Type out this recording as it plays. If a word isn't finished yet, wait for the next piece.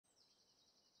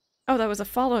Oh, that was a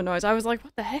follow noise. I was like,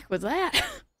 what the heck was that?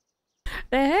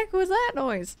 The heck was that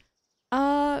noise?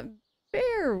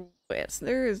 Bear with.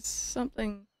 There is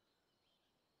something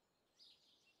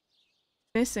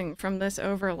missing from this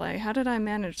overlay. How did I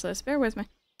manage this? Bear with me.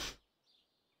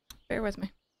 Bear with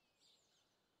me.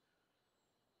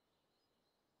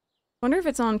 Wonder if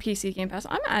it's on PC Game Pass.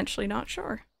 I'm actually not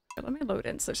sure. Okay, let me load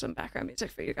in so there's some background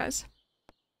music for you guys.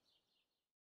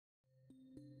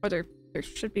 Or there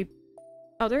should be...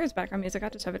 Oh, there is background music. I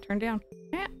just have it turned down.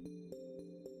 Yeah.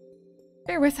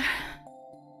 Bear with.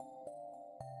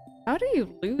 How do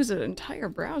you lose an entire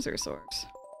browser source?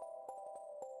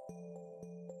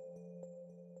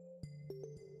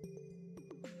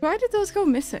 Why did those go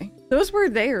missing? Those were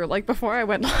there, like, before I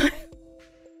went live.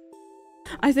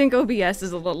 I think OBS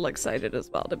is a little excited as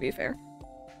well, to be fair.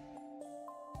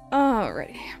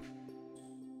 Alrighty.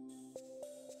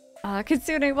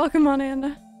 Kitsune, welcome on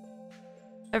in.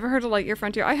 Ever heard of Lightyear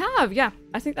Frontier? I have, yeah.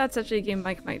 I think that's actually a game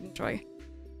Mike might enjoy.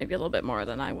 Maybe a little bit more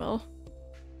than I will.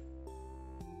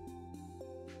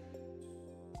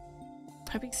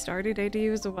 Happy Stardew Day to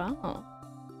you as well.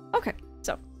 Okay,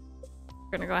 so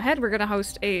we're gonna go ahead. We're gonna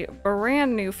host a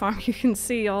brand new farm. You can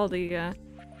see all the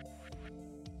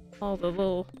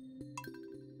little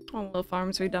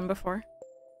farms we've done before.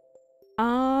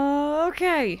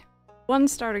 Okay, one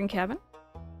starting cabin.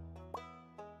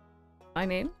 My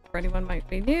name, for anyone might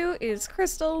be new, is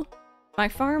Crystal. My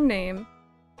farm name,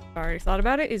 I've already thought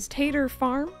about it, is Tater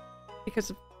Farm because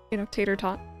of, you know, tater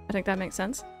tot. I think that makes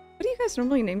sense. What do you guys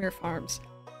normally name your farms?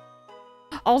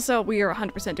 Also, we are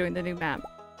 100% doing the new map.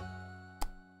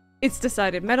 It's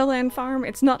decided. Meadowland Farm,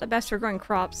 it's not the best for growing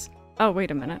crops. Oh,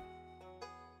 wait a minute.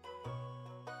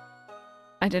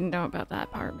 I didn't know about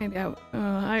that part. Maybe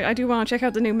I do want to check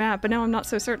out the new map, but now I'm not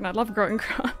so certain. I love growing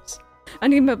crops. I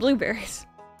need my blueberries.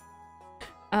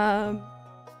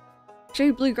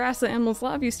 Shade bluegrass the animals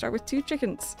love. You start with 2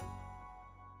 chickens.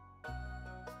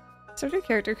 Sort of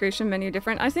character creation menu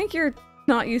different. I think you're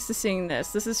not used to seeing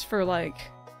this. This is for like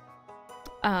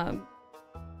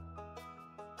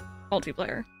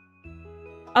multiplayer.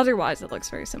 Otherwise it looks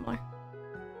very similar.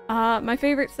 My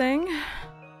favorite thing.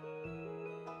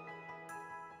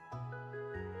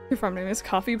 Your farm name is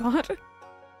Coffee Pot.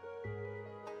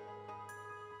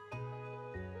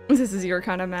 This is your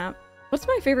kind of map. What's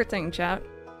my favorite thing, chat?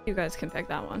 You guys can pick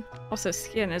that one. Also,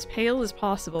 skin as pale as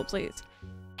possible, please.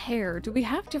 Hair. Do we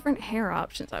have different hair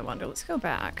options, I wonder? Let's go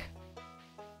back.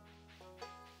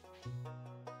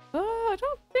 I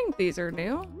don't think these are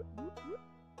new.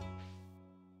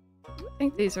 I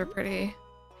think these are pretty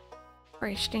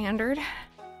standard.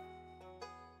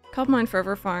 Called mine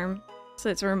Forever Farm, so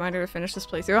it's a reminder to finish this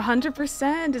playthrough.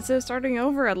 100%! Instead of starting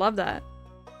over, I love that.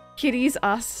 Kitties,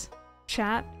 us.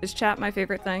 Chat. Is chat my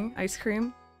favorite thing? Ice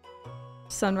cream.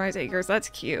 Sunrise Acres, that's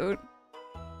cute.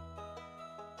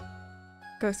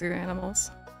 Go through animals.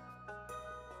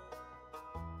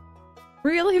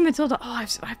 Really, Matilda? Oh,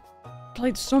 I've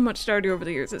played so much Stardew over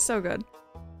the years. It's so good.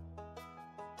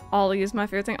 Ollie is my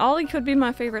favorite thing. Ollie could be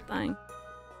my favorite thing.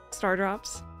 Star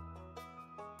drops.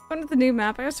 Going to the new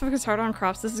map, I have to focus hard on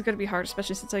crops. This is going to be hard,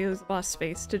 especially since I use a lot of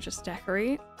space to just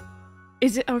decorate.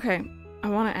 Is it... Okay, I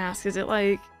want to ask, is it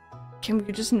like... Can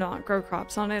we just not grow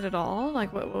crops on it at all?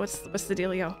 Like, what's the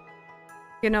dealio?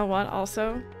 You know what,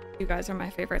 also? You guys are my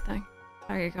favorite thing.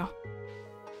 There you go.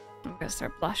 I'm gonna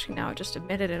start blushing now. I just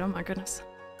admitted it. Oh my goodness.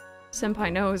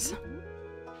 Senpai knows.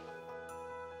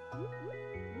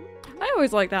 I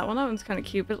always like that one. That one's kind of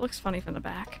cute, but it looks funny from the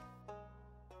back.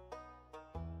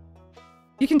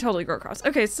 You can totally grow crops.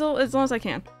 Okay, still, as long as I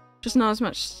can. Just not as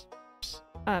much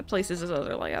places as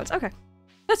other layouts. Okay.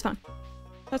 That's fine.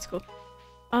 That's cool.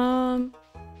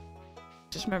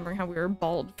 Just remembering how we were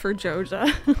bald for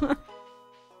Joja.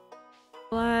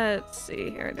 Let's see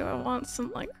here. Do I want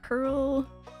some, like, curl?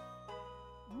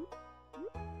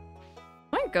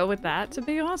 Might go with that, to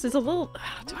be honest. It's a little...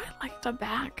 Do I like the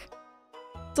back?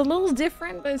 It's a little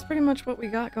different, but it's pretty much what we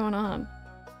got going on.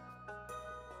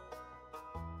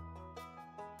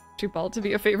 Too bald to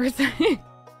be a favorite thing.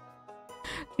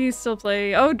 Do you still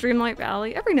play... Oh, Dreamlight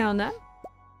Valley. Every now and then.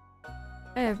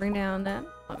 Every now and then.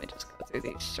 Let me just go through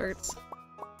these shirts.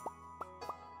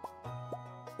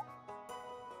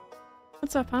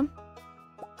 What's up, hon?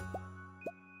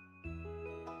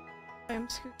 I'm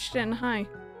scooched in. Hi.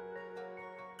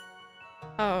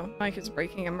 Oh, Mike is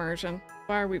breaking immersion.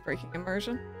 Why are we breaking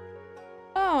immersion?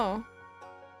 Oh.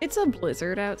 It's a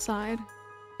blizzard outside.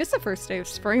 It's the first day of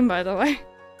spring, by the way.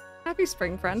 Happy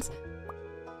spring, friends.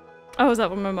 Oh, is that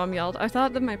what my mom yelled? I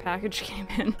thought that my package came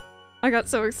in. I got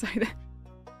so excited.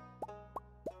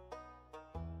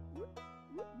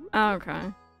 Okay.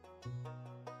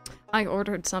 I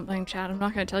ordered something, chat. I'm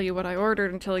not gonna tell you what I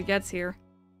ordered until it gets here.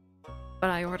 But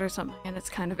I ordered something and it's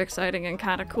kind of exciting and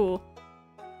kind of cool.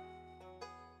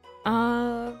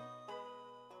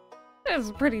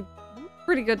 It's pretty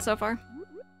good so far,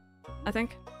 I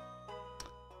think.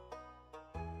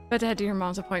 But to head to your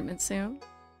mom's appointment soon.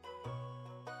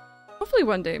 Hopefully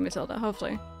one day, Matilda,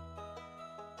 hopefully.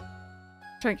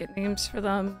 Try and get names for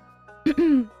them.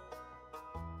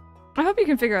 I hope you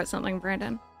can figure out something,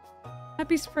 Brandon.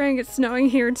 Happy spring, it's snowing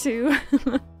here too.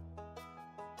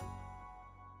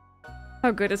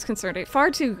 How good is concerned rate? Far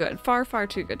too good. Far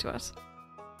too good to us.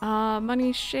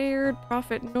 Money shared,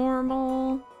 profit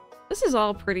normal. This is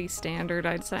all pretty standard,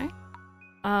 I'd say.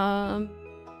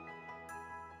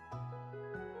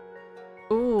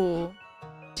 Ooh.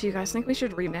 Do you guys think we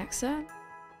should remix it?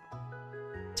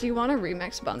 Do you want to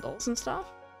remix bundles and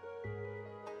stuff?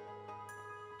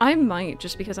 I might,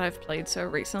 just because I've played so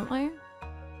recently.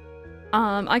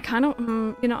 I kind of,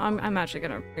 you know, I'm actually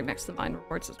gonna remix the mine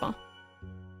rewards as well.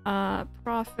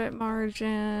 Profit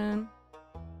margin.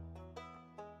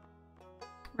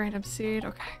 Random seed,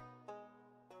 okay.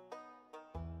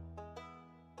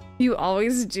 You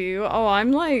always do? Oh,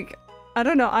 I'm like, I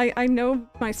don't know, I know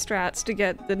my strats to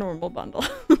get the normal bundle.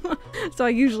 So I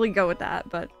usually go with that,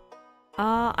 but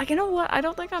you know what? I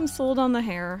don't think I'm sold on the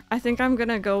hair. I think I'm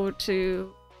gonna go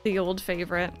to the old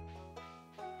favorite.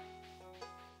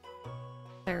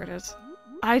 There it is.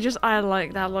 I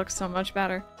like that, looks so much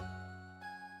better.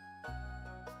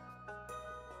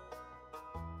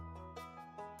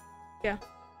 Yeah.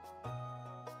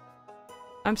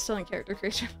 I'm still in character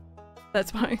creation.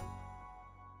 That's why.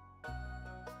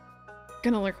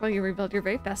 Gonna lurk while you rebuild your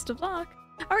vape. Best of luck.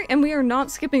 Alright, and we are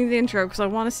not skipping the intro because I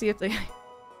want to see if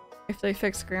they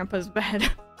fix Grandpa's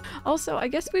bed. Also, I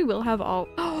guess we will have all.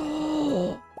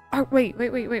 Oh, wait.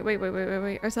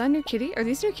 Is that a new kitty? Are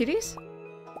these new kitties?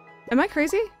 Am I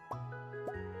crazy?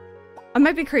 I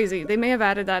might be crazy. They may have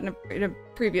added that in a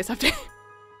previous update.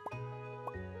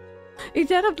 Is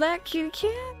that a black kitty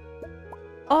cat?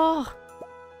 Oh,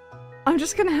 I'm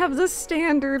just gonna have the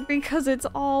standard because it's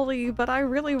Ollie, but I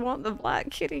really want the black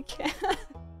kitty cat.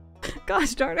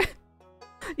 Gosh darn it.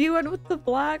 You went with the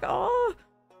black. Oh.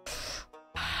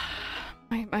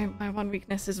 My one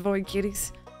weakness is void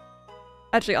kitties.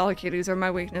 Actually, all kitties are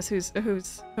my weakness. Who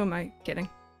am I kidding?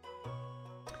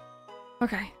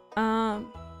 Okay. I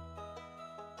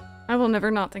will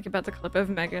never not think about the clip of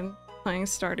Megan playing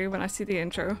Stardew when I see the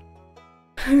intro.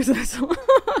 Who's this one?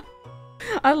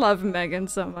 I love Megan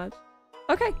so much.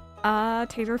 Okay.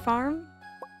 Tater Farm.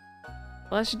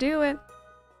 Let's do it.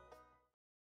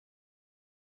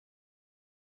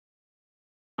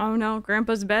 Oh no,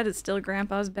 Grandpa's bed is still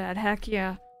Grandpa's bed. Heck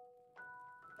yeah.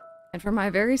 And for my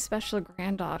very special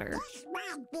granddaughter. This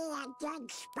might be a good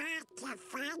spot to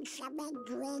find some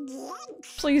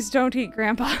ingredients. Please don't eat,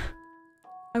 Grandpa.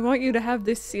 I want you to have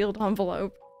this sealed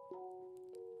envelope.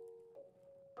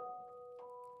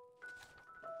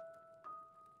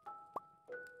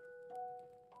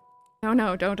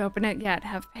 No, don't open it yet.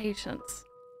 Have patience.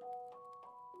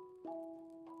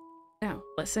 Now,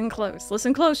 listen close.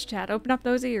 Listen close, chat. Open up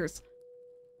those ears.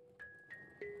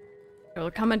 There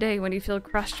will come a day when you feel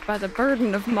crushed by the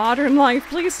burden of modern life.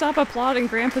 Please stop applauding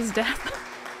Grandpa's death.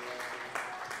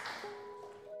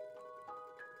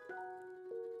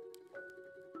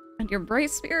 And your bright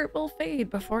spirit will fade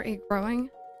before a growing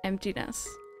emptiness.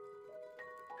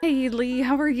 Hey Lee,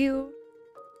 how are you?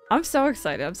 I'm so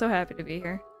excited. I'm so happy to be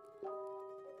here.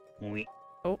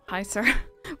 Oh, hi sir.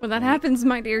 When that happens,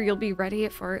 my dear, you'll be ready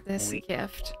for this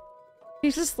gift.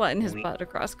 He's just letting his butt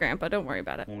across Grandpa. Don't worry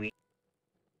about it.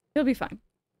 He'll be fine.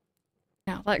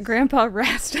 Now, let Grandpa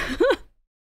rest.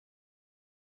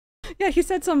 Yeah, he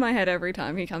sits on my head every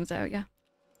time he comes out, yeah.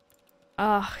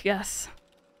 Ah, yes.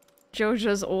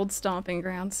 Joja's old stomping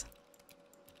grounds.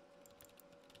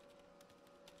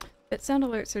 Bit sound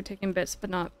alerts are taking bits, but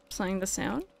not playing the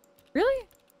sound? Really?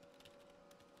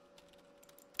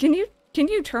 Can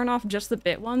you turn off just the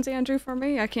bit ones, Andrew, for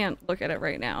me? I can't look at it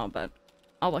right now, but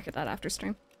I'll look at that after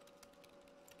stream.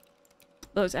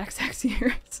 Those XX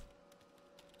years.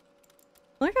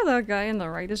 I like how that guy in the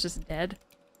right is just dead.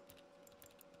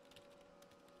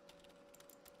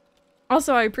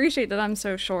 Also, I appreciate that I'm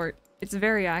so short. It's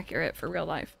very accurate for real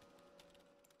life.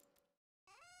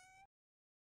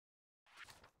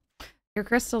 Dear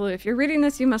Crystal, if you're reading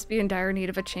this, you must be in dire need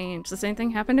of a change. The same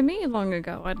thing happened to me long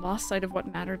ago. I'd lost sight of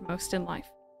what mattered most in life.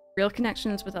 Real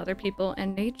connections with other people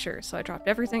and nature, so I dropped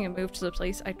everything and moved to the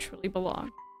place I truly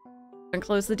belong. And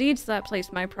closed the deeds to that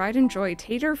place, my pride and joy,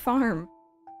 Tater Farm.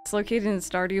 It's located in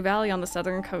Stardew Valley on the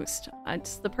southern coast.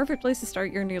 It's the perfect place to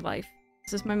start your new life.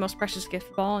 This is my most precious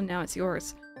gift of all, and now it's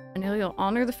yours. And you'll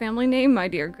honor the family name, my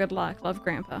dear. Good luck. Love,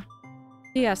 Grandpa.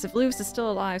 Yes, if Lewis is still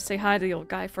alive, say hi to the old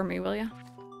guy for me, will ya?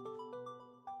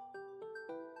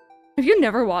 Have you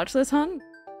never watched this, hon?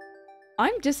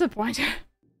 I'm disappointed.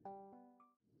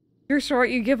 You're short,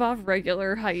 you give off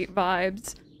regular height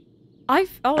vibes.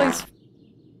 I've always...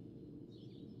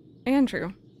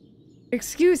 Andrew.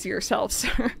 Excuse yourself,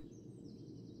 sir.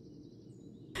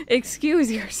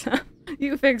 Excuse yourself.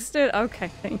 You fixed it? Okay,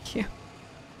 thank you.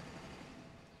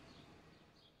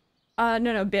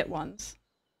 No, bit ones.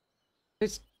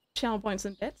 There's channel points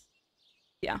and bits?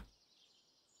 Yeah.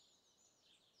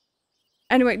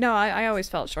 Anyway, no, I always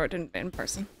felt short in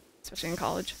person, especially in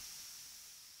college.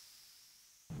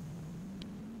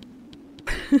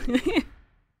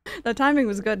 The timing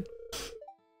was good.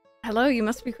 Hello, you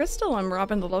must be Crystal. I'm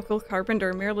Robin, the local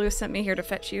carpenter. Mayor Lewis sent me here to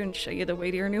fetch you and show you the way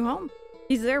to your new home.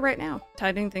 He's there right now,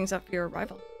 tidying things up for your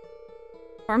arrival.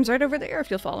 Farm's right over there if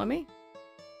you'll follow me.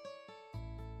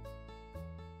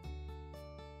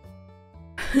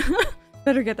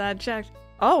 Better get that checked.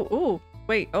 Oh, ooh,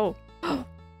 wait, oh.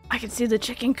 I can see the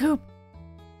chicken coop.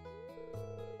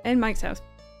 And Mike's house.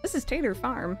 This is Tater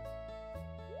Farm.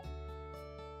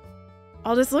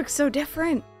 Oh, this looks so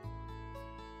different.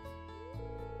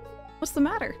 What's the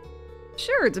matter?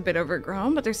 Sure, it's a bit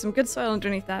overgrown, but there's some good soil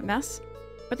underneath that mess.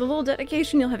 With a little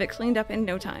dedication, you'll have it cleaned up in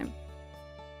no time.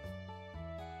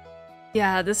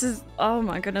 Yeah, this is... Oh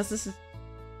my goodness, this is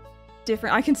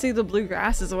different. I can see the blue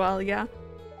grass as well, yeah.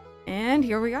 And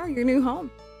here we are, your new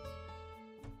home.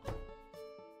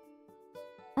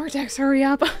 Vortex, hurry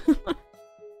up!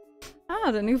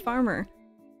 Ah, the new farmer.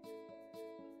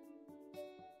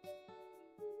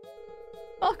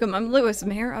 Welcome, I'm Lewis,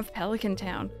 Mayor of Pelican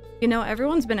Town. You know,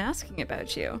 everyone's been asking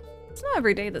about you. It's not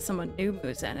every day that someone new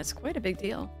moves in. It's quite a big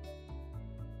deal.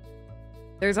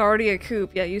 There's already a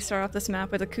coop. Yeah, you start off this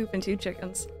map with a coop and 2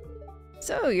 chickens.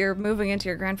 So, you're moving into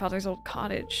your grandfather's old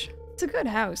cottage. It's a good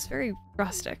house, very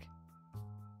rustic.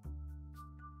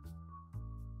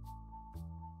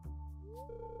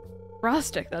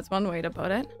 Rustic, that's one way to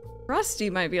put it. Rusty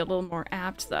might be a little more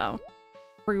apt, though.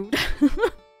 Rude.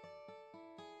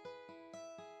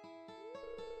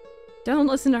 Don't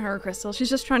listen to her, Crystal. She's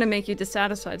just trying to make you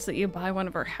dissatisfied so that you buy one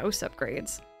of her house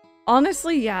upgrades.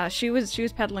 Honestly, yeah, she was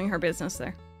peddling her business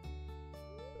there.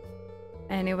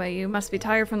 Anyway, you must be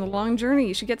tired from the long journey.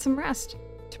 You should get some rest.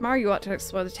 Tomorrow you ought to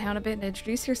explore the town a bit and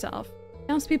introduce yourself.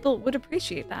 Townspeople would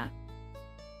appreciate that.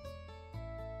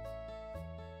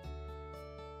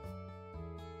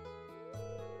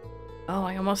 Oh,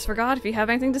 I almost forgot. If you have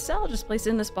anything to sell, just place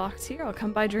it in this box here. I'll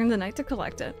come by during the night to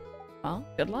collect it. Well,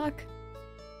 good luck.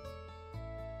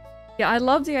 Yeah, I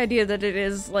love the idea that it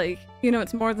is, like, you know,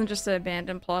 it's more than just an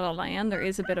abandoned plot of land. There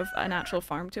is a bit of an actual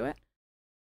farm to it.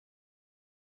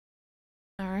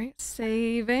 Alright,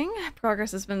 saving.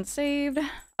 Progress has been saved.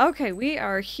 Okay, we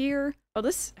are here. Oh,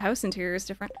 this house interior is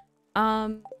different.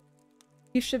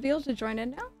 You should be able to join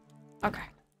in now? Okay.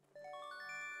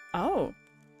 Oh.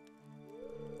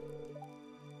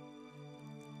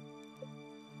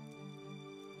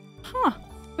 Huh.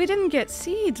 We didn't get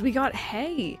seeds, we got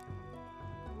hay.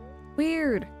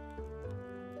 Weird.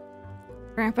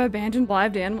 Grandpa abandoned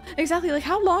live animal. Exactly, like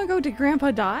how long ago did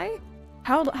Grandpa die?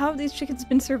 How have these chickens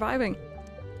been surviving?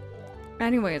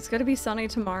 Anyway, it's gonna be sunny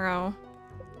tomorrow.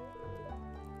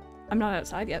 I'm not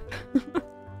outside yet.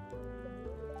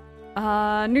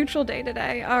 Neutral day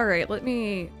today. Alright, let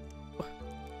me...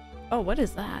 Oh, what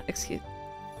is that? Excuse...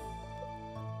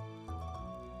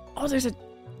 Oh, there's a...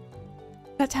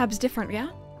 That tab's different, yeah?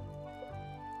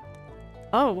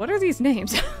 Oh, what are these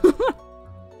names?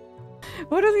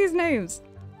 What are these names?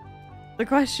 The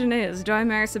question is, do I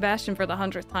marry Sebastian for the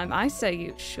 100th time? I say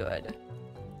you should.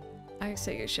 I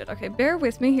say you should. Okay, bear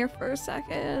with me here for a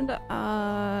second.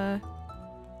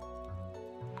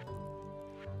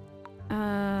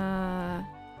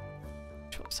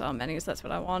 Saw menus, that's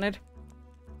what I wanted.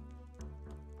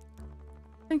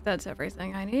 I think that's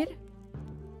everything I need.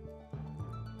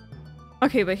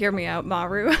 Okay, but hear me out,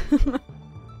 Maru.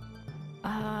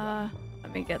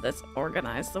 Let me get this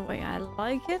organized the way I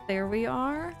like it. There we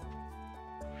are.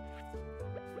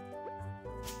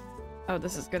 Oh,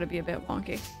 this is gonna be a bit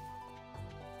wonky.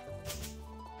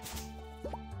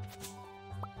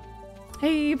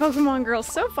 Hey, Pokemon girls.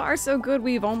 So far, so good.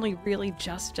 We've only really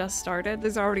just started.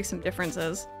 There's already some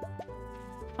differences.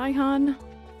 Hi, hon.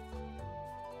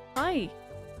 Hi.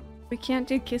 We can't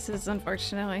do kisses,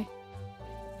 unfortunately.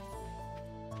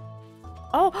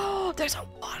 Oh, there's a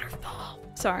waterfall.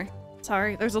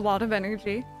 Sorry, there's a lot of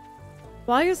energy.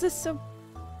 Why is this so...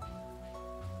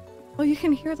 Oh, you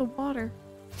can hear the water.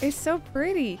 It's so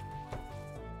pretty.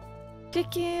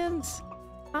 Chickens.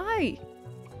 Hi.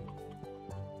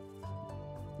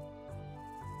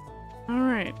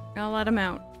 Alright, I'll let him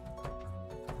out.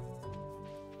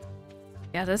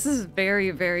 Yeah, this is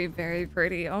very, very, very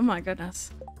pretty. Oh my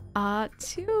goodness.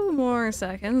 2 more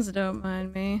seconds, don't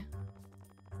mind me.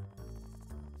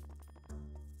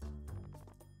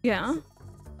 Yeah.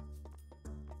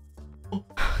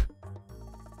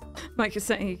 Mike is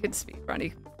saying he could speedrun,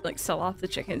 he could, like, sell off the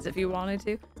chickens if you wanted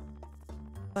to.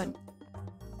 But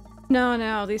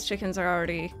no, these chickens are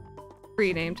already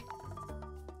renamed.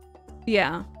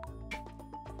 Yeah.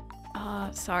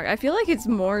 Sorry. I feel like it's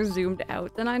more zoomed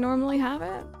out than I normally have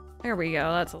it. There we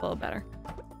go. That's a little better.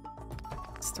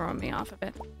 It's throwing me off a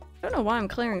bit. I don't know why I'm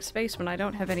clearing space when I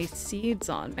don't have any seeds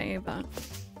on me, but...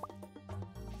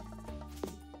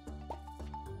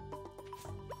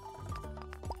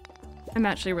 I'm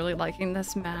actually really liking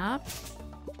this map.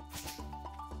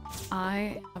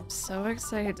 I am so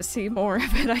excited to see more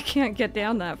of it. I can't get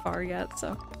down that far yet,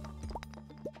 so...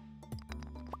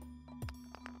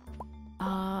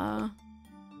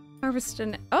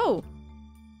 Harvesting. Oh!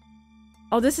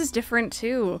 Oh, this is different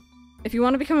too. If you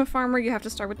want to become a farmer, you have to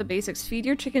start with the basics. Feed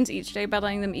your chickens each day by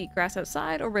letting them eat grass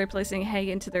outside or by placing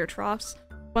hay into their troughs.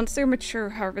 Once they're mature,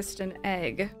 harvest an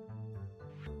egg.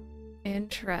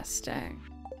 Interesting.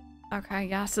 Okay,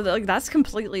 yeah, so like that's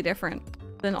completely different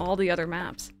than all the other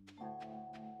maps.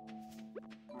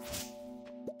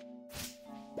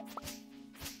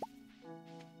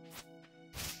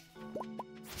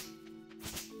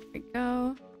 There we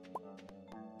go.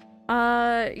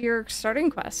 Your starting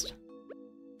quest.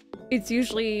 It's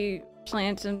usually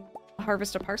plant and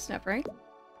harvest a parsnip, right?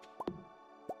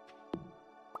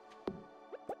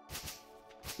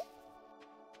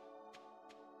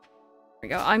 There we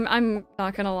go. I'm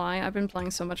not gonna lie, I've been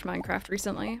playing so much Minecraft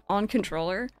recently on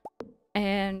controller,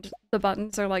 and the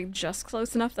buttons are like just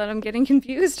close enough that I'm getting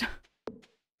confused.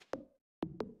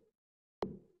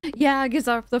 Yeah, it gives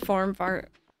off the forest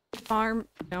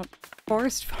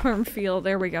farm feel.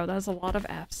 There we go. That's a lot of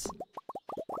F's.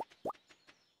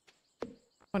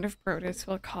 Wonder if produce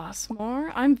will cost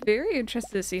more. I'm very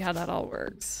interested to see how that all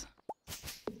works.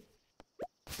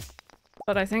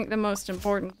 But I think the most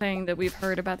important thing that we've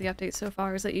heard about the update so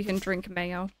far is that you can drink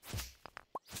mayo.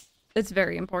 It's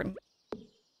very important.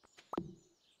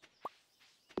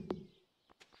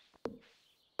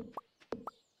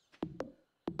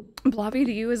 Blobby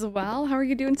to you as well. How are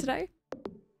you doing today?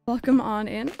 Welcome on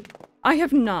in. I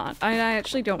have not. I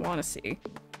actually don't want to see.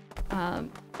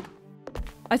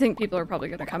 I think people are probably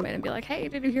going to come in and be like, hey,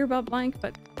 did you hear about blank?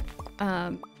 But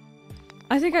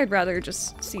I think I'd rather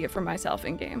just see it for myself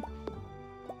in game.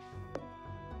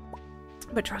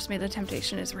 But trust me, the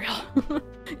temptation is real.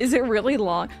 Is it really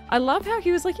long? I love how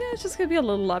he was like, yeah, it's just gonna be a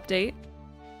little update.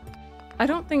 I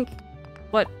don't think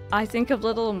what I think of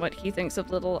little and what he thinks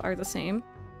of little are the same.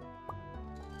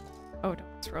 Oh,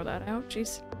 don't throw that out,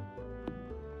 jeez.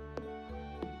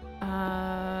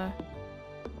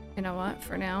 You know what,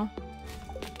 for now. There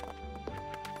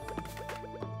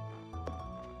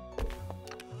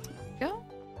we go.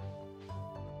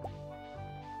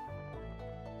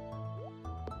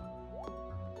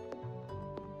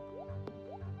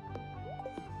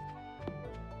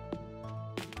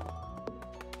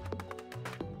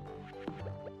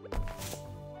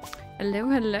 Hello,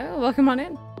 hello, welcome on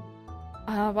in.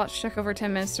 Watch took over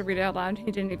 10 minutes to read it out loud.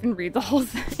 He didn't even read the whole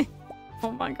thing.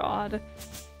 Oh my god.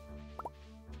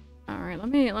 Alright, let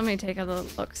me take a little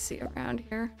look-see around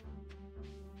here.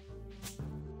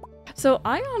 So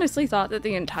I honestly thought that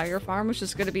the entire farm was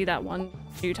just gonna be that one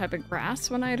new type of grass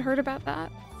when I had heard about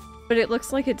that. But it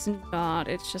looks like it's not.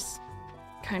 It's just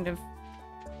kind of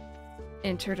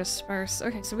interdispersed.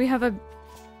 Okay, so we have a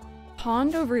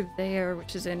pond over there,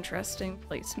 which is interesting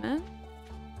placement.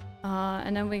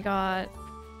 And then we got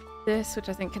this, which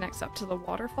I think connects up to the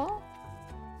waterfall.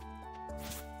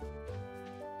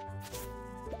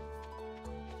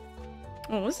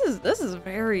 Oh, this is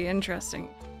very interesting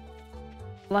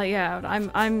layout.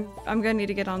 I'm gonna need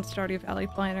to get on Stardew Valley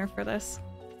Planner for this.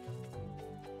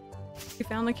 You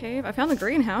found the cave? I found the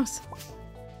greenhouse.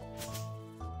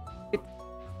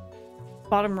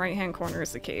 Bottom right hand corner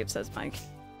is the cave, says Mike.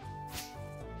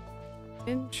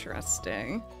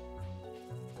 Interesting.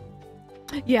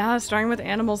 Yeah, starting with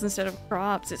animals instead of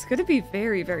crops. It's gonna be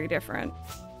very, very different.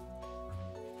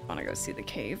 I wanna go see the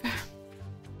cave.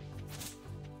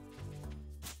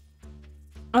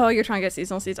 Oh, you're trying to get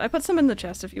seasonal seeds. I put some in the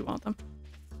chest if you want them.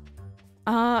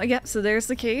 Yeah, so there's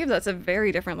the cave. That's a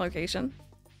very different location.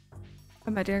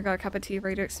 Oh, my dear, got a cup of tea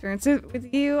ready to experience it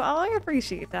with you. Oh, I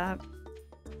appreciate that.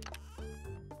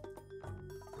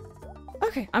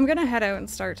 Okay, I'm gonna head out and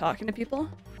start talking to people.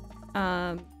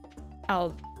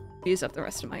 I'll use up the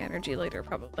rest of my energy later,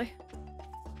 probably.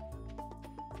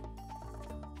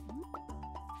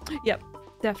 Yep,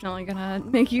 definitely gonna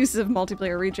make use of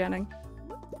multiplayer regenning.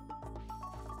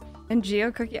 And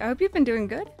Geo Cookie, I hope you've been doing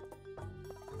good.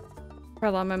 For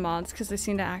a lot of my mods, because they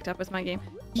seem to act up with my game.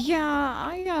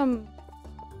 Yeah,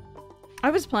 I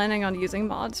was planning on using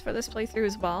mods for this playthrough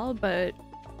as well, but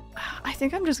I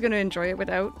think I'm just gonna enjoy it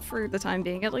without for the time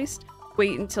being at least.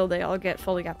 Wait until they all get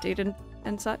fully updated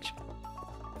and such.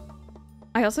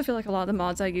 I also feel like a lot of the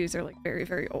mods I use are like very,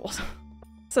 very old.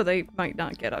 So they might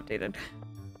not get updated.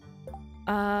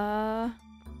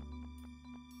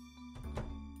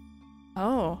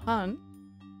 Oh, hun.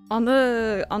 On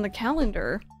the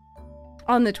calendar,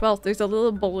 on the 12th, there's a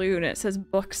little balloon. It says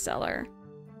bookseller.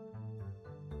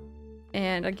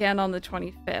 And again on the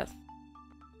 25th.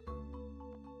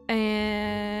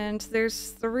 And there's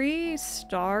 3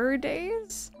 star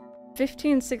days?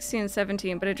 15, 16,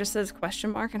 17, but it just says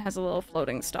question mark and has a little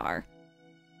floating star.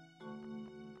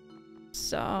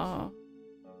 So...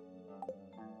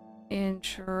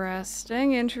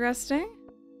 Interesting, interesting.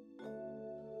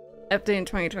 Update in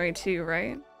 2022,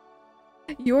 right?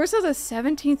 Yours are the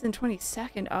 17th and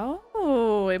 22nd.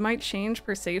 Oh, it might change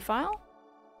per save file?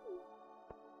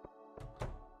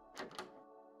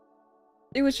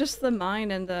 It was just the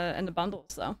mine and the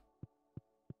bundles, though.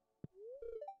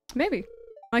 Maybe.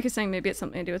 Mike is saying maybe it's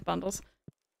something to do with bundles.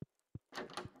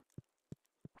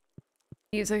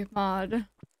 Music mod.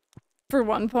 For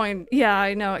 1 point. Yeah,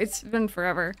 I know. It's been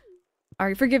forever.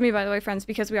 Alright, forgive me, by the way, friends,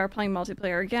 because we are playing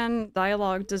multiplayer again.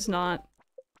 Dialogue does not...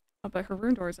 Oh, but her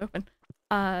room door is open.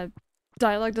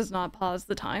 Dialogue does not pause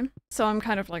the time, so I'm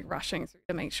kind of, like, rushing through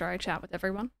to make sure I chat with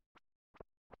everyone.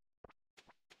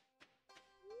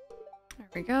 There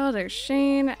we go. There's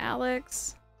Shane,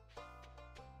 Alex.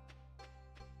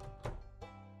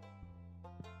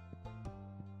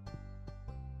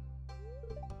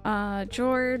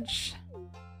 George.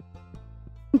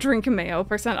 Drink mayo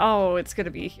percent. Oh, it's gonna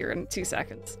be here in 2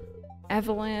 seconds.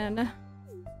 Evelyn.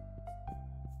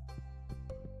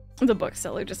 The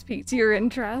bookseller just piqued your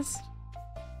interest.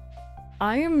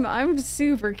 I'm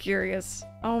super curious.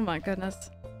 Oh my goodness.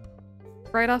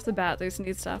 Right off the bat, there's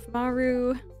new stuff.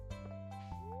 Maru.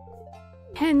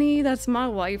 Penny, that's my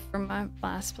wife from my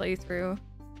last playthrough.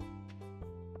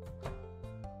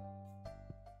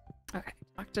 Okay,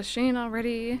 talked to Shane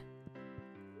already.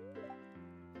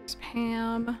 There's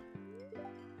Pam,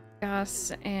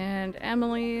 Gus, and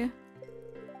Emily.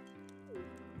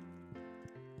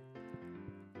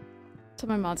 So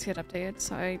my mods get updated,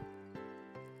 so I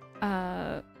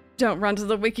don't run to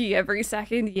the wiki every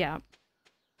second. Yeah.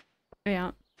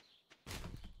 Yeah.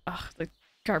 Ugh, the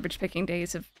garbage picking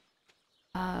days of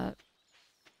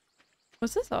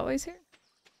was this always here?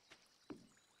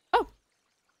 Oh!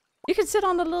 You can sit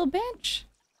on the little bench!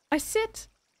 I sit!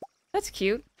 That's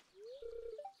cute.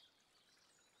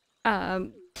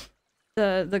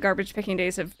 The garbage picking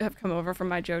days have come over from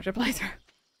my JoJo playthrough.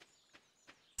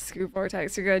 Screw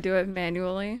Vortex, you're gonna do it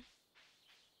manually.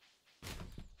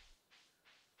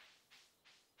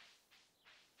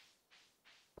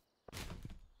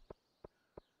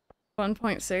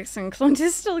 .6 and Clint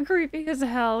is still creepy as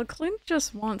hell. Clint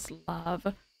just wants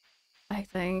love, I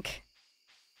think.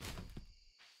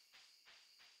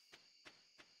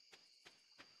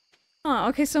 Oh,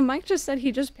 okay, so Mike just said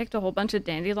he just picked a whole bunch of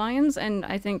dandelions, and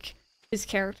I think his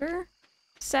character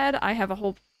said I have a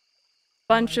whole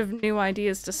bunch of new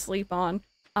ideas to sleep on.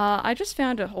 I just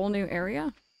found a whole new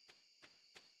area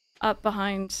up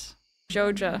behind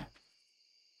Joja.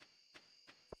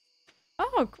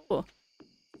 Oh, cool.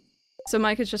 So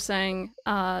Mike is just saying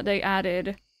they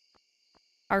added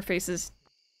our faces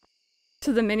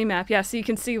to the minimap. Yeah, so you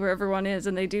can see where everyone is,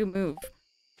 and they do move.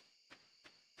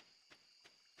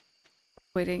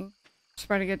 Waiting.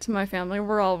 Spreading it to my family.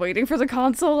 We're all waiting for the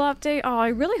console update. Oh, I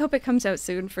really hope it comes out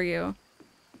soon for you.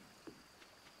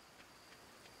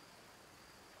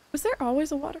 Was there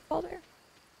always a waterfall there?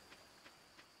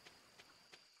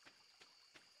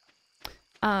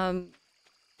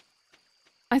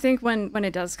 I think when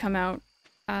it does come out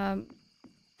on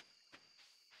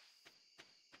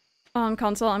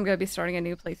console, I'm gonna be starting a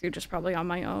new playthrough just probably on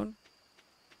my own.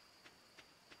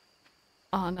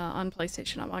 On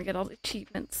PlayStation, I want to get all the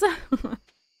achievements.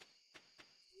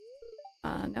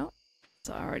 No, it's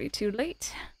already too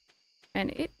late.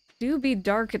 And it do be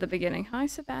dark at the beginning. Hi,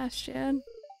 Sebastian.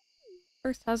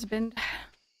 First husband.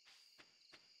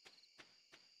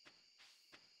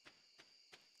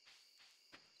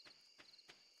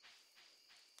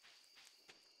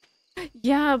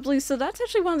 Yeah, Blue, so that's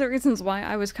actually one of the reasons why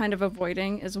I was kind of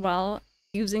avoiding as well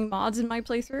using mods in my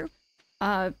playthrough.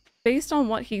 Based on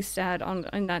what he said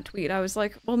in that tweet, I was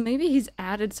like, well, maybe he's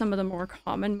added some of the more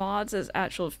common mods as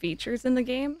actual features in the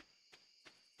game.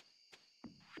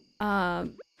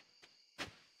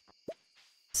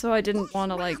 So I didn't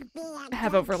want to, like,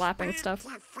 have overlapping stuff.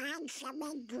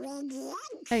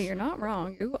 Hey, you're not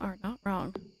wrong. You are not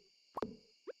wrong.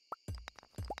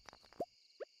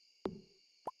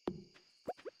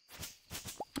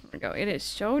 There we go. It is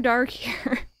so dark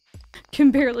here. Can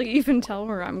barely even tell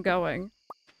where I'm going.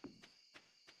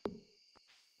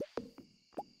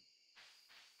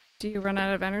 Do you run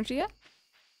out of energy yet?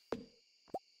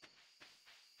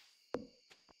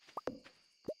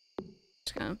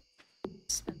 Just gonna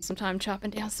spend some time chopping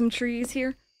down some trees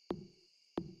here.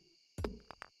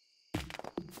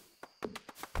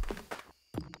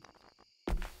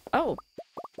 Oh.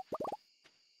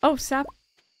 Oh, sap.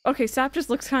 Okay, sap just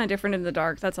looks kind of different in the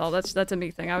dark. That's all. That's a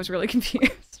me thing. I was really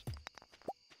confused.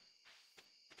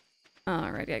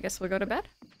 Alrighty, I guess we'll go to bed.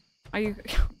 Are you...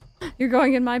 You're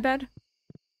going in my bed?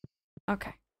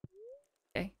 Okay.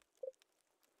 Okay.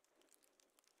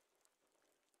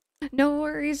 No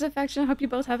worries, affection. I hope you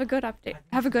both have a good update.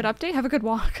 Have a good update? Have a good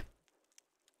walk.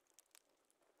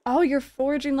 Oh, your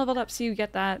foraging leveled up so you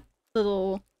get that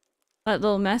little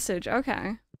message.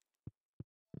 Okay.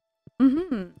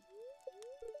 Mm-hmm.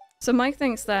 So Mike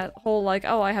thinks that whole, like,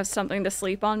 oh, I have something to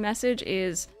sleep on message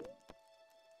is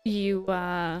you,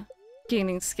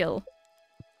 gaining skill.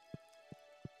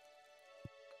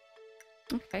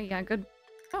 Okay, yeah, good.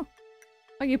 Oh.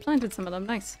 Oh, you planted some of them.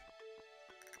 Nice.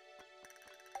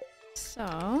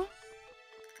 So...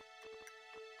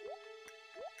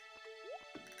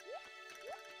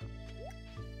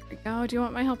 There we go. Do you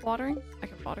want my help watering? I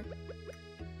can water.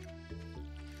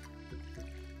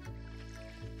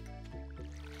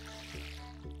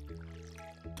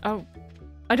 Oh.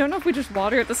 I don't know if we just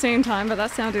water at the same time, but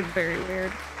that sounded very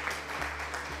weird.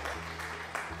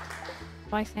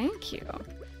 Why, thank you.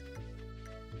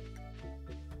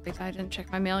 Wait, I didn't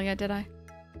check my mail yet, did I?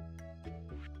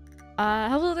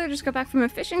 Hello there, just got back from a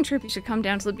fishing trip. You should come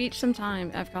down to the beach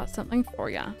sometime. I've got something for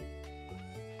ya.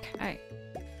 Okay.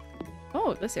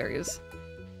 Oh, this area's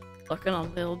looking a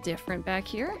little different back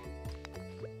here.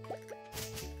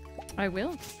 I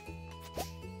will.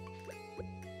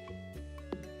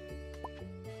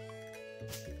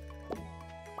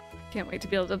 Can't wait to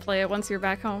be able to play it once you're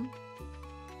back home.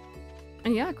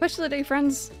 And yeah, question of the day,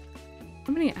 friends.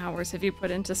 How many hours have you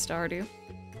put into Stardew?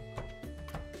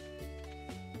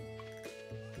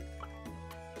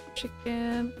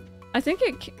 Chicken. I think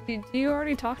it... Do you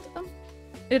already talk to them?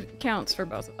 It counts for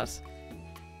both of us.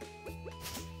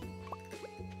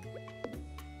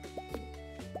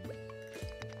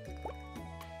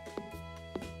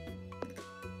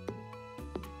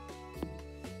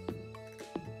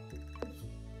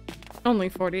 Only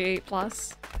 48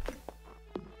 plus.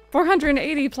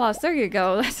 480 plus, there you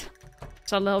go. That's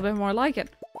a little bit more like it.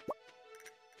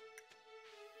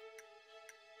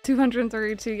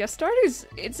 232. Yeah, Stardew's,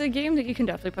 it's a game that you can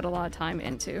definitely put a lot of time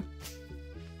into.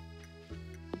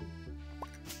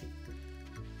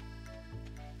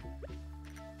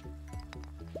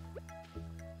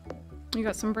 You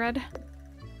got some bread?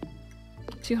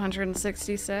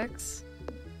 266.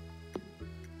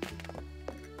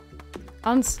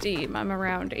 On Steam, I'm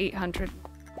around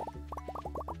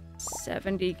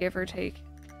 870, give or take.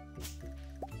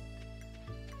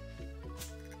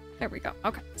 There we go.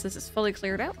 Okay, so this is fully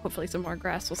cleared out. Hopefully some more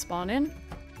grass will spawn in.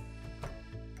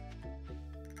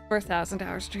 4,000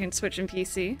 hours between Switch and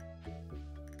PC.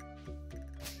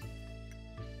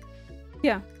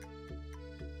 Yeah.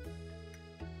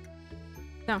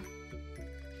 No.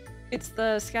 It's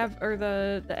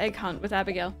the the egg hunt with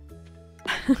Abigail.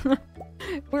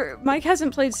 Mike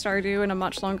hasn't played Stardew in a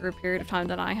much longer period of time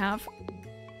than I have.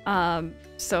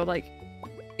 So like,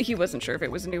 he wasn't sure if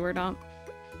it was new or not.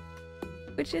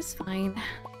 Which is fine.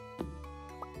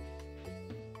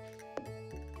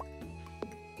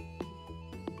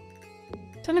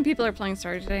 A ton of people are playing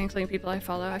Stardew today, including people I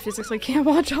follow. I physically can't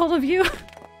watch all of you.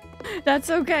 That's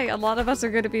okay. A lot of us are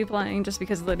going to be playing just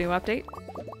because of the new update.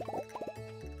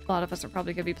 A lot of us are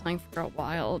probably going to be playing for a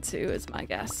while too, is my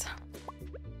guess.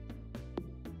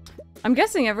 I'm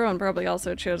guessing everyone probably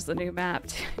also chose the new map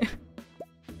too.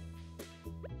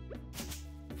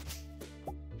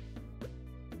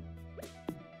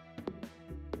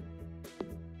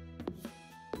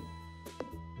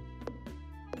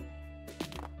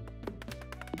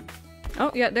 Oh,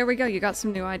 yeah, there we go. You got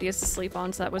some new ideas to sleep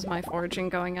on, so that was my foraging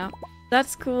going up.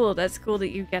 That's cool. That's cool that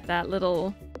you get that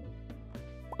little...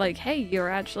 like, hey, you're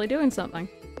actually doing something.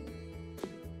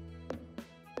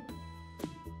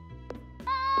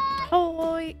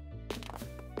 Hoy!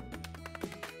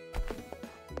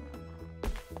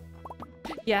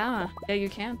 Yeah, you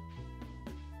can.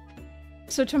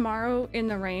 So tomorrow in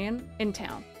the rain, in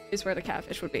town, is where the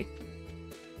catfish would be.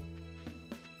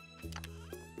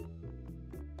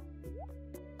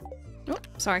 Oh,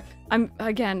 sorry.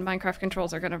 Again, Minecraft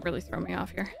controls are gonna really throw me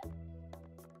off here.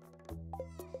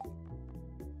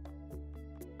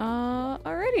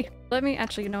 Alrighty. Let me,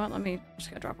 actually, you know what? I'm just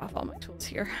gonna drop off all my tools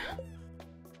here.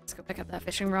 Let's go pick up that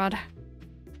fishing rod.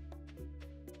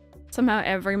 Somehow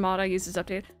every mod I use is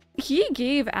updated. He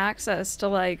gave access to,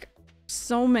 like,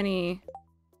 so many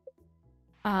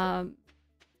modders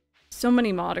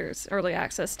early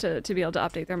access to be able to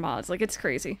update their mods. Like, it's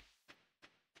crazy.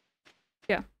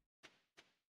 Yeah.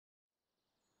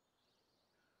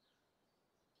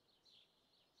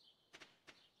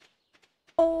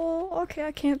 Oh, okay,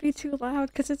 I can't be too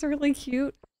loud because it's really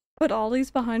cute. But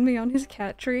Ollie's behind me on his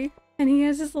cat tree, and he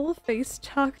has his little face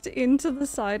tucked into the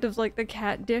side of, like, the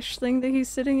cat dish thing that he's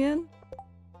sitting in.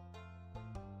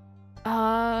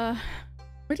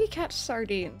 Where do you catch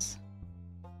sardines?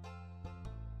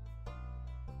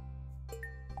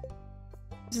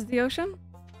 Is it the ocean?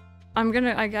 I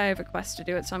have a quest to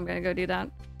do it, so I'm gonna go do that.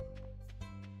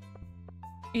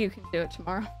 You can do it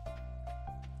tomorrow.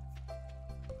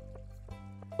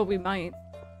 But we might.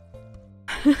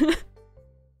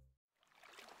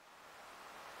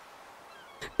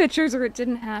 Pictures or it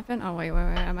didn't happen. Oh, wait.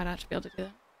 I might not be able to do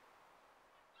that.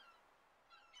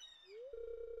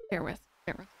 Bear with.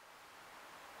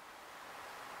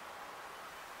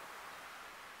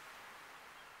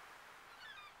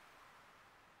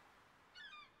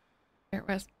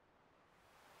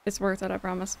 It's worth it, I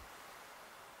promise.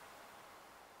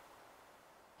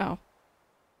 Oh.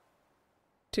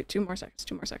 Two more seconds.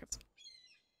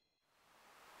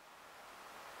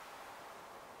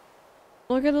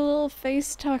 Look at the little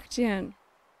face tucked in.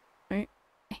 Right?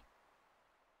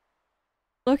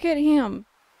 Look at him.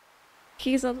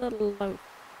 He's a little loaf.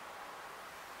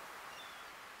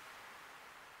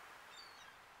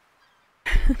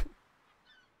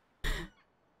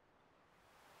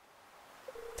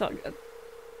 It's all good.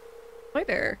 Hi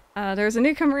there. There's a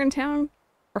newcomer in town.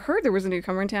 Or heard there was a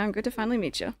newcomer in town. Good to finally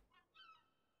meet you.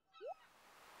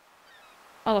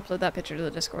 I'll upload that picture to the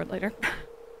Discord later.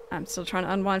 I'm still trying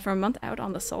to unwind from a month out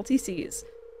on the salty seas.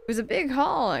 It was a big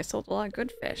haul. I sold a lot of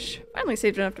good fish. Finally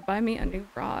saved enough to buy me a new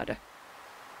rod.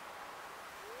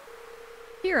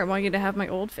 Here, I want you to have my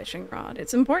old fishing rod.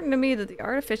 It's important to me that the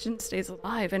art of fishing stays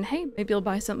alive, and hey, maybe you'll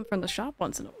buy something from the shop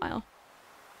once in a while.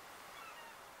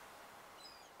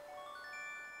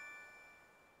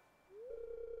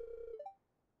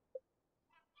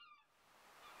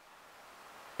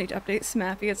 Need to update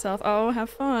Smappy itself. Oh, have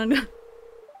fun.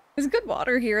 There's good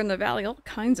water here in the valley, all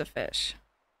kinds of fish.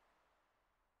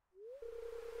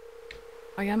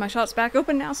 Oh yeah, my shop's back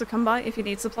open now, so come by if you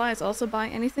need supplies. Also buy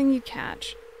anything you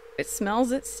catch. If it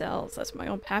smells, it sells. That's what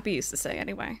my old pappy used to say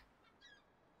anyway.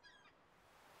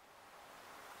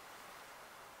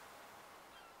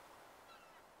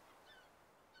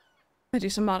 I do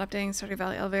some mod updating, Stardew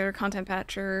Valley elevator, content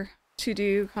patcher, to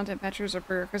do content patchers are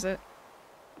prerequisite.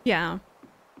 Yeah.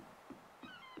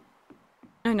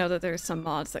 I know that there's some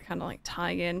mods that kind of like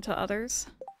tie into others.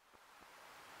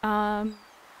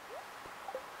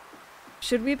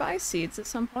 Should we buy seeds at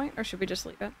some point, or should we just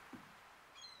leave it?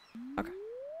 Okay.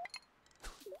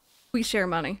 We share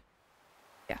money.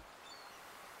 Yeah.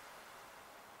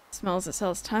 Smells it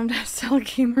sells. Time to sell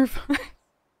gamer vibes.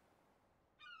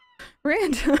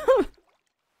 Random.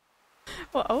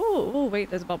 Well, oh,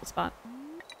 wait, there's a bubble spot.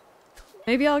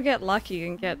 Maybe I'll get lucky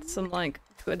and get some, like,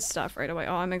 good stuff right away.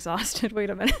 Oh, I'm exhausted. Wait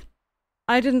a minute.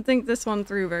 I didn't think this one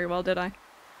through very well, did I?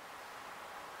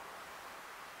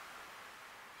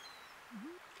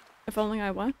 If only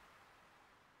I won.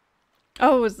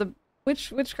 Oh, it was the...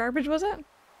 Which garbage was it?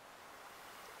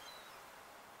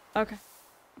 Okay.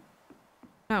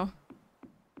 Oh.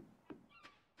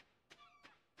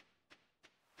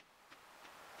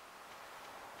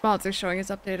 Mods are showing his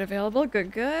update available.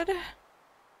 Good.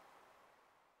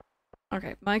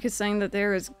 Okay, Mike is saying that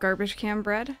there is garbage can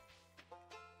bread.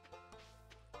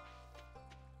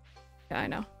 Yeah, I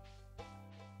know.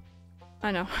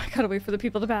 I gotta wait for the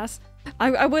people to pass.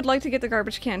 I would like to get the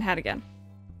garbage can hat again.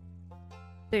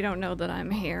 They don't know that I'm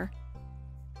here.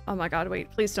 Oh my god,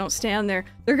 wait, please don't stand there.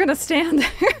 They're gonna stand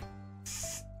there.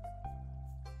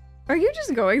 Are you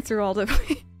just going through all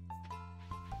the...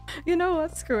 You know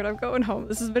what? Screw it, I'm going home.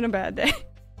 This has been a bad day.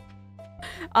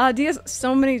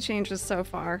 So many changes so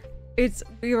far.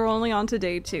 We are only on to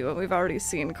day 2, and we've already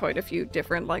seen quite a few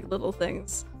different, like, little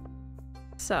things.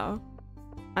 So,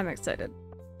 I'm excited.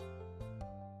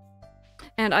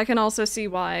 And I can also see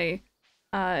why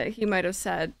he might have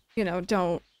said, you know,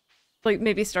 don't, like,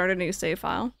 maybe start a new save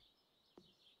file.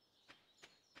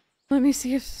 Let me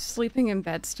see if sleeping in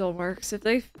bed still works. If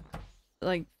they,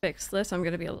 like, fix this, I'm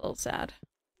gonna be a little sad.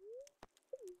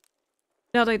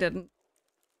 No, they didn't.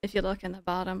 If you look in the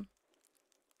bottom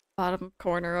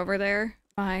corner over there,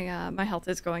 my health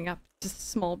is going up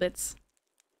just small bits.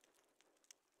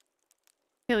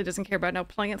 Haley doesn't care about no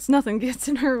plants. Nothing gets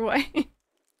in her way.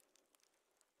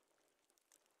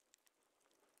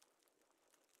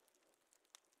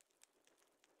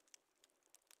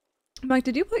 Mike,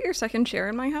 did you put your second chair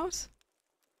in my house?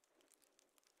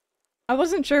 I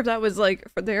wasn't sure if that was like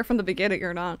there from the beginning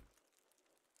or not.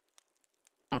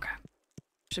 Okay.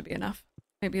 Should be enough.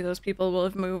 Maybe those people will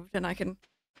have moved and I can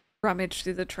rummage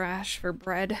through the trash for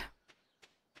bread.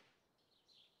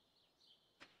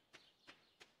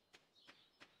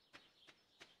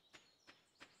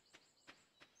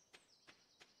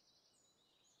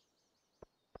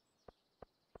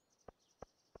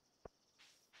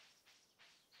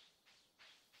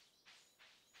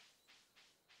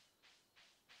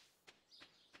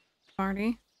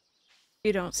 Marty,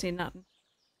 you don't see nothing.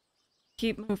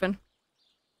 Keep moving.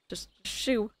 Just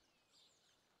shoo.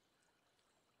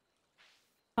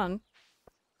 Fun.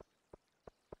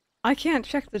 I can't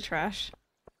check the trash.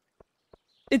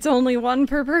 It's only one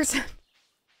per person.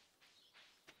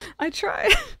 I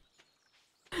tried.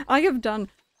 I have done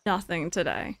nothing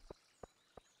today.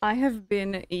 I have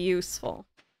been useful.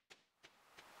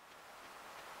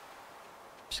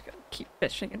 Just gonna keep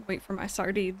fishing and wait for my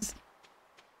sardines.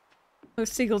 Those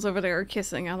seagulls over there are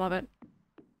kissing. I love it.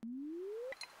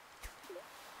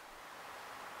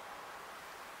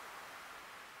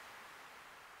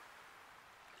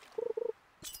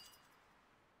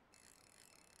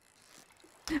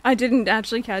 I didn't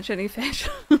actually catch any fish.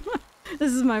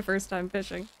 This is my first time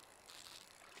fishing.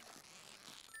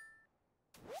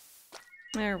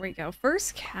 There we go.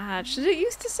 First catch. Did it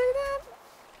used to say that?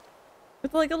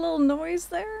 With like a little noise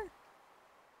there?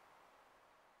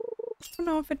 I don't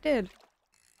know if it did.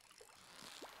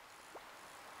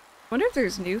 Wonder if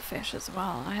there's new fish as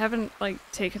well. I haven't like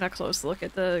taken a close look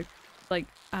at the like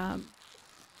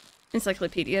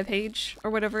encyclopedia page or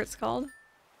whatever it's called.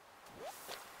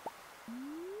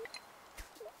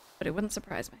 But it wouldn't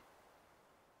surprise me.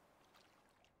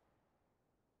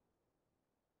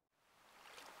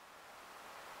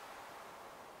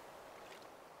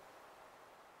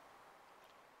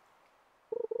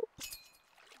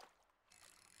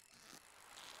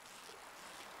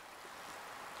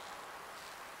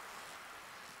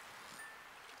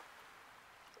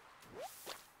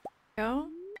 Go.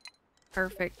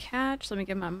 Perfect catch. Let me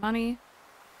get my money.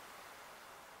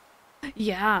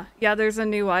 Yeah, there's a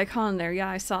new icon there. Yeah,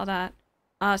 I saw that.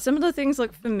 Some of the things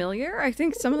look familiar. I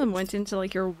think some of them went into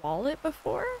like your wallet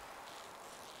before.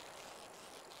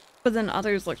 But then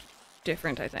others look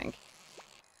different, I think.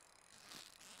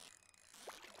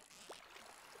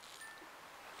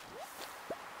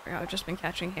 I've just been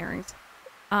catching herrings.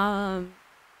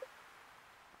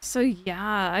 So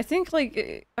yeah, I think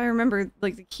like I remember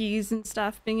like the keys and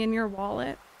stuff being in your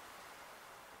wallet.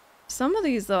 Some of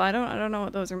these though, I don't know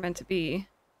what those are meant to be.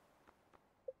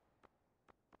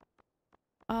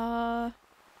 I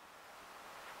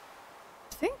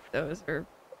think those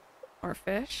are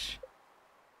fish.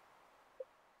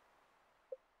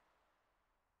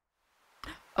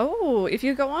 Oh, if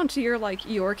you go on to your like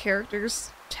your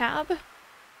characters tab,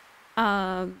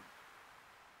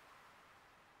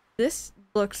 this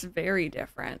looks very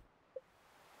different.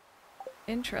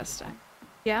 Interesting.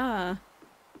 Yeah.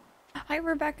 Hi,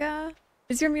 Rebecca.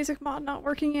 Is your music mod not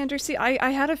working, Andrew? See, I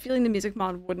had a feeling the music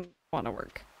mod wouldn't want to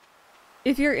work.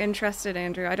 If you're interested,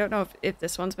 Andrew, I don't know if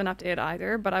this one's been updated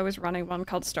either, but I was running one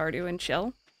called Stardew and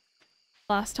Chill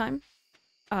last time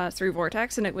through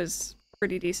Vortex, and it was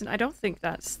pretty decent. I don't think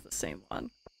that's the same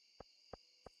one.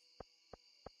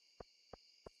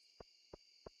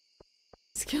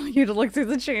 It's killing you to look through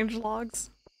the change logs.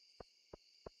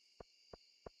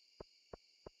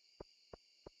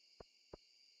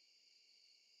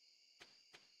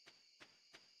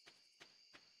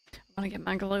 I want to get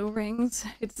my glow rings.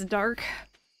 It's dark.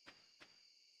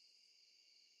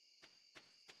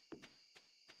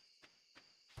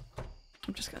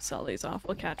 I'm just gonna sell these off.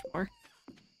 We'll catch more.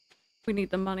 We need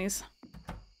the monies.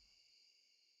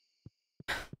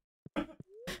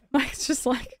 Mike's just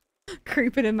like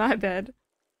creeping in my bed.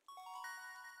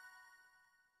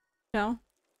 No?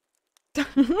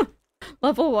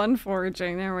 Level 1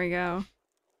 foraging. There we go.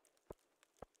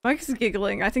 Mike's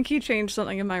giggling. I think he changed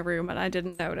something in my room and I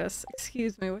didn't notice.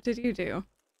 Excuse me, what did you do?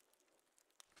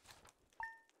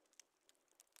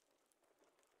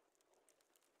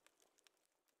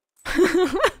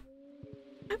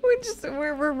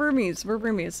 We're roomies. We're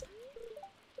roomies.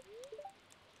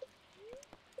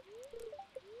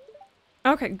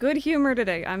 Okay, good humor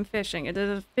today. I'm fishing. It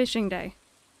is a fishing day.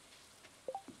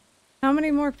 How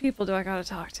many more people do I gotta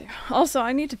talk to? Also,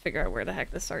 I need to figure out where the heck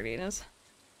this sardine is.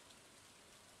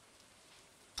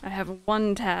 I have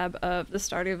one tab of the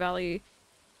Stardew Valley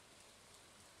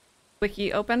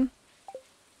wiki open.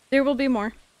 There will be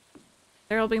more.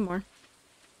 There will be more.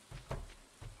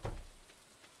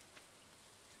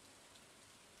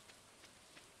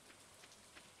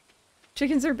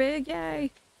 Chickens are big,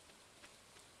 yay!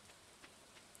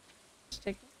 Just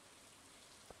take.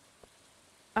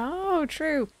 Oh,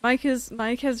 true. Mike has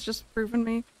just proven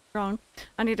me wrong.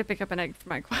 I need to pick up an egg for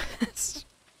my quest.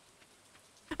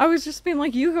 I was just being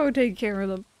like, you go take care of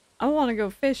them. I want to go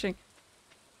fishing.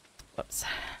 Whoops.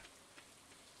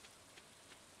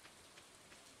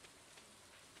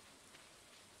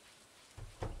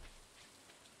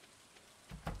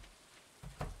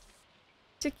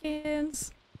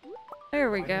 Chickens.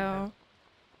 There we go.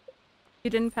 You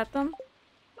didn't pet them?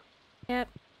 Pet.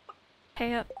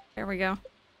 Pet. There we go.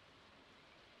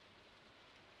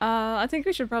 I think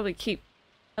we should probably keep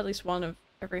at least one of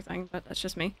everything, but that's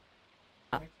just me.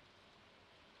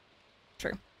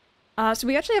 True. So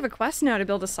we actually have a quest now to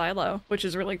build a silo, which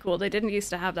is really cool. They didn't used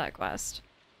to have that quest.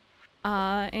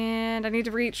 And I need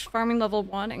to reach farming level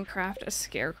 1 and craft a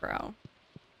scarecrow.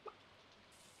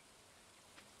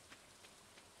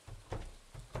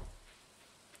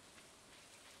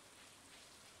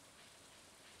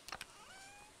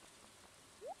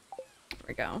 There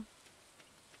we go.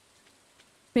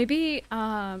 Maybe,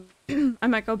 I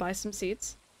might go buy some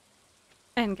seeds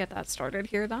and get that started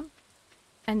here then.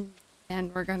 And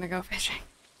we're gonna go fishing.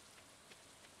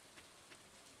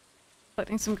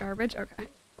 Collecting some garbage? Okay.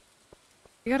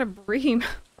 We got a bream.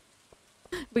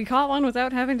 We caught one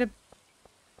without having to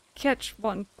catch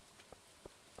one.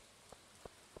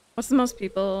 What's the most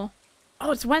people?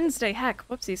 Oh, it's Wednesday, heck,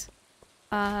 whoopsies.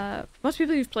 Most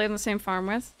people you've played on the same farm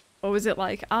with? What was it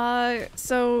like?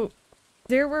 So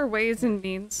there were ways and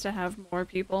means to have more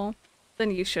people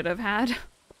than you should have had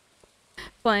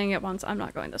playing at once. I'm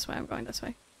not going this way, I'm going this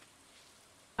way.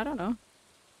 I don't know.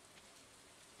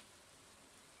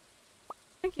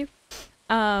 Thank you.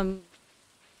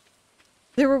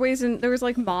 There were ways and there was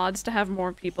like mods to have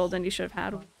more people than you should have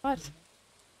had. What?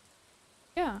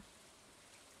 Yeah.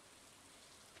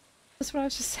 That's what I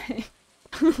was just saying.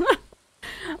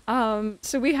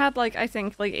 So we had like, I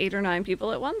think like 8 or 9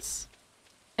 people at once.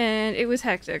 And it was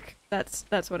hectic. That's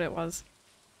what it was.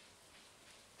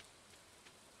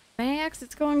 Max,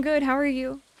 it's going good. How are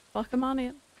you? Welcome on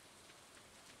in.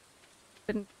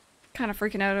 Been kind of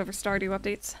freaking out over Stardew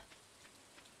updates.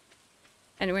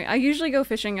 Anyway, I usually go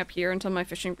fishing up here until my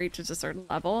fishing reaches a certain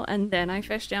level, and then I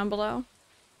fish down below.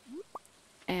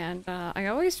 And I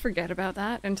always forget about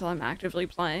that until I'm actively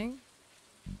playing.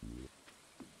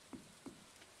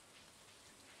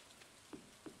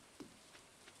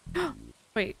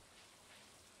 Wait.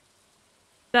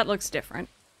 That looks different.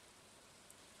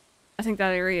 I think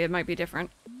that area might be different.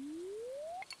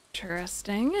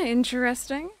 Interesting,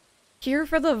 interesting. Here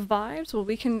for the vibes? Well,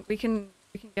 we can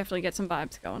definitely get some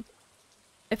vibes going.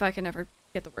 If I can ever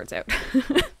get the words out.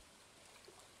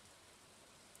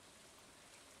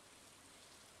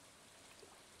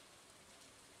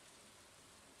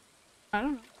 I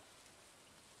don't know.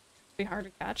 Be hard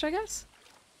to catch, I guess?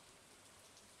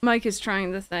 Mike is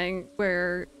trying the thing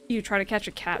where you try to catch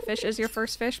a catfish as your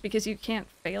first fish because you can't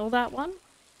fail that one.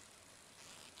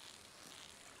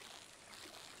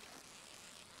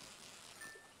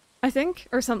 I think,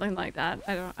 or something like that.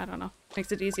 I don't know.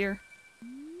 Makes it easier.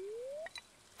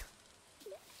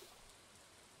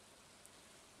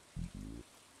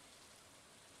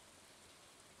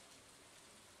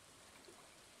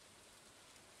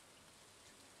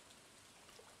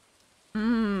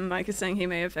 Mike is saying he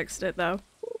may have fixed it though.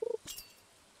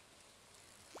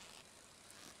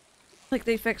 Like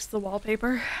they fixed the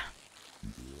wallpaper.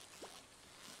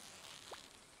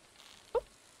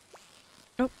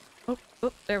 Oh,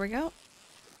 there we go.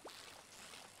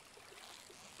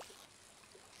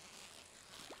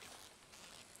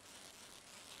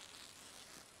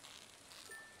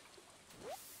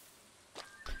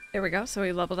 There we go, so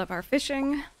we leveled up our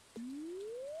fishing.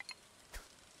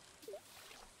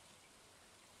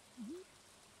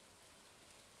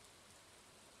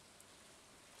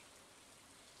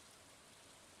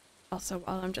 Also,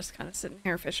 while I'm just kind of sitting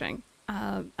here fishing,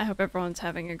 I hope everyone's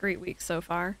having a great week so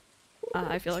far.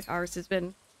 I feel like ours has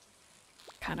been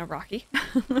kind of rocky.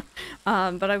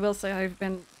 But I will say I've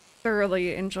been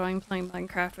thoroughly enjoying playing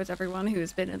Minecraft with everyone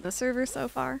who's been in the server so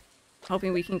far.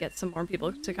 Hoping we can get some more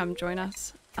people to come join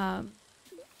us.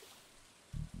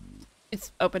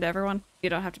 It's open to everyone. You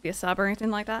don't have to be a sub or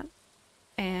anything like that.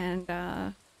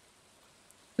 and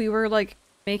we were like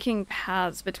making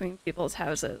paths between people's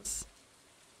houses.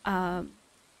 And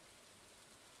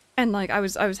like I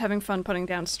was having fun putting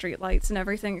down street lights and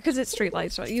everything because it's street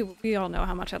lights, right? We all know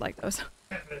how much I like those.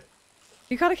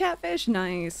 You caught a catfish?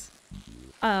 Nice.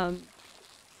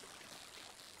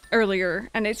 Earlier,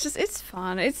 and it's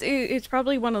fun. It's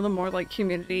probably one of the more like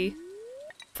community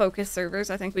focused servers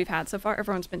I think we've had so far.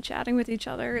 Everyone's been chatting with each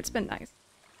other. It's been nice.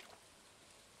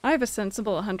 I have a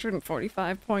sensible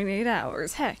 145.8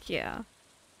 hours. Heck yeah.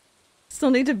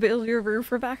 Still need to build your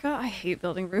roof, Rebecca? I hate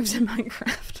building roofs in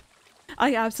Minecraft.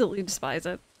 I absolutely despise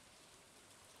it.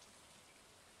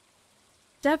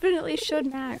 Definitely should,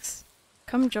 Max.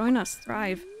 Come join us,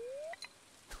 thrive.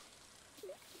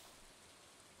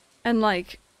 And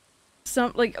like,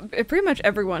 pretty much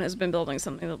everyone has been building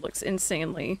something that looks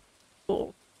insanely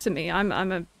cool to me. I'm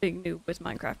a big noob with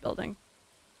Minecraft building.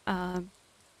 And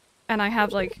I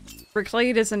have like,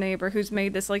 Reclade is a neighbor who's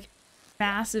made this like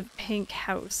massive pink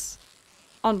house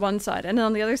on one side, and then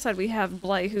on the other side we have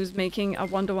Blay who's making a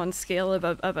 1-to-1 scale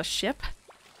of a ship.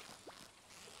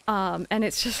 And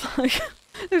it's just like,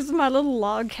 there's my little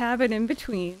log cabin in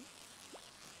between.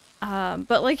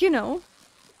 But like, you know,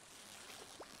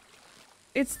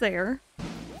 it's there.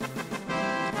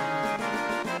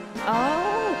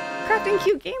 Oh, Crafting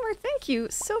Cute Gamer, thank you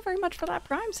so very much for that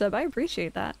Prime sub. I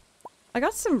appreciate that. I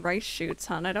got some rice shoots,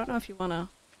 hon. I don't know if you want to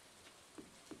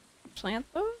plant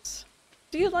those?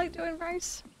 Do you like doing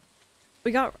rice? I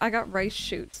got rice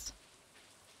shoots.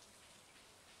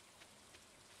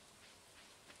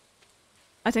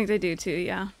 I think they do too,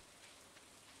 yeah.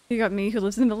 You got me who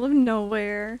lives in the middle of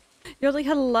nowhere. You're like,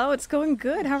 hello, it's going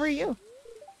good. How are you?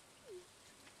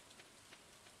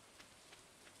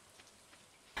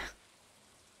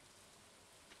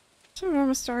 So I'm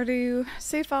a Stardew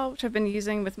save file, which I've been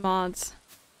using with mods.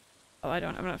 Oh, I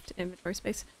don't have enough inventory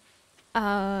space.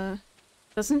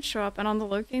 Doesn't show up, and on the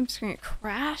load game screen it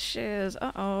crashes.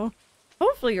 Uh-oh.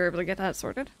 Hopefully you're able to get that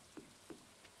sorted.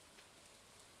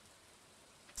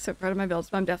 So proud of my builds,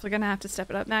 but I'm definitely gonna have to step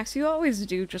it up. Max, you always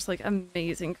do just like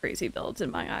amazing, crazy builds in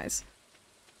my eyes.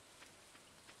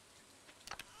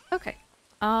 Okay.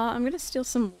 I'm gonna steal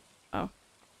some... Oh.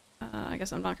 I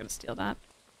guess I'm not gonna steal that.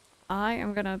 I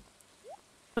am gonna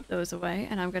put those away,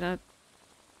 and I'm gonna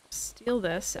steal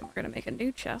this, and we're gonna make a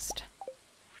new chest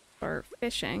for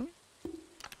fishing.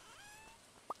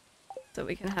 So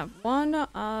we can have one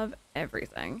of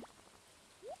everything.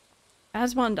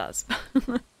 As one does.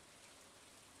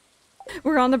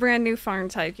 We're on the brand new farm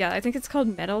type. Yeah, I think it's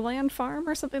called Meadowland Farm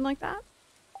or something like that.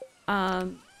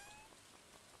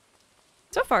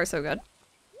 So far, so good.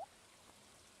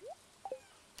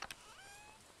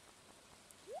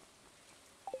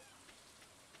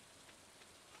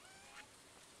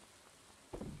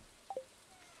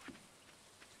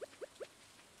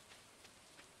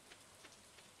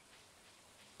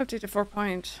 Update to 4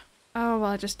 point. Oh, well,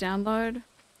 I just download.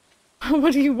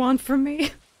 What do you want from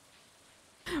me?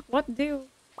 What do?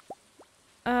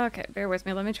 Okay, bear with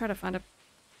me. Let me try to find a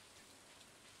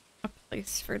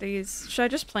place for these. Should I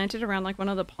just plant it around like one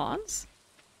of the ponds?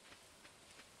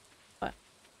 What?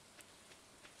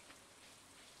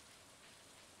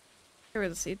 Here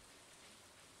is the seed.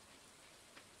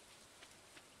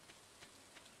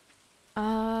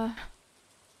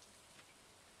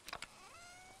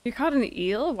 You caught an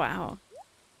eel? Wow.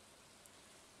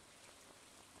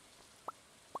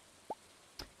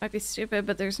 Might be stupid,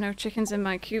 but there's no chickens in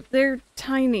my coop. They're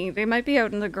tiny. They might be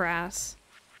out in the grass.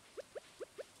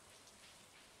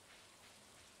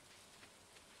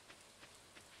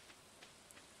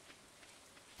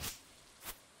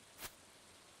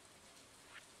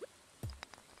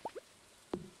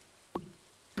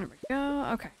 There we go.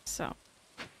 Okay, so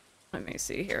let me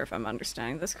see here if I'm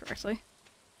understanding this correctly.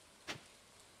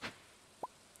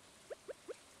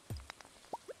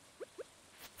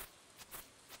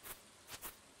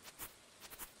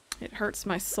 It hurts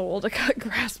my soul to cut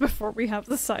grass before we have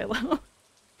the silo.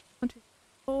 1, 2,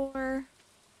 4,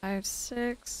 5,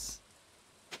 6,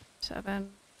 7,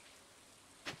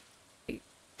 8,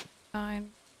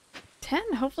 9,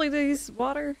 10. Hopefully these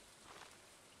water.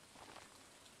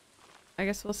 I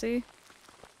guess we'll see.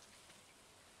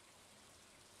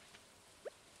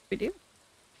 We do.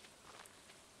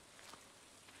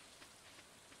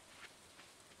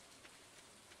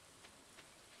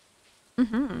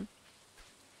 Mm-hmm.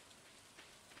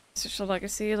 Social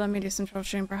legacy, let me do some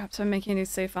troubleshooting. Perhaps I'm making a new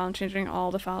save file and changing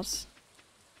all the files.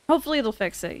 Hopefully it'll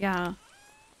fix it, yeah.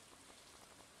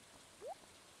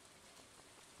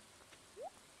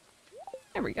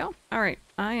 There we go. Alright,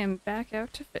 I am back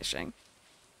out to fishing.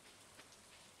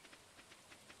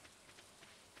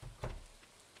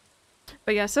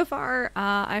 But yeah, so far,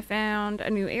 I found a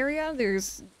new area.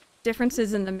 There's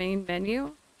differences in the main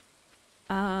menu.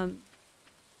 I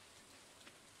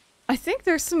think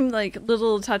there's some, like,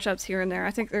 little touch-ups here and there.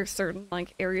 I think there's certain,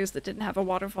 like, areas that didn't have a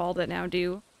waterfall that now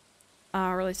do.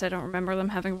 Or at least I don't remember them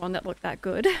having one that looked that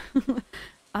good.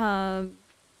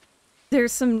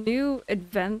 There's some new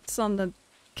events on the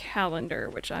calendar,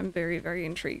 which I'm very, very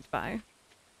intrigued by.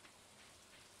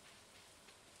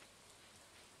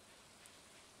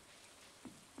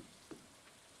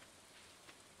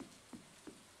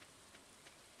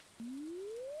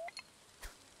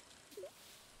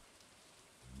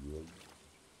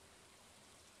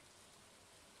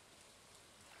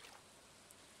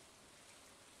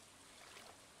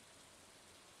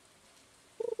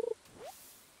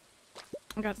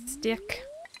 I got stick.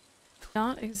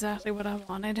 Not exactly what I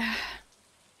wanted.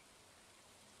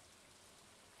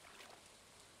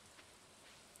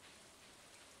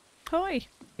 Hoi!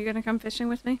 You gonna come fishing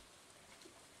with me?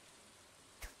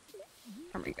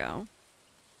 There we go.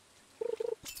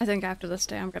 I think after this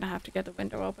day I'm gonna have to get the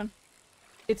window open.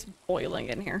 It's boiling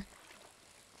in here.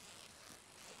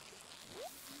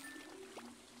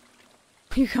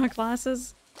 You got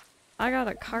glasses? I got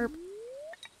a carp.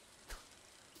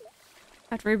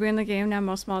 After rebooting the game, now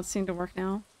most mods seem to work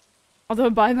now. Although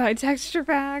bye-bye texture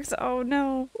packs, oh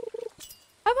no.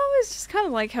 I've always just kind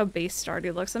of liked how base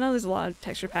Stardew looks. I know there's a lot of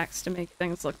texture packs to make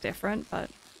things look different,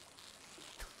 but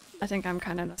I think I'm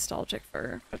kind of nostalgic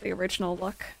for the original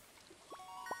look.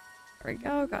 There we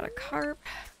go, got a carp.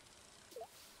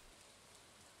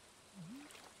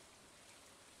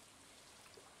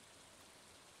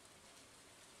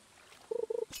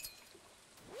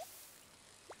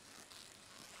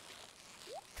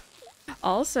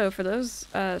 Also, for those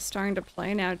starting to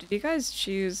play now, did you guys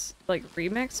choose, like,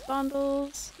 remix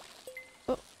bundles?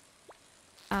 Oh.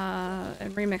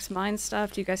 And remix mine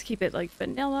stuff? Do you guys keep it, like,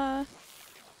 vanilla?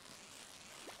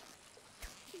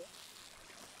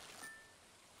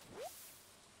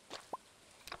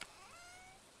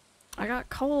 I got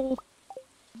coal.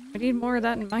 I need more of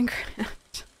that in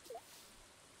Minecraft.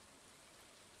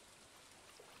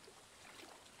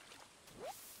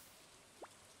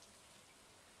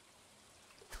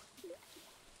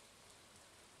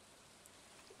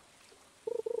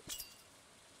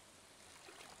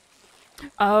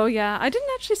 Oh yeah, I didn't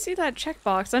actually see that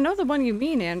checkbox. I know the one you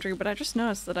mean, Andrew, but I just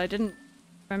noticed that I didn't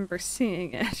remember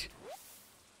seeing it.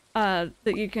 That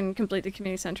you can complete the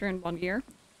community center in 1 year.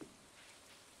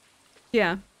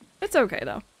 Yeah, it's okay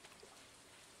though.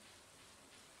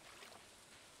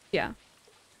 Yeah.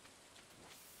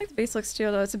 I think the base looks too,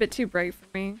 though. It's a bit too bright for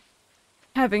me.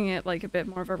 Having it like a bit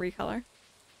more of a recolor.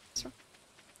 So,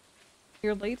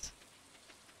 you're late.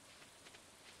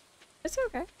 It's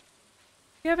okay.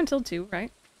 You have until 2,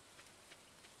 right?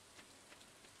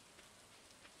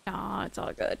 Nah, it's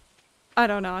all good. I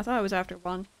don't know. I thought it was after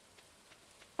 1.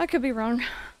 I could be wrong.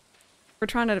 We're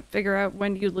trying to figure out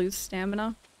when you lose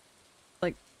stamina.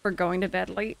 Like, for going to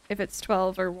bed late. If it's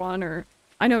 12 or 1 or...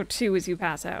 I know 2 is you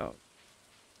pass out.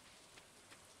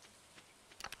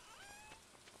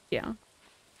 Yeah.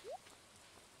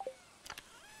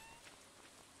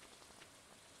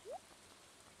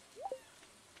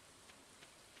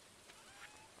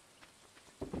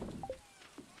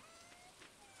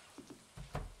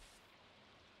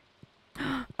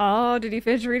 Oh, did you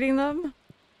finish reading them?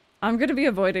 I'm gonna be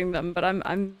avoiding them, but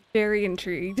I'm very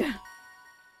intrigued.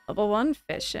 Level 1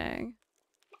 fishing.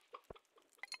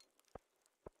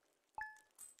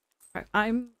 Alright,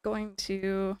 I'm going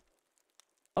to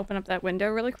open up that window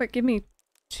really quick. Give me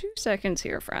 2 seconds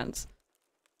here, friends.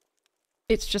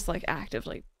 It's just like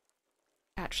actively,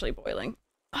 actually boiling.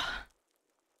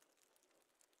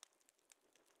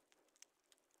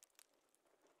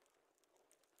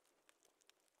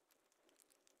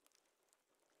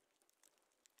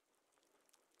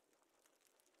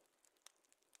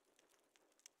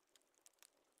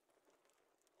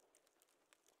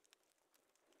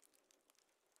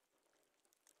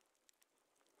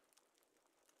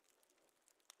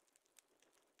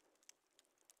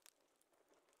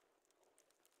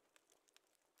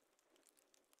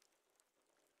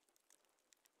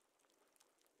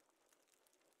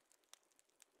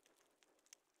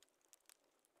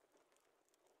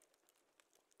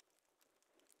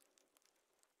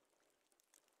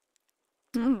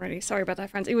 Alrighty, sorry about that,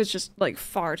 friends. It was just, like,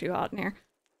 far too hot in here.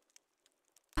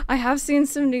 I have seen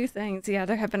some new things. Yeah,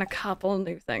 there have been a couple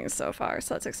new things so far,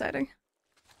 so that's exciting.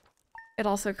 It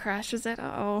also crashes it.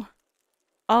 Uh-oh.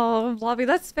 Oh, Lobby,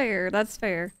 that's fair. That's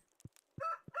fair.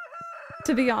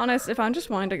 To be honest, if I'm just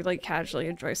wanting to, like, casually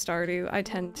enjoy Stardew, I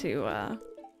tend to,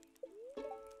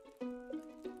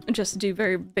 just do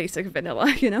very basic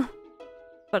vanilla, you know?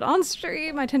 But on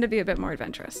stream, I tend to be a bit more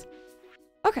adventurous.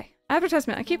 Okay,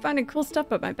 advertisement. I keep finding cool stuff,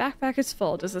 but my backpack is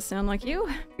full. Does this sound like you?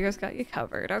 Beer's got you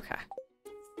covered. Okay.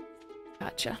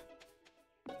 Gotcha.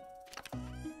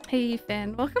 Hey,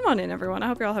 Finn. Well, come on in, everyone. I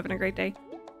hope you're all having a great day.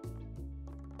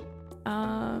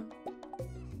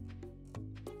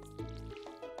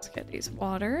 Let's get these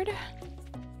watered.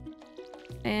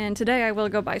 And today I will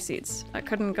go buy seeds. I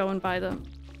couldn't go and buy them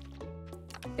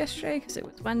yesterday because it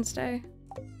was Wednesday.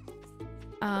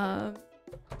 I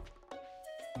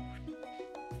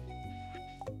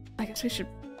guess we should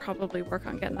probably work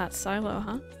on getting that silo,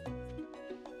 huh?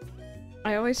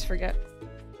 I always forget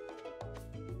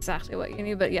exactly what you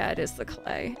need, but yeah, it is the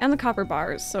clay. And the copper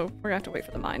bars, so we're gonna have to wait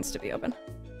for the mines to be open.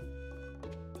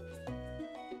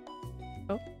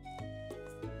 Oh.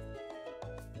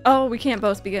 Oh, we can't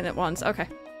both begin at once. Okay.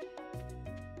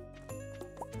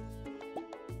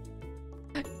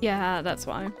 Yeah, that's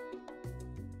why.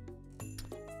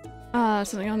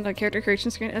 Something on the character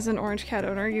creation screen. As an orange cat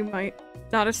owner, you might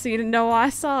not have seen it. No, I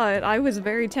saw it. I was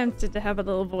very tempted to have a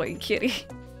little boy kitty.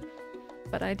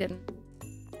 But I didn't.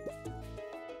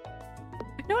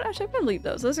 You know what? Actually, I'm gonna leave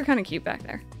those. Those are kind of cute back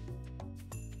there.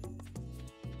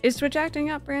 Is Twitch acting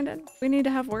up, Brandon? We need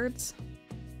to have words.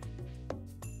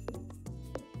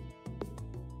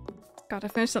 Gotta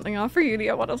finish something off for uni.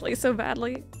 I want to play so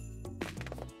badly.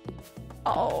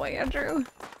 Oh, Andrew.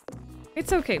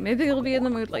 It's okay. Maybe you'll be in the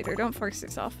mood later. Don't force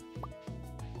yourself.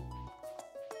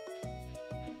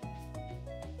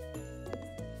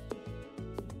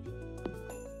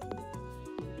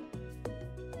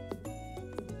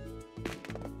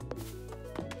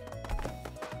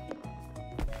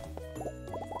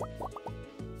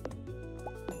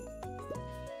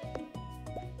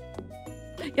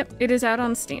 Yep, it is out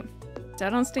on Steam. It's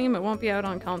out on Steam. It won't be out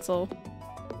on console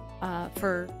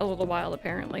for a little while,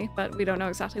 apparently, but we don't know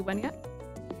exactly when yet.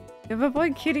 You have a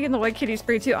white kitty and the white kitty's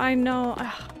free too. I know.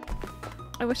 Ugh.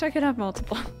 I wish I could have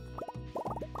multiple.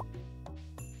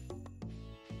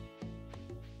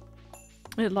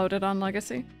 It loaded on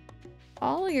Legacy.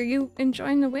 Ollie, are you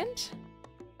enjoying the wind?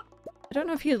 I don't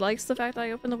know if he likes the fact that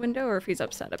I opened the window or if he's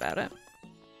upset about it.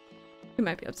 He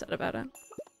might be upset about it.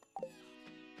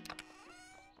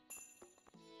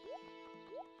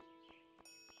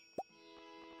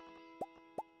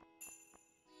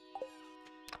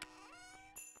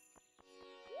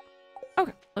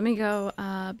 Okay, let me go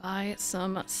buy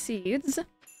some seeds.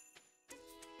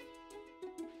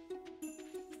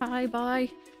 Bye.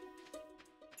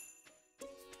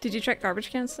 Did you check garbage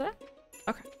cans today?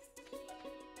 Okay.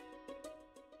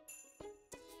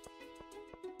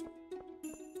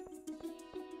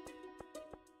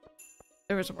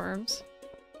 There was worms.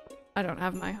 I don't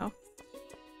have my hoe.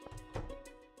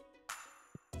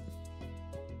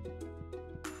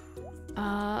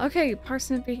 Okay,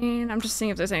 parsnip bean. I'm just seeing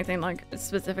if there's anything like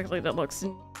specifically that looks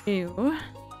new.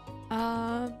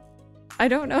 I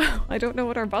don't know. I don't know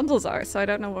what our bundles are, so I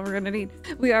don't know what we're gonna need.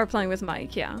 We are playing with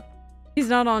Mike, yeah. He's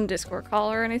not on Discord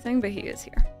call or anything, but he is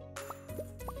here.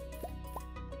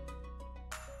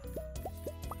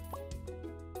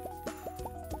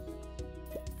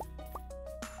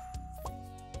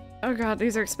 Oh god,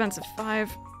 these are expensive.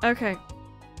 5. Okay.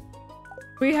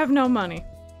 We have no money.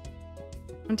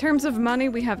 In terms of money,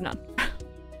 we have none. I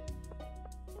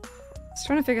was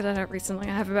trying to figure that out recently.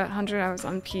 I have about 100 hours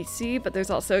on PC, but there's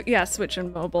also, yeah, Switch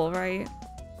and mobile, right?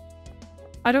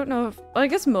 I don't know if, well, I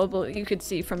guess mobile you could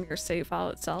see from your save file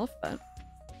itself, but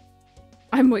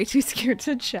I'm way too scared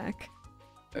to check.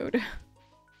 Mood.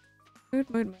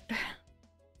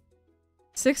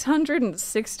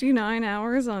 669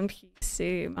 hours on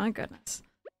PC, my goodness.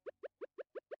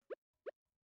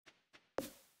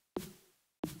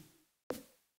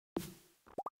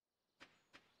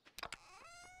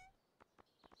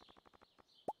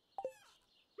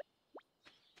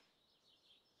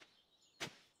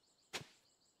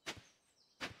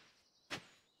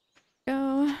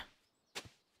 Go.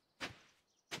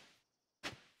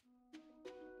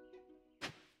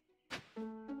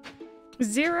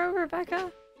 Zero,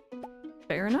 Rebecca?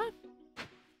 Fair enough.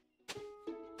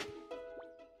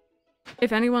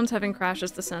 If anyone's having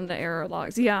crashes to send the error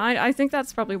logs. Yeah, I think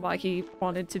that's probably why he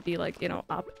wanted to be like, you know,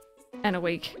 up and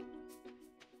awake.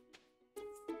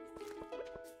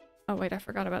 Oh wait, I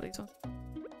forgot about these ones.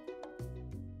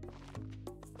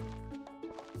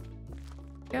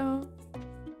 Go.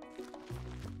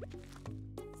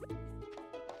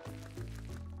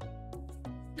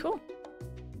 Cool.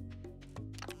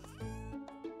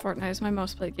 Fortnite is my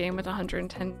most played game with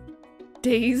 110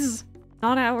 days,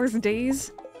 not hours,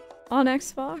 days on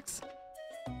Xbox.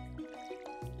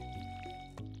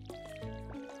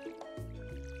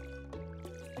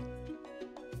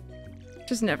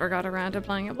 Just never got around to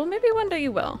playing it. Well, maybe one day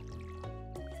you will.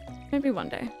 Maybe one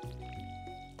day.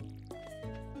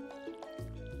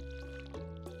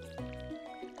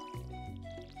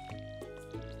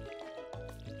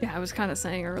 Yeah, I was kind of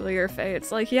saying earlier, Faye,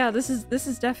 it's like, yeah, this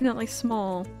is definitely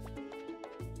small.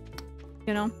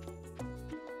 You know?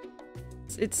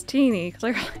 It's teeny,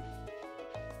 clearly.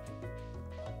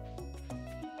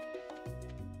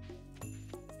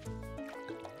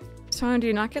 So do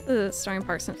you not get the starting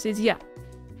parsnip seeds? Yeah.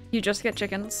 You just get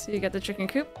chickens. You get the chicken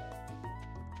coop.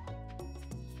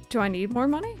 Do I need more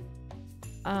money?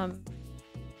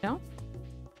 No?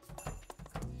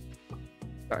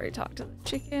 Already talked to the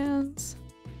chickens.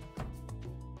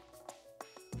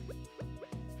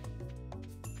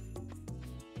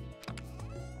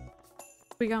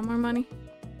 We got more money.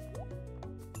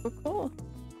 Oh, cool.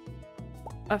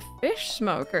 A fish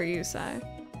smoker, you say?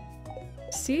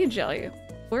 Sea jelly.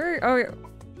 Where are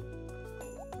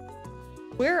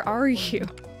you?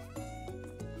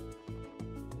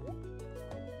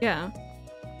 Yeah.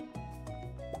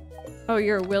 Oh,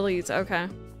 you're Willie's. Okay.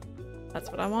 That's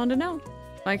what I wanted to know.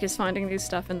 Mike is finding new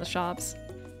stuff in the shops.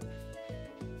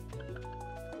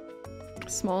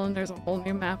 Small and there's a whole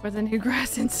new map with a new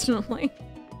grass instantly.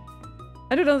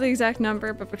 I don't know the exact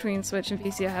number, but between Switch and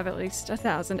PC I have at least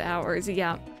 1,000 hours.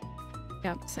 Yeah.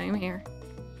 Yep, same here.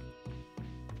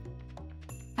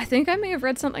 I think I may have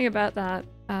read something about that,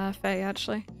 Faye,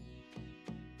 actually.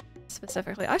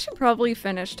 Specifically. I should probably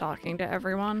finish talking to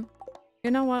everyone.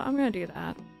 You know what? I'm gonna do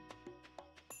that.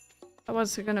 I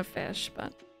was gonna fish,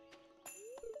 but...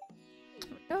 There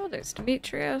we go, there's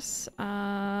Demetrius.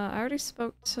 I already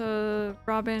spoke to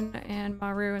Robin and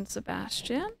Maru and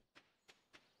Sebastian.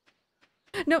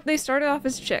 Nope, they started off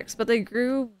as chicks, but they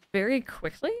grew very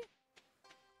quickly.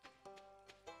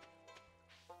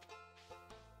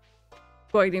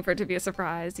 Waiting for it to be a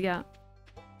surprise, yeah.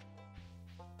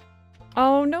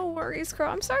 Oh, no worries, Crow.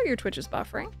 I'm sorry your Twitch is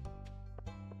buffering.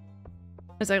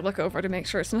 As I look over to make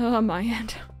sure it's not on my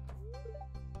end.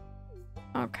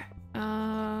 Okay.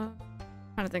 Trying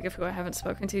to think of who I haven't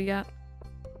spoken to yet.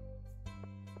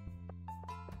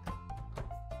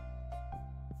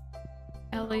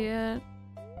 Elliot.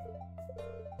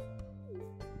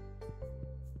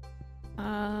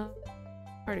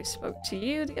 Already spoke to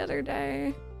you the other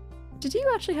day. Did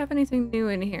you actually have anything new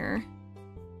in here?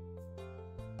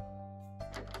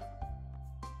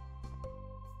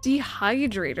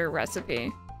 Dehydrator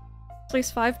recipe.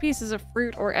 Place 5 pieces of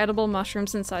fruit or edible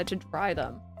mushrooms inside to dry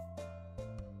them.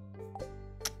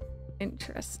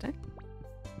 Interesting.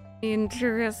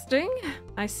 Interesting.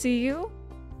 I see you.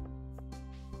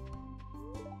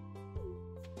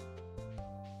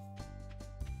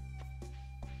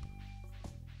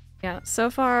 Yeah, so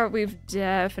far we've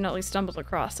definitely stumbled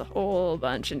across a whole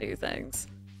bunch of new things.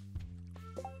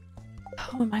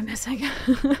 Who am I missing?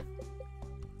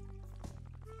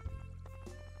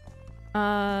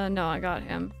 No, I got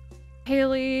him.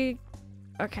 Haley.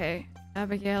 Okay.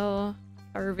 Abigail.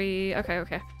 Harvey. Okay,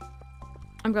 okay.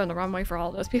 I'm going the wrong way for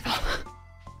all those people.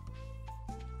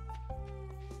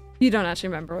 You don't actually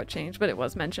remember what changed, but it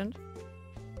was mentioned.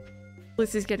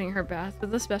 Lucy's getting her bath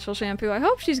with a special shampoo. I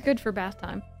hope she's good for bath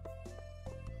time.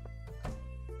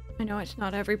 I know it's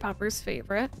not every pupper's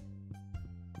favorite.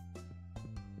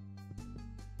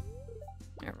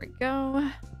 There we go.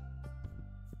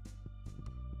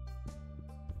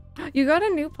 You got a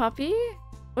new puppy?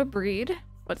 What breed?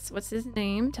 What's his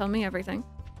name? Tell me everything.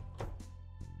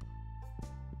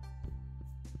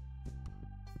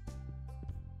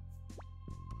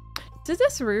 Did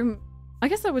this room... I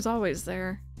guess that was always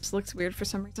there. Just looks weird for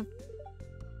some reason.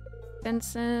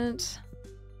 Vincent.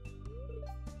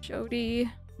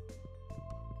 Jody.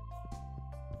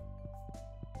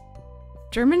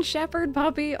 German Shepherd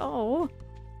puppy. Oh.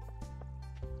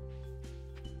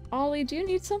 Ollie, do you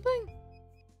need something?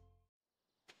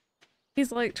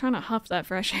 He's like trying to huff that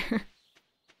fresh air.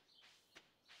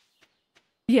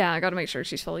 Yeah, I gotta make sure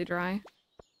she's fully dry.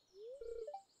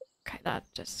 Okay, that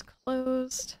just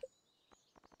closed.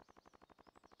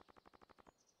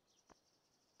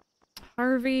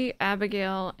 Harvey,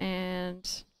 Abigail,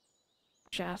 and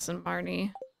Jas and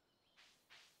Marnie.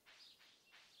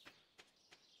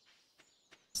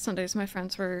 Sundays my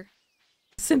friends were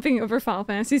simping over Final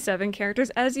Fantasy VII characters,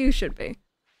 as you should be.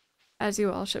 As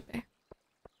you all should be. I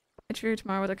interview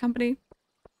tomorrow with a company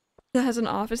that has an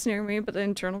office near me, but the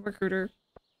internal recruiter...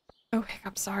 Oh, heck,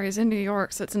 I'm sorry, is in New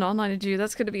York, so it's an online interview.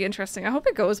 That's going to be interesting. I hope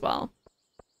it goes well.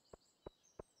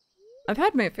 I've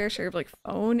had my fair share of, like,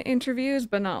 phone interviews,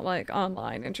 but not, like,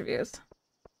 online interviews.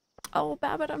 Oh,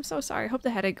 Babbitt, I'm so sorry. I hope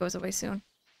the headache goes away soon.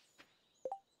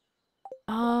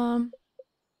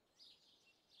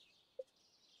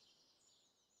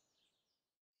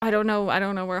 I don't know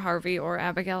where Harvey or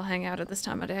Abigail hang out at this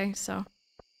time of day, so.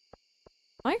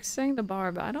 Mike's saying the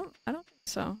bar, but I don't think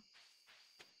so.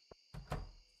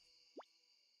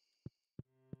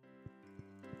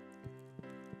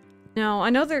 No, I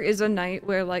know there is a night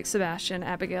where like Sebastian,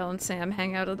 Abigail, and Sam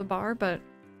hang out at the bar, but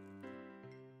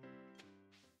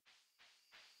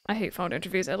I hate phone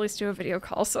interviews. At least do a video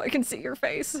call so I can see your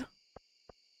face.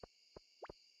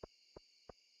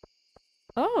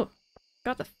 Oh,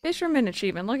 got the fisherman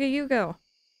achievement. Look at you go.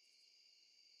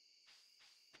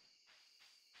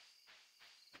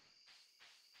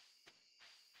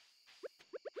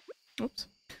 Oops.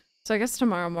 So I guess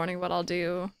tomorrow morning what I'll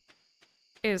do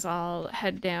is I'll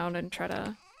head down and try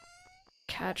to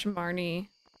catch Marnie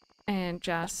and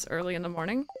Jess early in the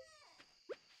morning.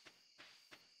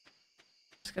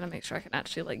 Just gonna make sure I can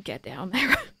actually like get down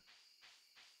there.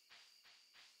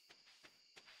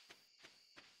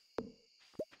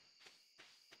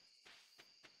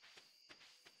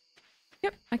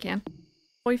 Yep, I can.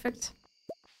 Perfect.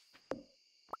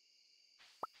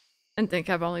 And think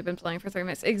I've only been playing for 3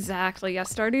 minutes. Exactly, yeah,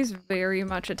 Stardew's very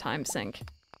much a time sink.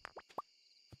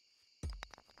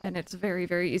 And it's very,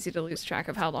 very easy to lose track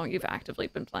of how long you've actively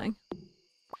been playing.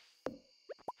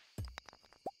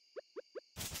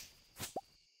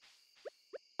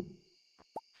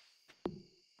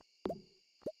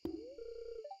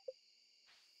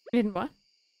 In what?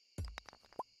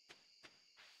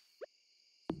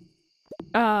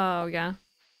 Oh, yeah.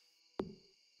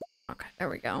 Okay, there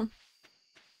we go.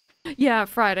 Yeah,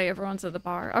 Friday, everyone's at the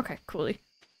bar. Okay, Cooley.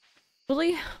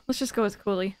 Cooley? Let's just go with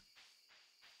Cooley.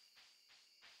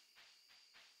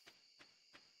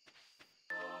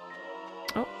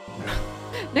 Oh.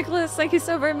 Nicholas, thank you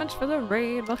so very much for the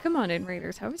raid. Welcome on in,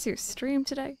 Raiders. How was your stream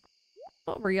today?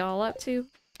 What were y'all up to?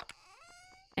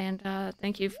 And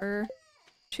thank you for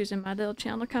choosing my little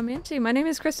channel to come into. My name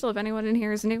is Crystal, if anyone in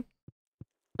here is new.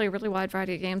 Play a really wide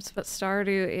variety of games, but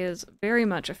Stardew is very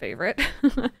much a favorite.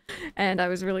 And I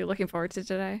was really looking forward to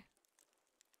today.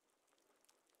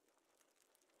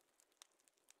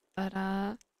 But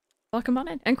welcome on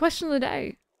in. And question of the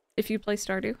day. If you play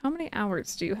Stardew, how many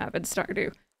hours do you have in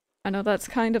Stardew? I know that's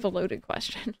kind of a loaded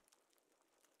question.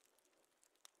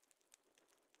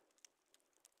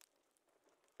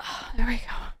 Oh, there we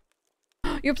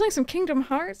go. You're playing some Kingdom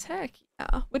Hearts? Heck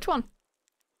yeah. Which one?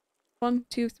 1,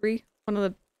 2, 3. One of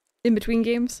the in-between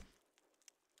games.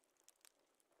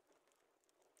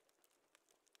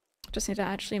 Just need to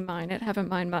actually mine it. Haven't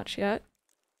mined much yet.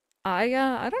 I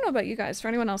don't know about you guys. For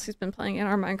anyone else who's been playing in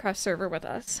our Minecraft server with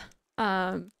us,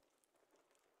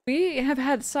 we have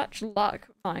had such luck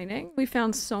mining. We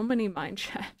found so many mine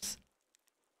shafts.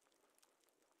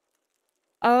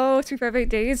 Oh, 358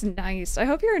 days? Nice. I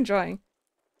hope you're enjoying.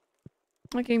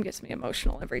 That game gets me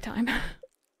emotional every time.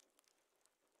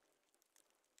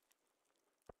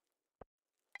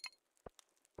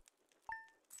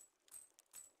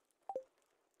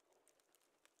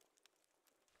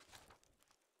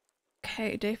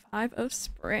 Okay, day 5 of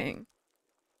spring.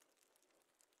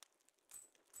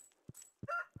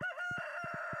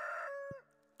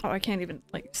 Oh, I can't even,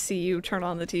 like, see you turn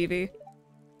on the TV.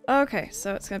 Okay,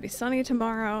 so it's gonna be sunny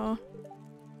tomorrow.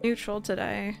 Neutral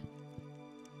today.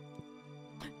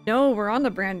 No, we're on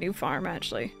the brand new farm,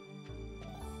 actually.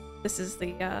 This is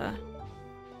the,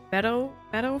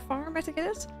 Meadow Farm, I think it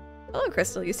is? Hello,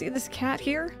 Crystal. You see this cat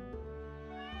here?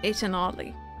 It's an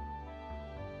Ollie.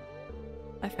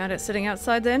 I found it sitting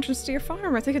outside the entrance to your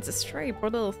farm. I think it's a stray, poor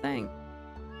little thing.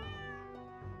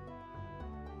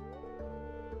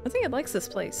 I think it likes this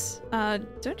place.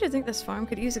 Don't you think this farm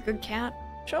could use a good cat?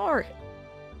 Sure.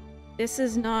 This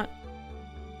is not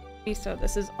Miso,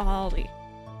 this is Ollie.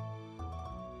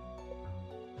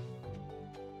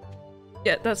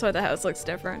 Yeah, that's why the house looks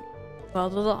different.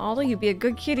 Well, little Ollie, you'd be a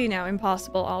good kitty now.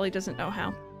 Impossible. Ollie doesn't know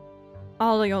how.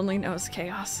 Ollie only knows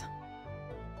chaos.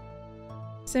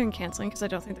 So I'm canceling because I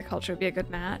don't think the culture would be a good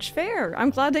match. Fair. I'm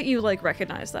glad that you, like,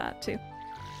 recognize that, too.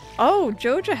 Oh,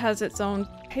 Joja has its own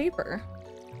paper.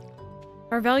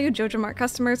 Our valued Joja Mart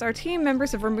customers, our team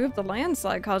members have removed the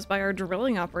landslide caused by our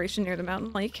drilling operation near the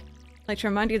mountain lake. I'd like to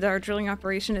remind you that our drilling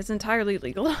operation is entirely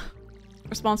legal.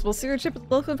 Responsible stewardship of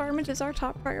the local environment is our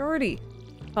top priority.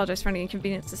 Apologize for any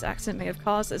inconvenience this accident may have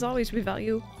caused. As always, we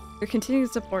value your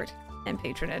continued support and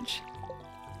patronage.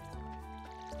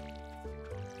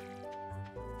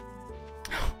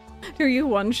 Are you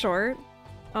one short?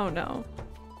 Oh no.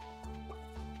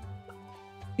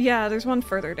 Yeah, there's one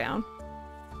further down.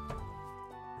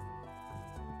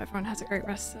 Everyone has a great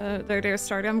rest of their day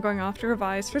started. I'm going off to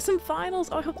revise for some finals.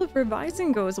 Oh, I hope the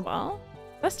revising goes well.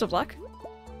 Best of luck.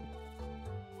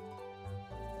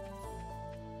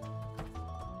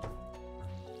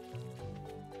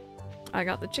 I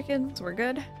got the chickens, we're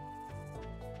good.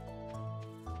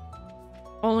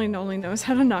 Only Noli knows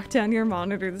how to knock down your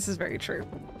monitor, this is very true.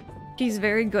 He's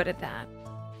very good at that.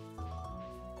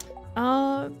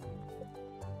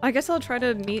 I guess I'll try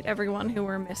to meet everyone who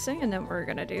we're missing, and then we're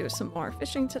gonna do some more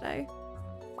fishing today.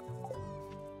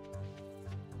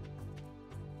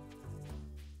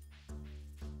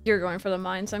 You're going for the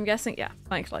mines, I'm guessing? Yeah,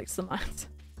 Mike likes the mines.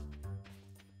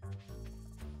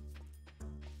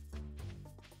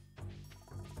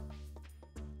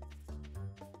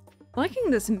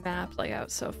 Liking this map layout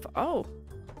so far. Oh,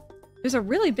 there's a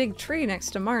really big tree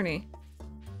next to Marnie.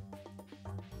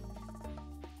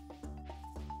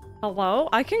 Hello?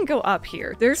 I can go up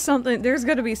here. There's something, there's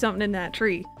gonna be something in that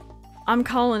tree. I'm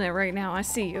calling it right now. I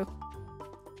see you.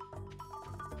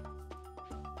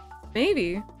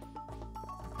 Maybe.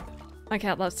 My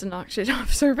cat loves to knock shit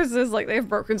off surfaces, like they've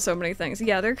broken so many things.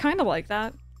 Yeah, they're kind of like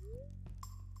that.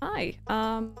 Hi.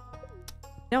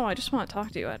 No, I just want to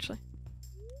talk to you, actually.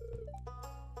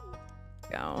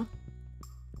 Go.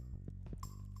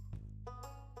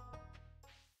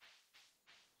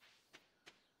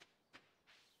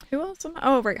 Who else am I?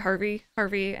 Oh, right, Harvey.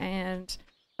 Harvey and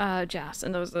Jas,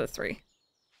 and those are the three.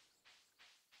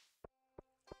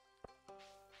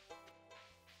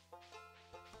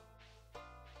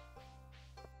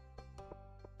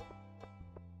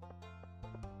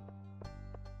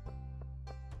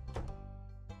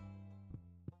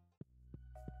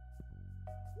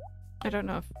 I don't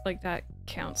know if, like, that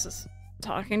counts as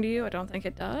talking to you. I don't think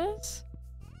it does.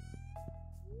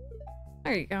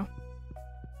 There you go.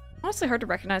 Honestly hard to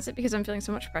recognize it because I'm feeling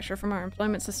so much pressure from our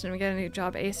employment system to get a new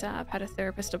job ASAP. Had a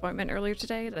therapist appointment earlier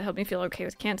today that helped me feel okay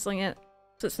with canceling it.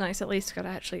 So it's nice at least gotta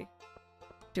actually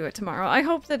do it tomorrow. I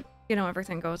hope that, you know,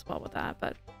 everything goes well with that,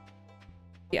 but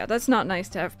yeah, that's not nice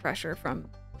to have pressure from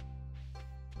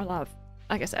a lot of,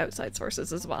 I guess, outside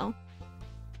sources as well.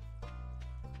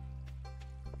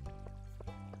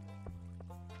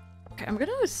 Okay, I'm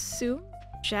gonna assume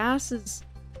Jas is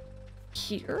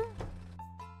here?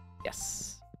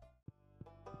 Yes.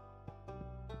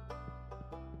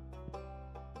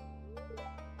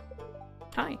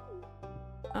 Hi.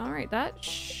 Alright, that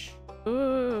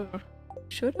should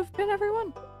have been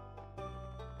everyone.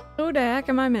 Who the heck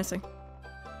am I missing?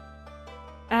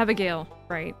 Abigail.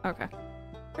 Right, okay.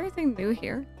 Is there anything new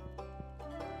here?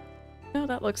 No,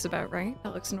 that looks about right.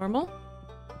 That looks normal.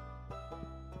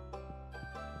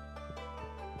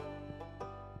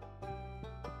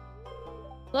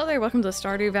 Hello there, welcome to the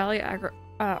Stardew Valley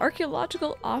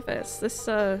Archaeological Office. This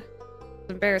is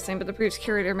embarrassing, but the previous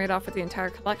curator made off with the entire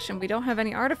collection. We don't have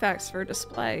any artifacts for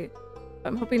display.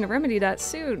 I'm hoping to remedy that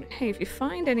soon. Hey, if you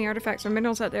find any artifacts or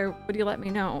minerals out there, would you let me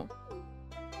know?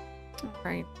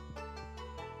 Alright.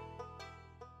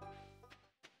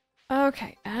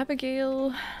 Okay,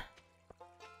 Abigail.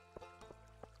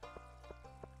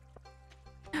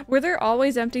 Were there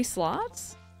always empty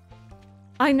slots?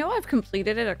 I know I've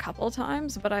completed it a couple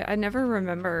times, but I never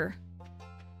remember.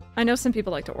 I know some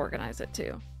people like to organize it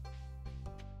too.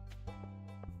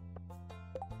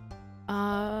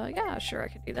 Yeah, sure, I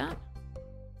could do that.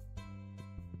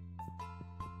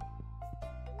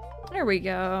 There we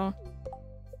go.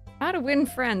 How to win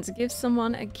friends. Give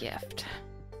someone a gift.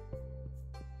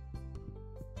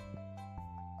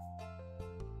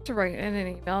 To write in an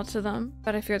email to them,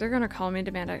 but I fear they're gonna call me and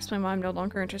demand I explain why I'm no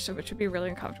longer interested, which would be really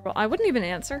uncomfortable. I wouldn't even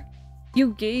answer.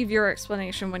 You gave your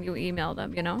explanation when you emailed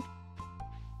them, you know?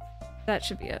 That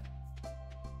should be it.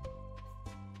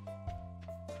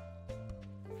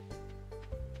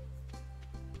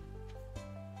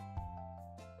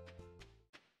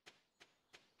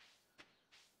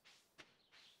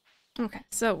 Okay,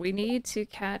 so we need to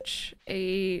catch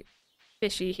a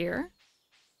fishy here.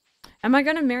 Am I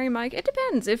gonna marry Mike? It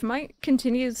depends. If Mike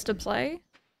continues to play,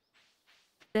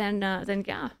 then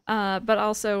yeah. But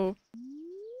also,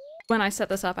 when I set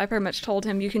this up, I pretty much told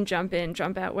him you can jump in,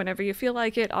 jump out whenever you feel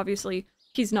like it. Obviously,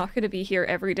 he's not gonna be here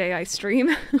every day I stream.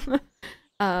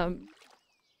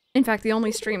 In fact, the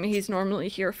only stream he's normally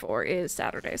here for is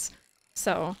Saturdays.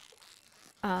 So,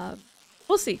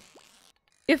 we'll see.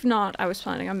 If not, I was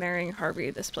planning on marrying Harvey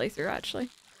this playthrough, actually.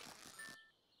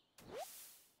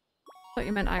 Thought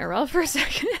you meant IRL for a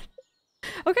second.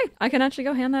 Okay, I can actually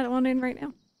go hand that one in right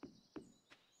now.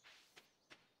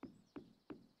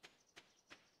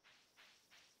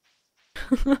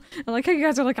 I like how you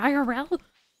guys are like, IRL?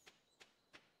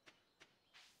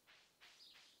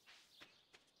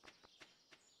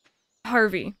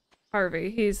 Harvey.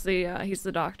 He's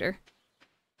the doctor.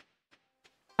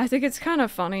 I think it's kind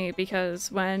of funny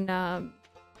because when I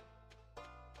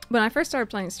first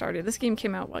started playing Stardew, this game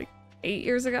came out like 8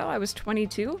 years ago. I was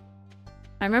 22.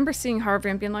 I remember seeing Harvey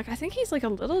and being like, I think he's like a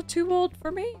little too old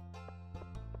for me.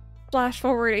 Flash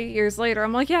forward 8 years later,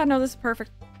 I'm like, yeah, no, this is perfect.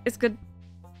 It's good.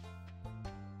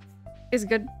 It's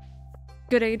good.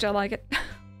 Good age, I like it.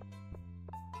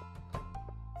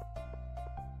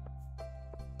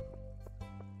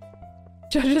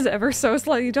 Judges ever so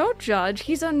slightly. Don't judge.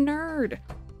 He's a nerd.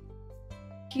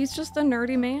 He's just a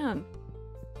nerdy man.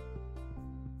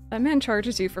 That man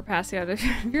charges you for passing out if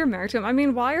you're married to him. I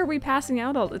mean, why are we passing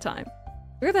out all the time?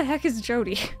 Where the heck is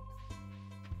Jody?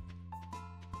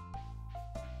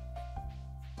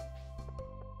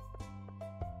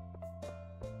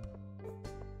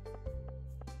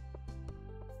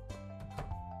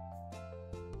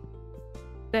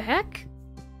 The heck?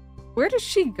 Where does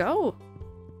she go?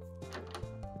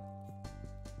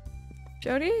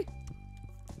 Jody?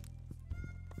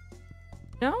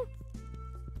 No?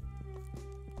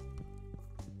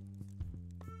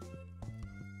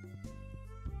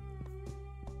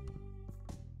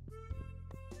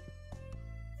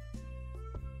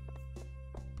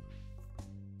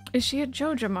 Is she at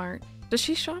Joja Mart? Does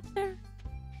she shop there?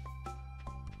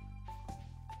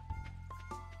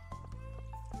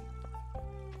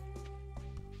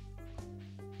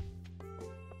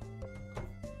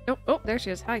 Oh, oh, there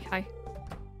she is. Hi, hi.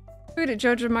 Food at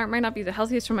Joja Mart might not be the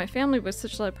healthiest for my family, but with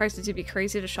such low prices, you'd be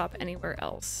crazy to shop anywhere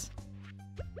else.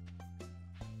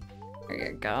 There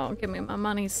you go. Give me my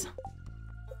monies.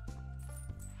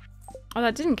 Oh,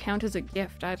 that didn't count as a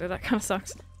gift either. That kind of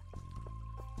sucks.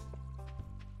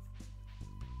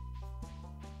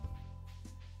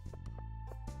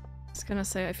 I was gonna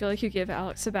say, I feel like you give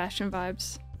Alex Sebastian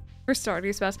vibes. For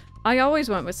Stardew Sebastian. I always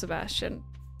went with Sebastian.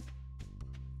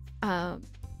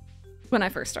 When I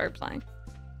first started playing.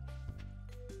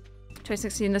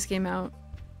 2016, this came out.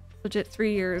 Legit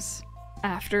 3 years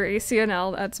after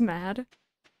ACNL. That's mad.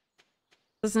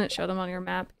 Doesn't it show them on your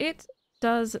map? It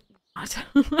does not.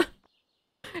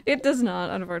 It does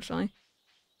not, unfortunately.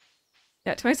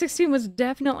 Yeah, 2016 was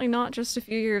definitely not just a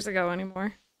few years ago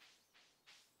anymore.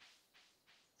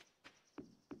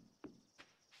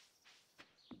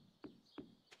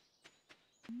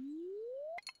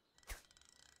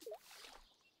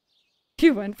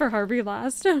 You went for Harvey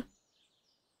last.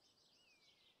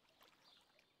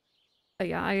 But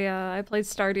yeah, I played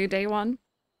Stardew day one.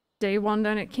 Day one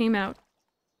then it came out.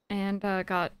 And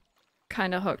got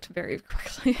kind of hooked very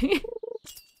quickly.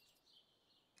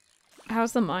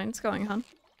 How's the mines going, hon?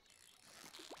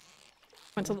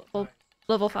 Went to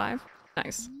level 5?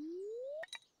 Nice.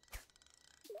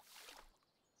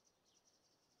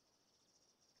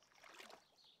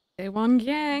 Day one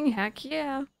gang, heck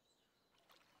yeah.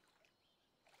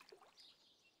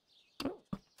 Let's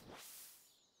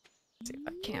see if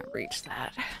I can't reach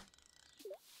that.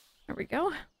 There we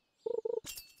go.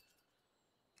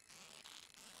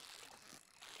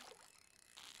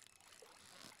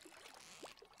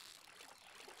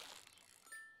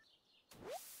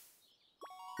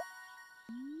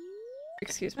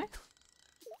 Excuse me?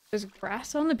 There's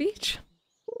grass on the beach?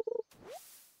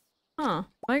 Huh.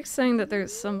 Mike's saying that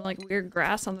there's some, like, weird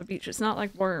grass on the beach. It's not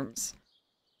like worms.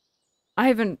 I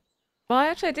haven't... Well,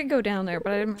 actually, I did go down there,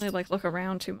 but I didn't really, like, look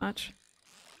around too much.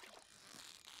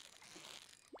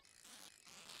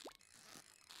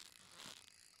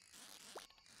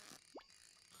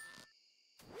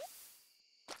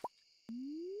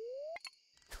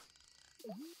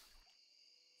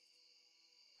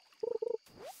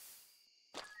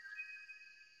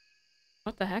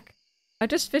 What the heck? I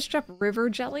just fished up river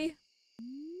jelly?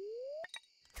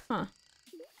 Huh.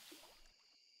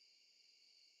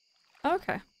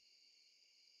 Okay.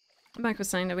 Mike was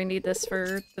saying that we need this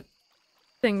for the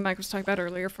thing Mike was talking about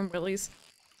earlier from Willie's.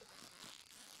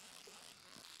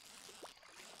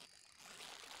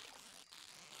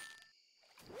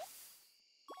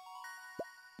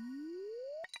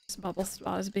 This bubble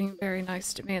spot is being very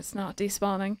nice to me. It's not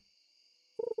despawning.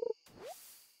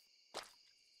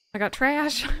 I got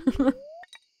trash.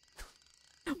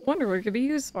 Wonder what it could be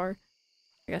used for.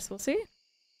 I guess we'll see.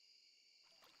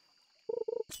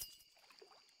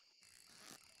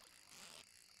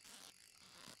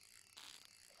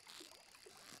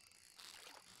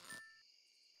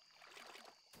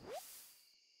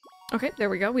 Okay, there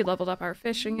we go. We leveled up our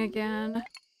fishing again.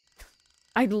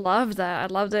 I love that. I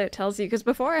love that it tells you, because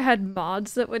before I had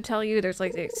mods that would tell you there's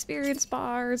like the experience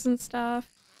bars and stuff.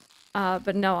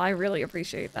 But no, I really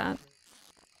appreciate that.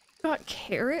 Got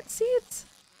carrot seeds?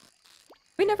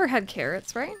 We never had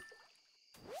carrots, right?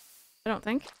 I don't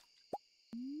think.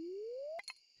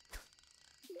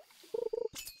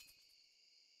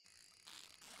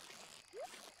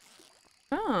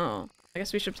 Oh, I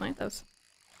guess we should plant those.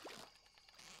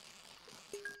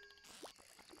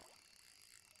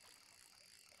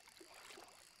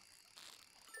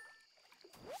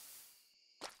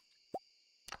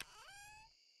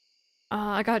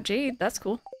 I got Jade. That's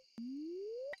cool.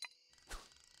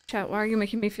 Chat, why are you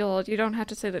making me feel old? You don't have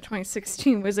to say that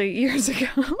 2016 was 8 years ago.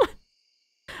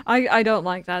 I don't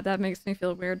like that. That makes me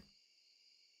feel weird.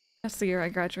 That's the year I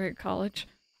graduated college.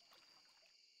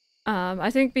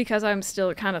 I think because I'm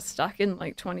still kind of stuck in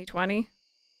like 2020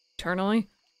 eternally.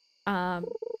 That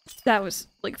was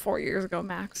like 4 years ago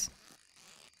max.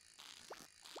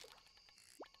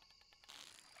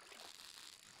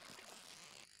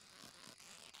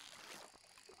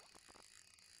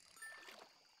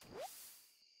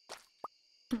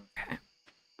 Okay.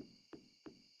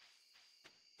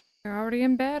 You're already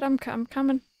in bed? I'm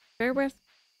coming. Bear with.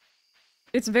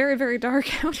 It's very, very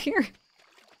dark out here.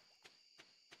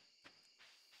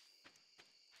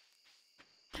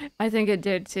 I think it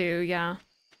did too, yeah.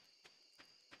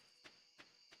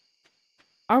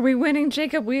 Are we winning,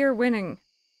 Jacob? We are winning.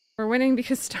 We're winning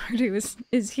because Stardew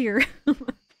is here.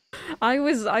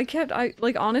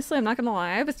 Like, honestly, I'm not gonna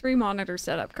lie, I have a 3 monitor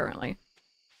setup currently.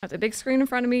 I have a big screen in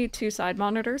front of me, 2 side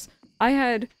monitors. I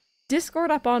had Discord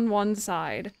up on one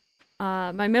side.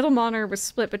 My middle monitor was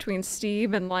split between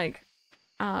Steve and, like,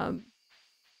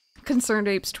 Concerned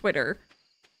Ape's Twitter.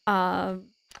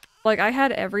 Like, I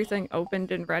had everything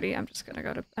opened and ready. I'm just gonna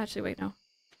go to- actually, wait, no.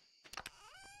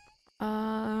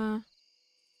 I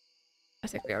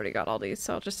think we already got all these,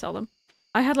 so I'll just sell them.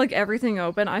 I had, like, everything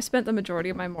open. I spent the majority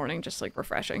of my morning just, like,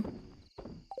 refreshing.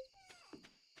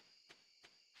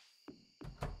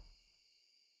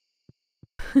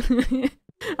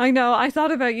 I know, I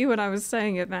thought about you when I was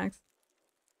saying it, Max.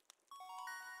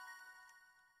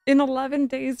 In 11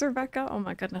 days, Rebecca? Oh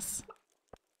my goodness.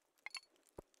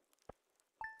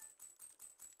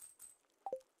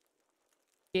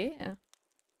 Yeah.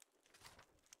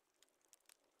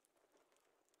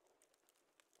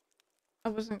 I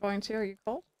wasn't going to. Are you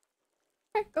cold?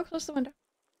 Okay, go close the window.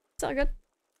 It's all good.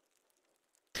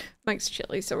 Mike's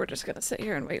chilly, so we're just gonna sit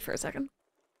here and wait for a second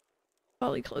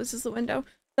while he closes the window.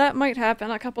 That might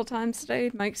happen a couple times today.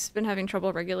 Mike's been having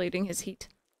trouble regulating his heat.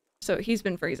 So he's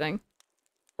been freezing.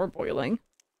 Or boiling.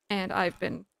 And I've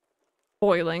been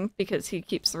boiling because he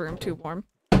keeps the room too warm.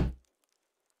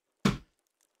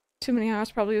 Too many hours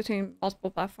probably between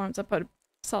multiple platforms. I put a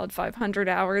solid 500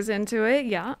 hours into it.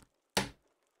 Yeah.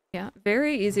 Yeah,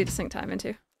 very easy to sink time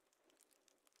into.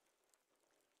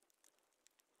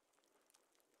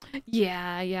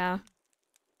 Yeah, yeah.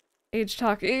 Age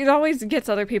talk, it always gets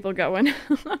other people going.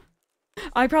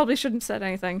 I probably shouldn't have said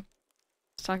anything.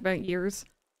 Let's talk about years.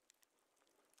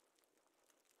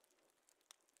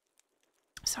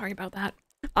 Sorry about that.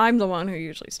 I'm the one who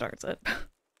usually starts it.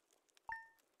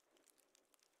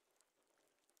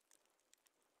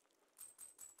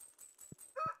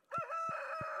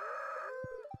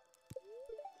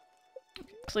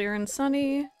 Clear and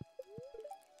sunny.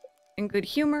 In good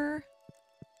humor.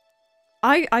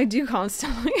 I do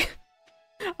constantly.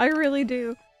 I really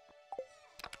do.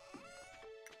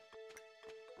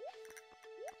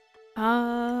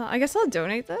 I guess I'll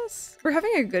donate this. We're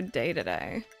having a good day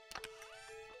today.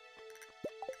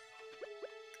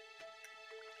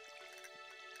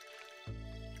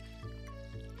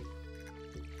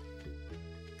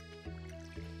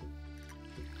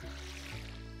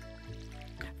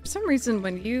 For some reason,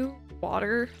 when you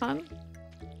water hunt,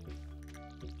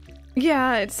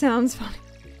 yeah, it sounds funny.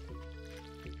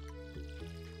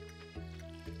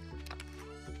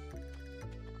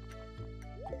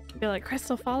 Be like,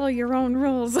 Crystal, follow your own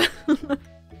rules.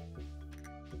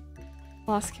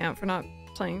 Lost count for not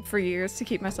playing for years to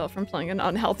keep myself from playing an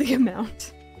unhealthy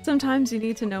amount. Sometimes you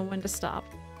need to know when to stop.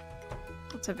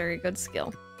 That's a very good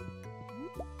skill.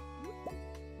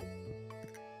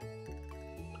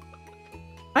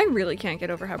 I really can't get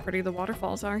over how pretty the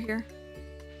waterfalls are here.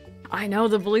 I know,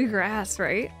 the blue grass,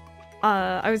 right?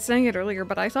 I was saying it earlier,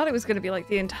 but I thought it was going to be like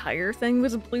the entire thing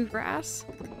was blue grass.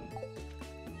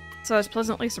 So I was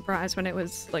pleasantly surprised when it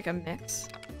was like a mix.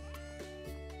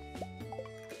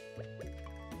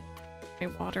 My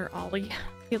water Ollie.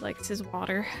 He likes his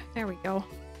water. There we go.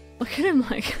 Look at him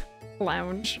like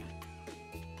lounge.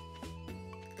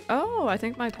 Oh, I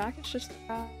think my package just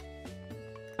arrived.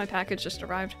 My package just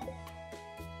arrived.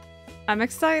 I'm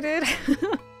excited.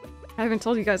 I haven't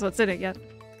told you guys what's in it yet.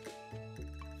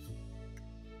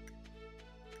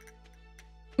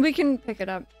 We can pick it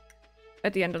up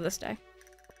at the end of this day.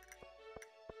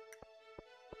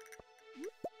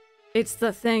 It's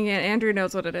the thing, and Andrew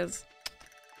knows what it is.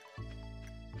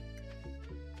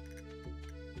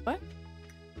 What?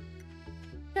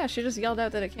 Yeah, she just yelled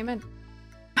out that it came in.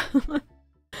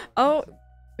 Oh,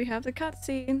 we have the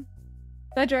cutscene.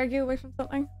 Did I drag you away from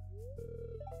something?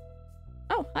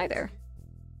 Oh, hi there.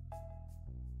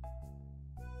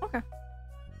 Okay.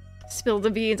 spill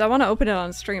the beans. I want to open it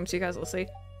on stream so you guys will see.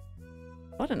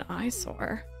 What an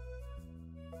eyesore.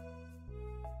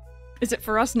 Is it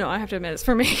for us? No, I have to admit it's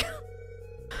for me.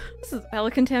 This is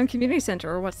Pelican Town Community Center,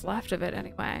 or what's left of it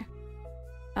anyway.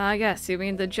 Yes, you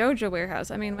mean the Joja warehouse.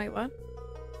 I mean, wait, what?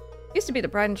 Used to be the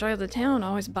pride and joy of the town,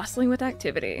 always bustling with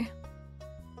activity.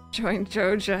 Join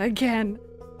Joja again.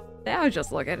 Now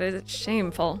just look at it, it's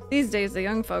shameful. These days the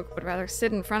young folk would rather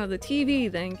sit in front of the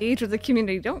TV than engage with the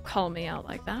community. Don't call me out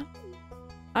like that.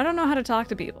 I don't know how to talk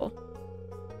to people.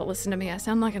 But listen to me, I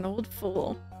sound like an old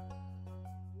fool.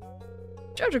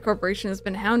 Joja Corporation has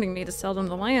been hounding me to sell them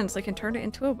the land so they can turn it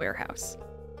into a warehouse.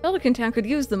 Pelican Town could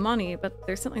use the money, but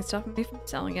there's something stopping me from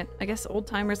selling it. I guess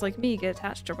old-timers like me get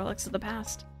attached to relics of the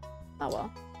past. Oh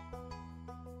well.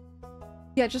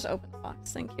 Yeah, just open the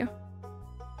box, thank you.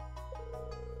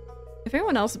 If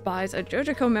anyone else buys a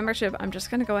JojaCo membership, I'm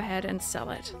just gonna go ahead and sell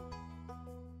it.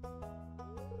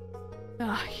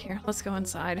 Ah, here, let's go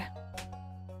inside.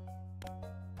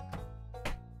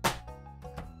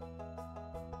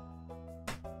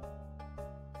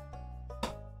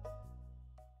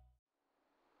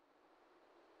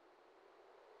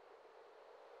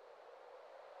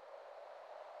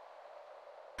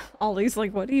 Ollie's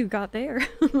like, what do you got there?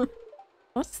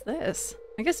 What's this?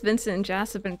 I guess Vincent and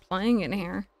Jas have been playing in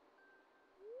here.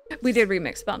 We did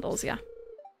remix bundles, yeah.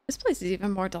 This place is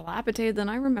even more dilapidated than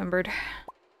I remembered.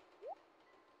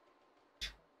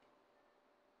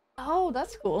 Oh,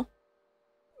 that's cool.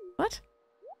 What?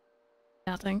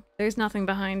 Nothing. There's nothing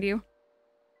behind you.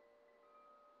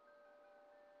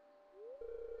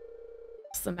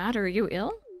 What's the matter? Are you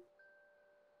ill?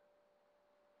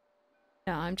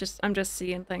 Yeah, I'm just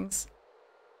seeing things.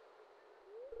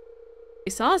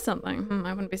 You saw something.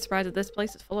 I wouldn't be surprised if this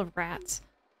place is full of rats.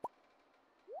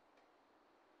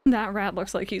 That rat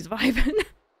looks like he's vibing.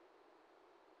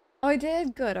 Oh, I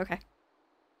did? Good, okay.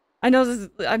 I know this is-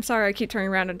 I'm sorry I keep turning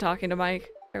around and talking to Mike.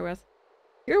 Bear with.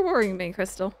 You're worrying me,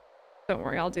 Crystal. Don't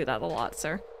worry, I'll do that a lot,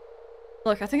 sir.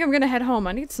 Look, I think I'm gonna head home.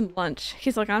 I need some lunch.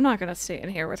 He's like, I'm not gonna stay in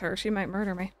here with her. She might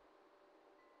murder me.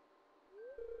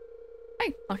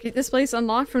 Hey, I'll keep this place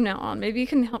unlocked from now on. Maybe you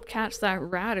can help catch that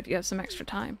rat if you have some extra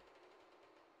time.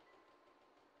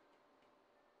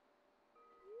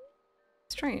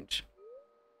 Strange.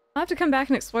 I'll have to come back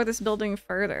and explore this building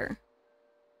further.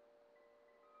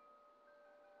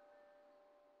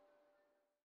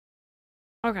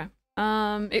 Okay.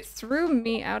 It threw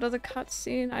me out of the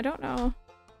cutscene. I don't know.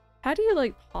 How do you,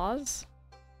 like, pause?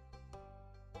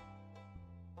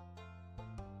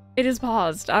 It is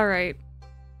paused. Alright.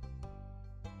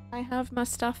 I have my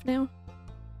stuff now.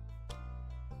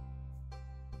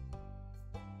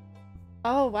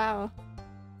 Oh, wow.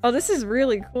 Oh, this is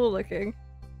really cool looking.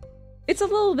 It's a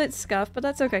little bit scuffed, but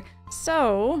that's okay.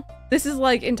 So, this is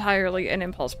like entirely an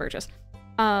impulse purchase.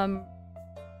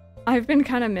 I've been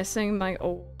kind of missing my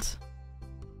old,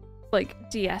 like,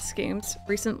 DS games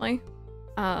recently.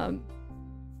 I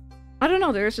don't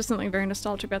know, there's just something very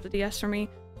nostalgic about the DS for me.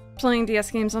 Playing DS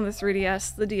games on the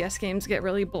 3DS, the DS games get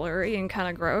really blurry and kind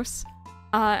of gross.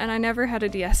 And I never had a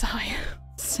DSi,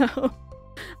 so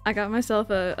I got myself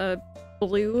a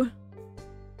blue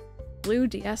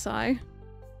DSi.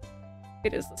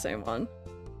 It is the same one.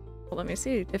 Well, let me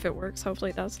see if it works.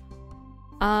 Hopefully it does.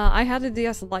 I had a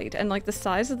DS Lite, and like the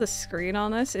size of the screen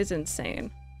on this is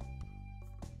insane.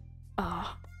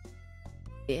 Ah,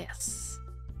 yes.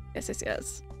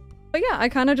 Yes. But yeah, I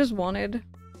kind of just wanted...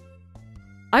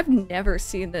 I've never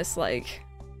seen this, like...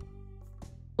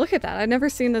 Look at that, I've never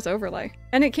seen this overlay.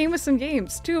 And it came with some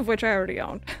games, 2 of which I already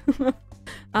owned.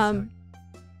 Oh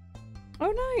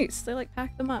nice, they like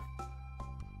packed them up.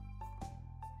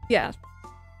 Yeah.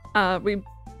 We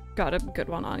got a good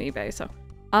one on eBay, so...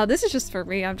 this is just for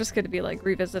me, I'm just gonna be like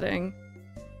revisiting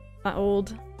my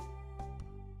old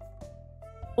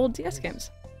DS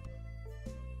games.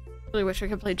 Really wish I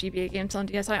could play GBA games on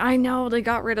DSi. I know, they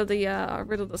got rid of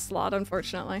the slot,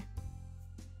 unfortunately.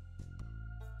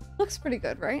 Looks pretty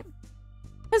good, right?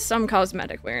 Has some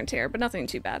cosmetic wear and tear, but nothing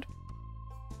too bad.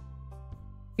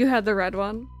 You had the red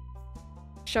one.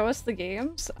 Show us the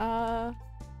games.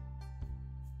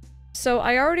 So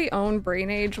I already own Brain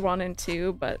Age 1 and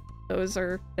 2, but those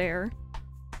are there.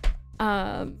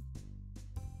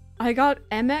 I got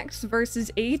MX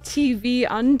versus ATV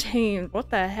Untamed. What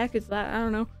the heck is that? I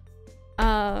don't know.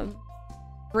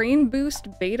 Brain Boost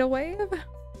Beta Wave?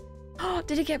 Oh,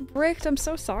 did it get bricked? I'm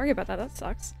so sorry about that. That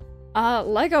sucks.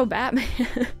 Lego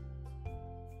Batman.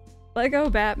 Lego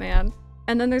Batman.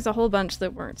 And then there's a whole bunch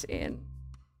that weren't in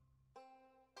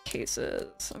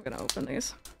cases. I'm gonna open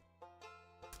these.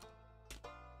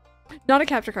 Not a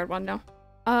capture card one, no.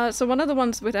 So one of the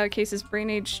ones without case is Brain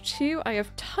Age 2. I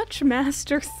have Touch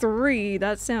Master 3.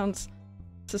 That sounds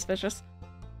suspicious.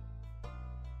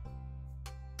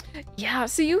 Yeah,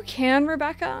 so you can,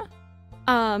 Rebecca.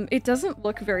 It doesn't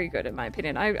look very good in my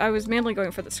opinion. I was mainly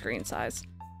going for the screen size.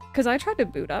 Because I tried to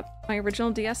boot up my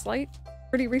original DS Lite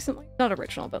pretty recently. Not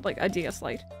original, but like a DS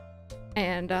Lite.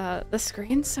 And the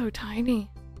screen's so tiny.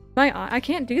 I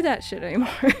can't do that shit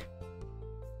anymore.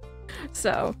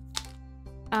 So,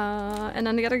 and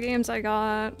then the other games I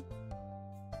got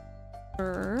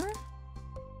were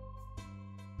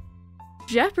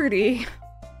Jeopardy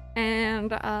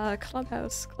and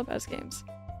Clubhouse games.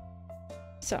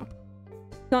 So,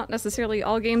 not necessarily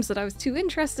all games that I was too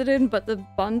interested in, but the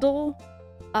bundle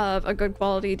of a good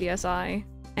quality DSi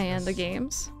and the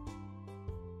games.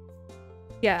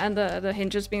 Yeah, and the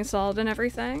hinges being solid and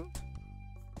everything.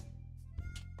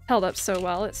 Held up so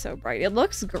well, it's so bright. It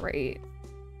looks great.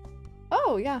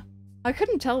 Oh yeah. I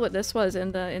couldn't tell what this was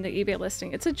in the eBay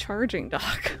listing. It's a charging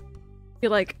dock. You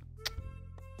like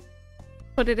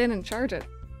put it in and charge it.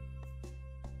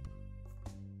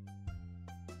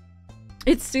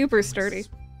 It's super sturdy.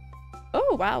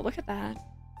 Oh wow, look at that.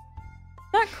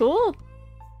 Isn't that cool?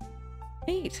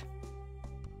 Neat.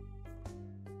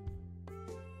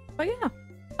 But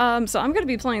yeah. So I'm gonna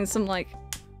be playing some like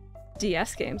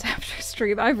DS games after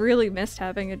stream. I've really missed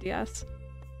having a DS.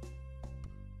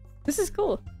 This is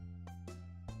cool.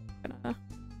 I'm gonna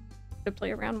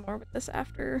play around more with this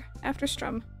after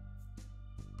stream.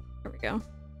 There we go.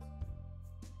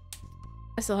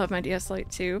 I still have my DS Lite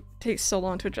too. It takes so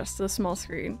long to adjust to the small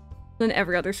screen. Then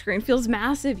every other screen feels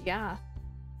massive, yeah.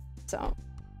 So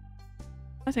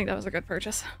I think that was a good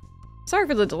purchase. Sorry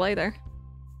for the delay there.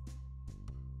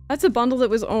 That's a bundle that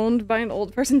was owned by an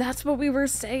old person. That's what we were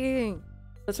saying.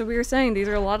 That's what we were saying. These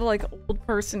are a lot of like old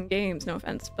person games. No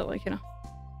offense, but like, you know.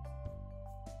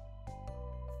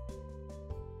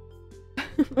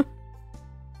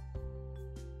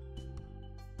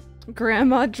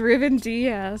 Grandma driven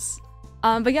DS.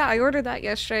 But yeah, I ordered that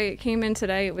yesterday. It came in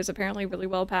today. It was apparently really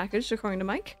well packaged according to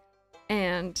Mike.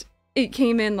 And it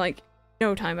came in like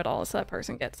no time at all, so that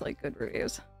person gets like good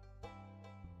reviews.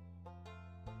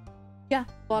 Yeah,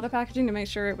 a lot of packaging to make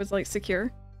sure it was like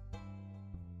secure.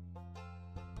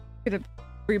 Gonna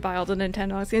rebuy all the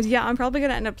Nintendo games. Yeah, I'm probably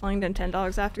gonna end up playing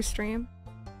Nintendogs after stream.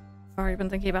 I've already been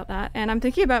thinking about that. And I'm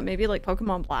thinking about maybe like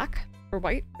Pokemon Black or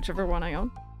White, whichever one I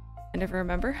own. I never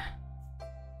remember.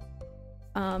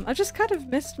 I just kind of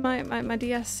missed my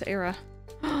DS era.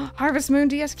 Harvest Moon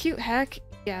DS cute, heck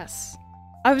yes.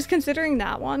 I was considering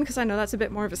that one because I know that's a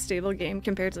bit more of a stable game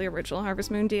compared to the original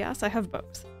Harvest Moon DS. I have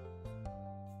both.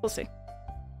 We'll see.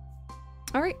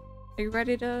 Alright, are you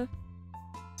ready to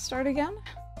start again?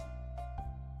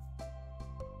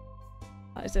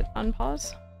 Is it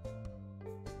unpause?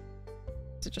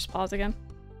 Is it just pause again?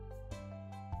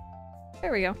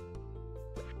 There we go.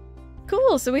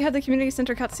 Cool, so we had the community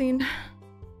center cutscene.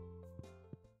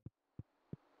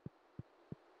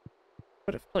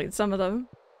 Would have played some of them.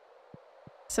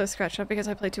 So scratched up because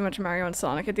I played too much Mario and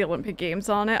Sonic at the Olympic Games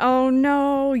on it. Oh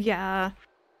no, yeah.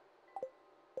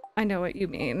 I know what you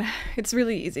mean. It's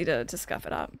really easy to scuff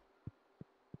it up.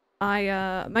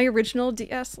 My original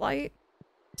DS Lite.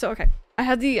 So okay, I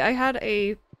had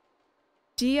a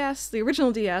DS, the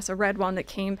original DS, a red one that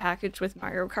came packaged with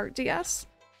Mario Kart DS.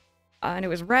 And it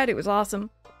was red, it was awesome.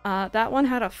 That one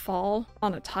had a fall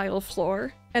on a tile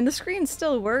floor, and the screens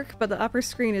still work, but the upper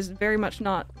screen is very much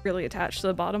not really attached to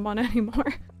the bottom one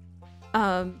anymore.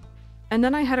 And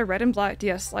then I had a red and black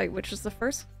DS Lite, which was the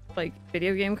first like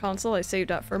video game console I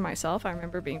saved up for myself. I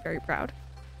remember being very proud.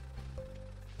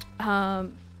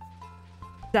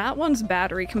 That one's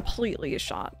battery completely is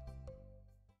shot.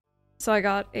 So I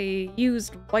got a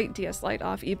used white DS Lite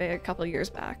off eBay a couple years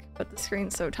back, but the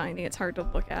screen's so tiny it's hard to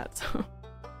look at, so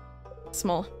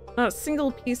small. Not a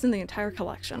single piece in the entire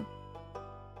collection.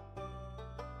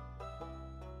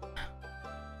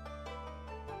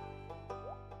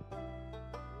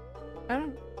 I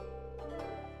don't...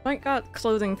 Mike got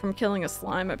clothing from killing a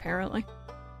slime, apparently.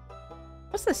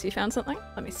 What's this? You found something?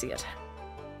 Let me see it.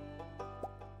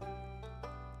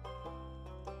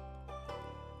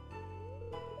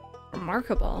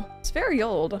 Remarkable. It's very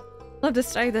old. Love to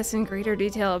study this in greater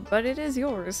detail, but it is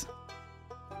yours.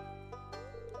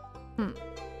 I've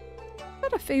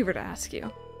got a favor to ask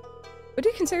you. Would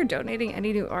you consider donating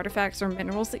any new artifacts or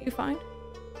minerals that you find?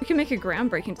 We can make a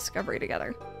groundbreaking discovery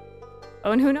together.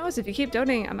 Oh, and who knows, if you keep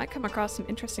donating, I might come across some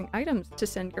interesting items to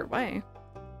send your way.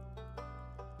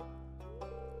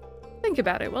 Think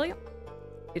about it, will you?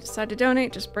 If you decide to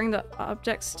donate, just bring the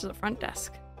objects to the front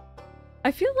desk.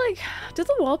 I feel like, did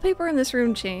the wallpaper in this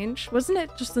room change? Wasn't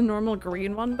it just the normal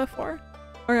green one before?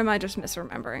 Or am I just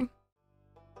misremembering?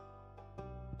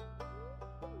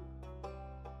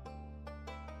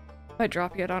 If I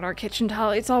drop it on our kitchen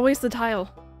tile, it's always the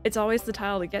tile. It's always the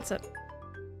tile that gets it.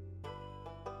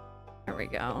 There we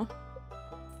go.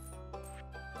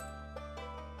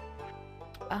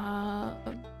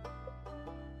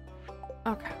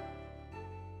 Okay.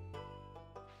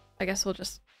 I guess we'll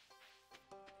just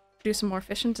do some more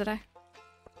fishing today.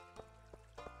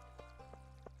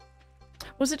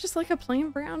 Was it just like a plain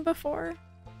brown before?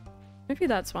 Maybe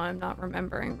that's why I'm not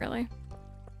remembering, really.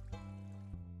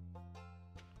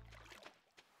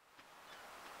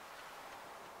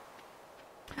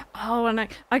 Oh, and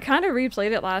I kind of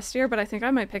replayed it last year, but I think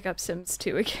I might pick up Sims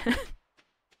 2 again.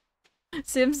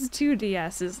 Sims 2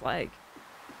 DS is like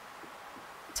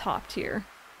top tier.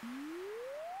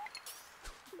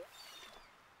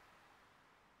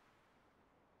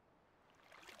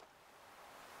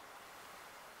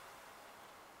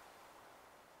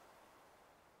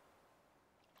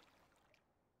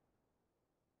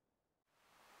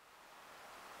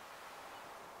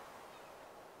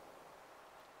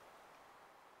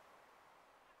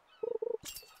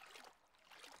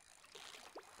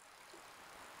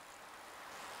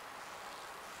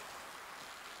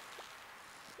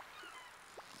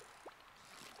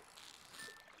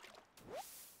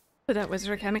 That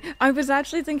Wizard Academy. I was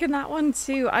actually thinking that one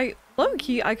too.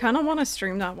 Low-key, I kind of want to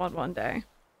stream that one day.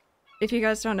 If you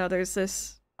guys don't know, there's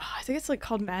this, I think it's like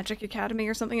called Magic Academy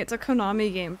or something. It's a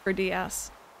Konami game for DS.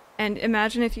 And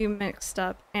imagine if you mixed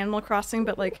up Animal Crossing,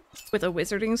 but like with a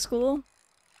wizarding school.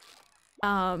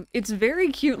 It's very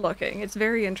cute looking. It's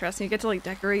very interesting. You get to like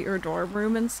decorate your dorm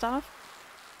room and stuff.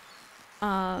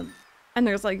 And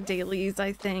there's like dailies,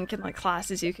 I think, and like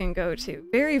classes you can go to.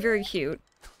 Very, very cute.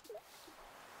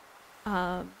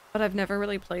 But I've never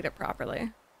really played it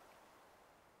properly.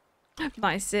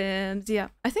 My Sims, yeah.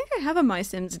 I think I have a My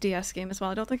Sims DS game as well.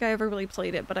 I don't think I ever really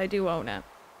played it, but I do own it.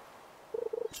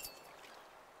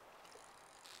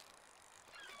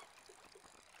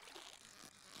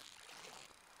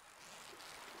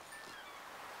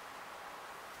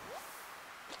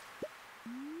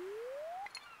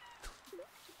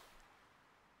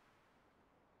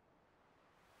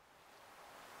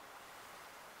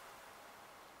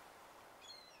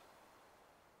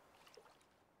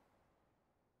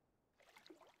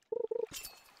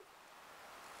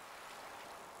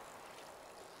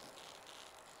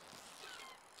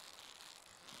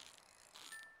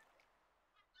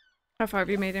 How far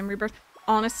have you made in Rebirth?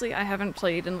 Honestly, I haven't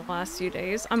played in the last few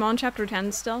days. I'm on chapter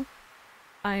 10 still.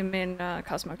 I'm in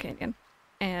Cosmo Canyon.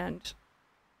 And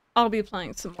I'll be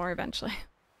playing some more eventually.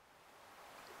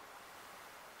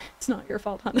 It's not your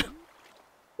fault, Hannah.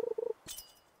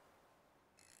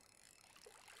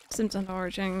 Sims on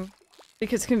Origin.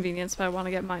 Because convenience, but I want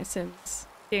to get My Sims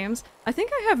games. I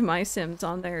think I have My Sims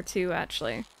on there too,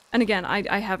 actually. And again,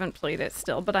 I haven't played it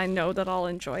still, but I know that I'll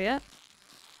enjoy it.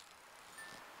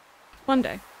 One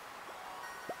day.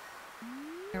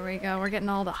 There we go. We're getting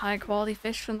all the high quality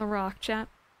fish from the rock chat.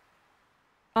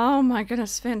 Oh my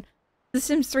goodness, Finn. The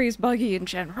Sims 3 is buggy in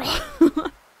general.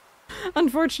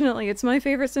 Unfortunately, it's my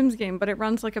favorite Sims game, but it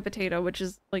runs like a potato, which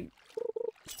is like...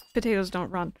 Potatoes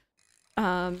don't run.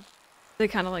 They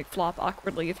kind of like flop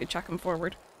awkwardly if you chuck them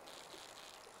forward.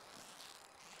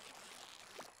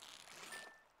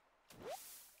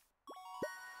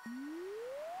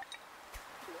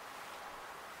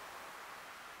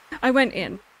 I went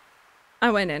into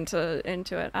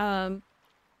it.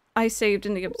 I saved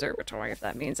in the observatory, if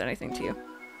that means anything to you.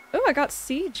 Oh, I got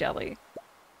sea jelly.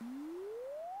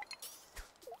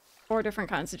 4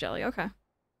 different kinds of jelly, okay.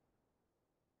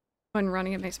 When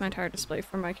running, it makes my entire display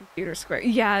from my computer square.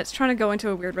 Yeah, it's trying to go into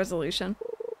a weird resolution.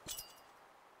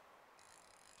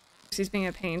 She's being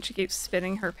a pain. She keeps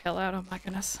spitting her pill out. Oh my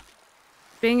goodness.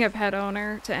 Being a pet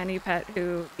owner, to any pet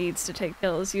who needs to take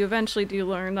pills, you eventually do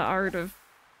learn the art of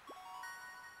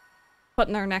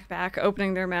putting their neck back,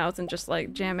 opening their mouth, and just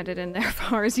like jamming it in there as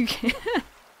far as you can.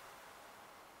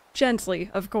 Gently,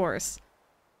 of course.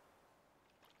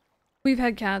 We've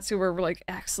had cats who were like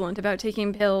excellent about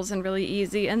taking pills and really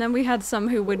easy, and then we had some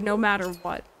who would, no matter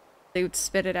what, they would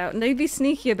spit it out, and they'd be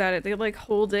sneaky about it. They'd like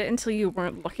hold it until you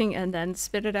weren't looking and then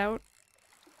spit it out.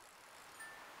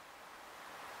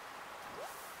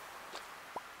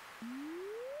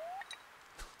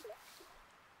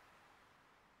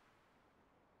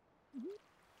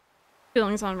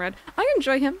 Feelings on Red. I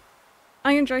enjoy him.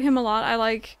 I enjoy him a lot. I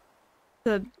like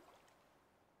the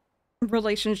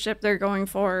relationship they're going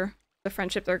for, the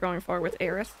friendship they're going for with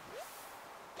Aerith.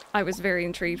 I was very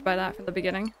intrigued by that from the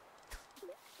beginning.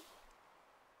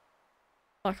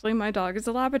 Luckily, my dog is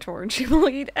a Labrador and she will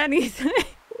eat anything.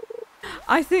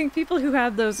 I think people who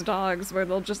have those dogs where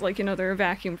they'll just, like, you know, they're a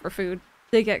vacuum for food,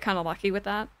 they get kind of lucky with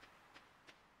that.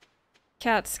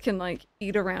 Cats can, like,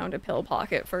 eat around a pill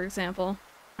pocket, for example.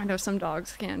 I know some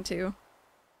dogs can, too.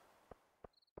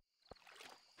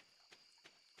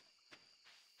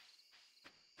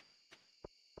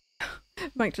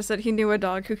 Mike just said he knew a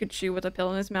dog who could chew with a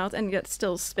pill in his mouth and yet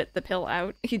still spit the pill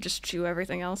out. He'd just chew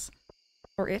everything else.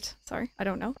 Or it, sorry. I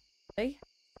don't know. They.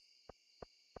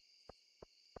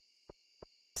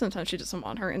 Sometimes she doesn't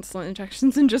want her insulin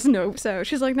injections and just nopes out.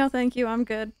 She's like, no thank you, I'm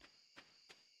good.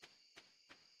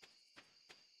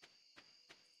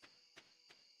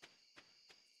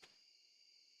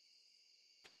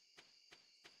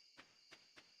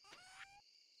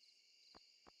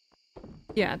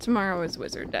 Yeah, tomorrow is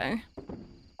Wizard Day.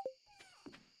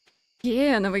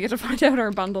 Yeah, and then we get to find out our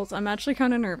bundles. I'm actually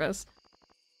kind of nervous.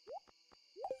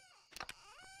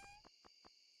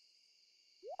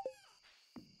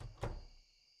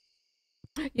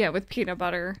 Yeah, with peanut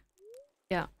butter.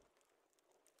 Yeah.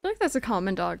 I feel like that's a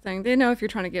common dog thing. They know if you're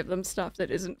trying to give them stuff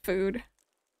that isn't food.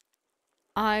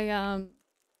 I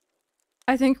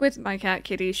think with my cat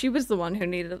Kitty, she was the one who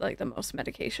needed, like, the most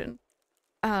medication.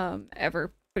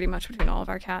 Ever, pretty much between all of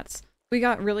our cats. We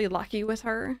got really lucky with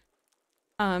her.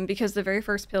 Because the very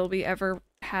first pill we ever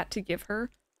had to give her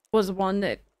was one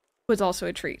that was also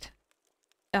a treat.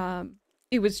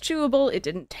 It was chewable, it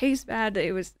didn't taste bad,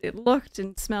 it looked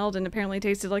and smelled and apparently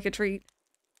tasted like a treat.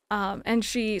 And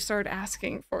she started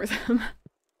asking for them.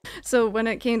 So when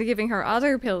it came to giving her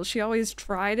other pills, she always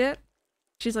tried it.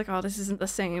 She's like, oh, this isn't the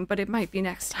same, but it might be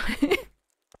next time.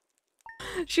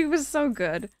 She was so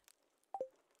good.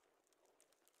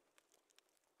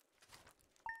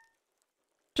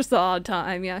 Just the odd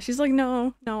time, yeah. She's like,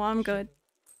 no, I'm good.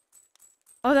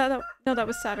 Oh, no, that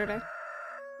was Saturday.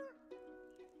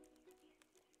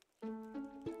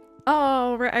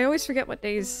 Oh, right. I always forget what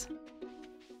day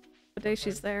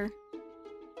she's there.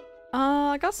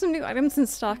 I got some new items in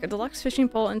stock, a deluxe fishing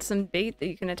pole and some bait that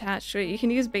you can attach to it. You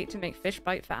can use bait to make fish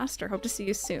bite faster. Hope to see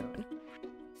you soon.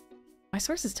 My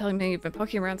source is telling me you've been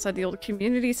poking around inside the old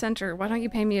community center. Why don't you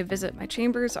pay me a visit? My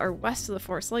chambers are west of the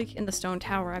Forest Lake in the stone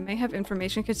tower. I may have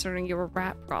information concerning your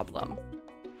rat problem.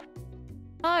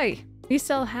 Hi! We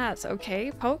sell hats,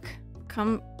 okay, Poke?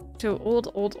 Come to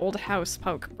old house,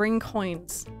 Poke. Bring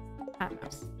coins. Hat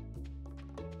mouse.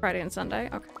 Friday and Sunday?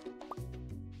 Okay.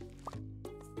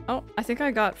 Oh, I think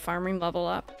I got farming level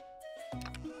up.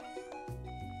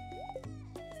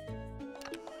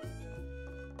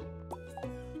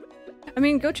 I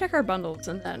mean, go check our bundles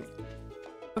and then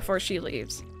before she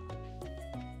leaves.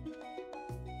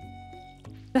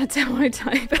 That's how I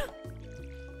type.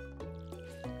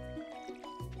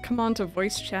 Come on to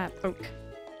voice chat, Poke.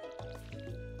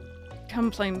 Come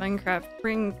play Minecraft.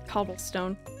 Bring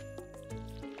cobblestone.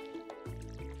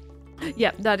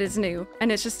 Yep, that is new.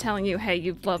 And it's just telling you, hey,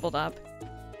 you've leveled up.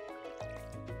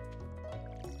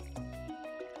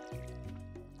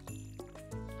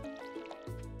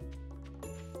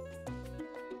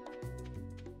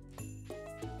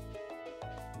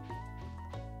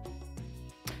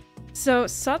 So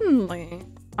suddenly,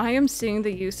 I am seeing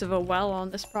the use of a well on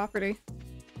this property.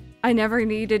 I never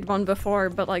needed one before,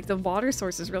 but like the water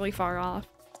source is really far off.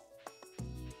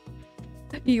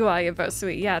 UI about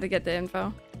sweet, yeah, to get the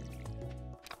info.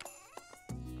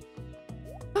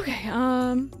 Okay,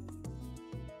 I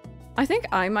think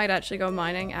I might actually go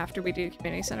mining after we do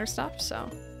community center stuff, so.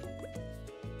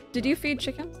 Did you feed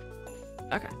chickens?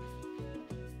 Okay.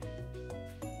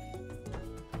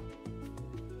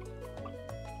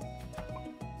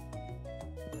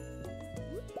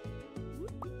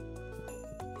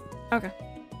 Okay.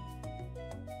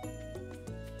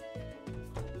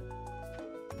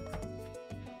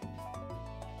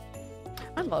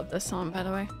 I love this song, by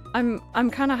the way. I'm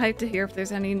kind of hyped to hear if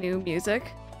there's any new music.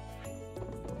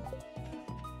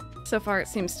 So far it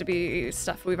seems to be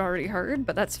stuff we've already heard,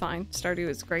 but that's fine. Stardew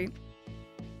is great.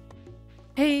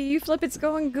 Hey, you flip, it's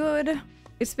going good.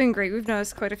 It's been great. We've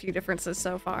noticed quite a few differences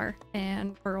so far,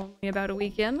 and we're only about a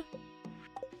week in.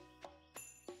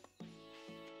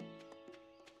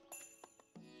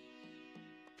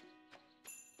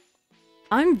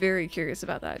 I'm very curious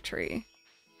about that tree.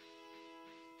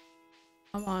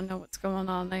 I want to know what's going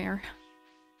on there.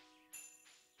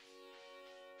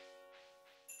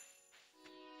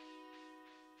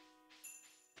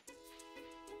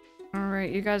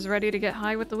 Alright, you guys ready to get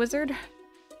high with the wizard?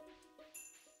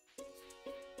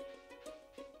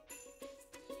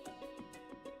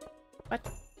 What?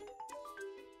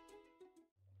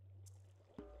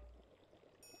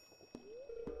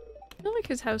 I feel like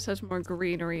his house has more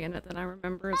greenery in it than I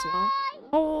remember as well.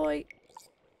 Oi!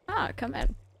 Ah, come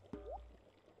in.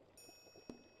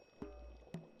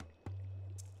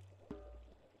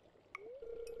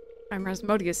 I'm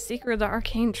Rasmodius, seeker of the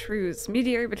arcane truths,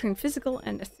 mediator between physical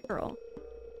and ethereal.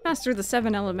 Master of the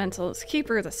seven elementals,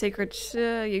 keeper of the sacred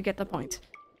you get the point.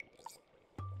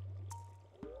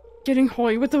 Getting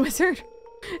hoy with the wizard.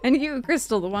 And you,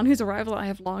 Crystal, the one whose arrival I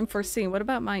have long foreseen. What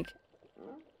about Mike?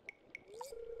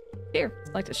 Here,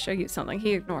 I'd like to show you something.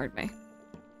 He ignored me.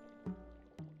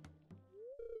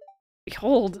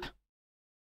 Behold.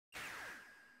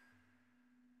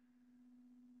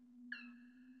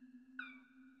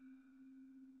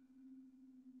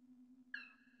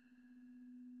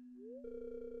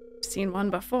 Seen one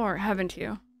before, haven't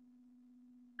you?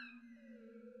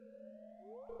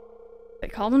 They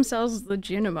call themselves the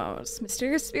Junimos.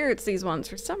 Mysterious spirits, these ones.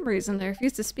 For some reason, they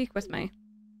refuse to speak with me.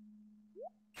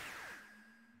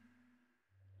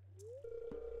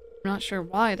 I'm not sure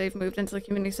why they've moved into the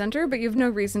community center, but you've no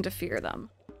reason to fear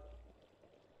them.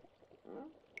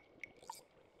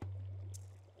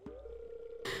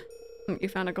 You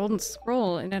found a golden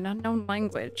scroll in an unknown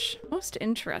language. Most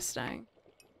interesting.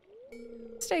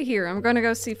 Stay here. I'm gonna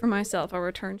go see for myself. I'll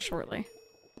return shortly.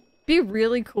 Be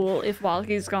really cool if while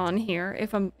he's gone here,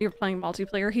 if you're playing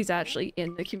multiplayer, he's actually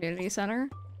in the community center.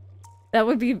 That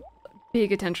would be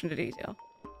big attention to detail.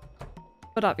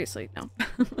 But obviously, no.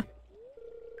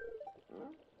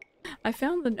 I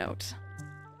found the note.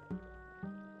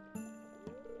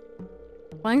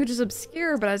 Language is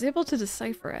obscure, but I was able to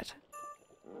decipher it.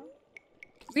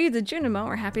 We, the Junimo,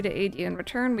 are happy to aid you. In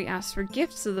return, we ask for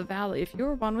gifts of the valley. If you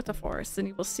are one with the forest, then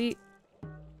you will see...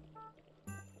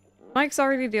 Mike's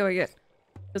already doing it.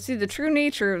 You'll see the true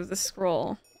nature of the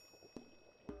scroll.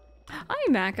 Hi,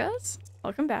 Macas.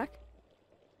 Welcome back.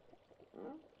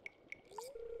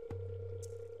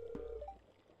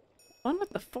 One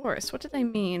with the forest. What do they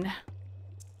mean?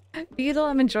 Beetle,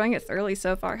 I'm enjoying it thoroughly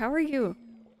so far. How are you?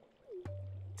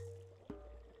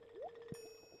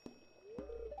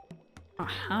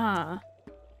 Aha.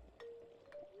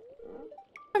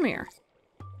 Come here.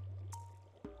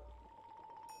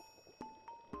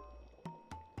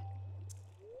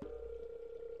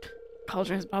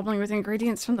 Cauldron is bubbling with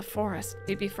ingredients from the forest.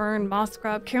 Baby fern, moss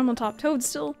crab, caramel top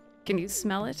toadstool. Can you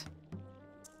smell it?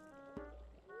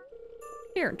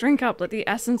 Here, drink up. Let the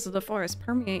essence of the forest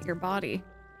permeate your body.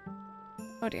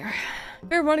 Oh dear.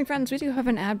 Fair warning, friends, we do have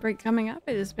an ad break coming up.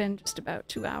 It has been just about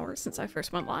 2 hours since I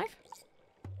first went live.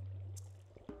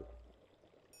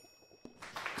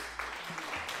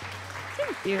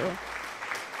 Thank you.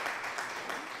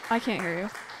 I can't hear you.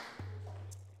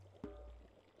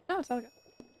 No, it's all good.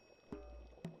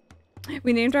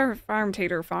 We named our farm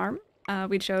Tater Farm.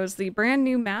 We chose the brand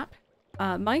new map.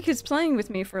 Mike is playing with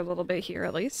me for a little bit here,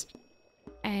 at least.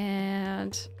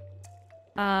 And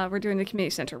we're doing the community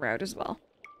center route as well.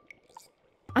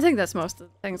 I think that's most of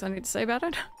the things I need to say about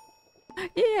it.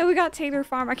 Yeah, we got Tater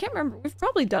Farm. I can't remember. We've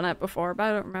probably done it before, but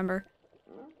I don't remember.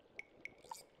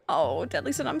 Oh,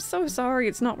 Deadlyson, I'm so sorry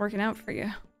it's not working out for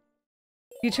you.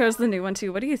 You chose the new one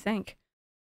too. What do you think?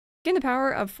 Gain the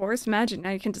power of forest magic.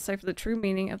 Now you can decipher the true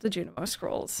meaning of the Junimo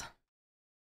scrolls.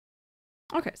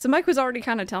 Okay, so Mike was already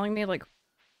kind of telling me, like,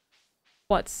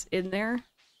 what's in there.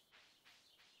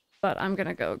 But I'm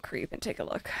gonna go creep and take a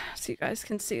look so you guys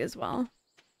can see as well.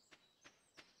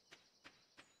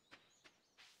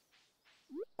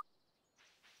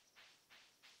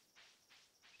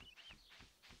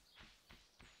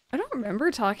 I don't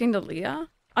remember talking to Leah.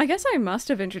 I guess I must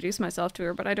have introduced myself to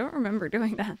her, but I don't remember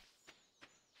doing that.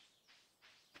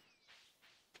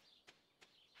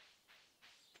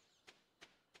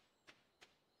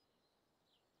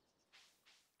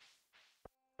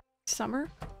 Summer?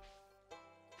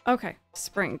 Okay,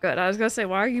 spring. Good. I was gonna say,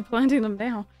 why are you planting them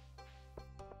now?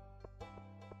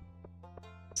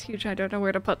 It's huge. I don't know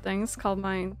where to put things. Called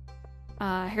mine,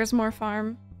 Here's More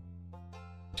Farm.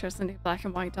 Chose the new black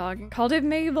and white dog and called it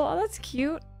Mabel. Oh, that's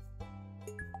cute.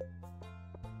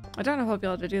 I don't know if I'll be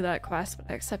able to do that quest, but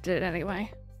I accepted it anyway.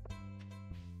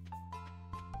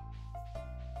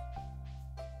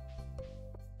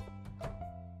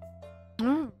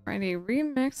 Alrighty,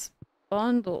 remix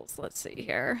bundles. Let's see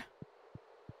here.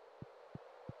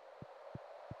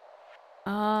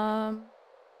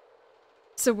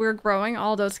 So we're growing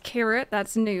all those carrot.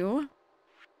 That's new.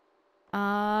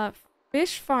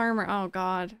 Fish farmer. Oh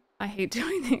god, I hate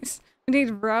doing these. We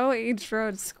need raw aged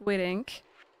road squid ink.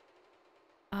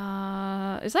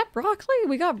 Is that broccoli?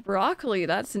 We got broccoli.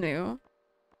 That's new.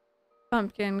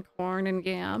 Pumpkin, corn, and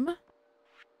yam.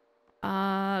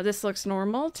 This looks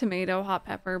normal. Tomato, hot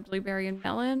pepper, blueberry, and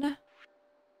melon.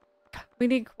 We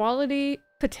need quality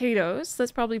potatoes.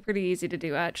 That's probably pretty easy to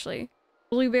do, actually.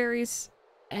 Blueberries,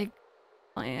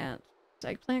 eggplant.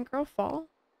 Does eggplant grow fall?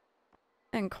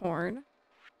 And corn.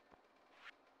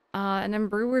 And then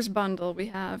brewer's bundle. We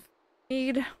have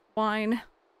mead, wine,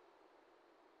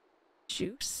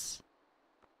 juice,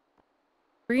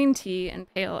 green tea,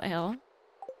 and pale ale.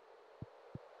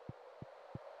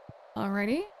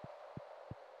 Alrighty.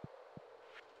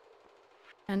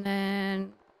 And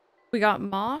then we got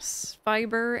moss,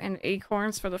 fiber, and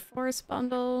acorns for the forest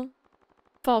bundle.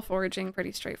 Fall foraging,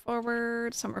 pretty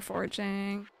straightforward. Summer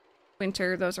foraging.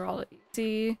 Winter, those are all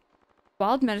easy.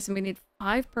 Wild medicine, we need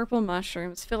 5 purple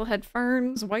mushrooms, fiddlehead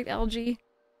ferns, white algae,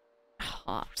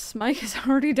 hops. Mike is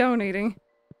already donating.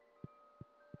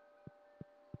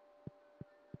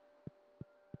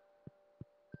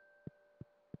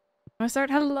 I'm gonna start.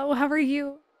 Hello, how are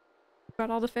you?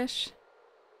 Got all the fish?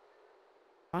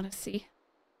 Wanna see?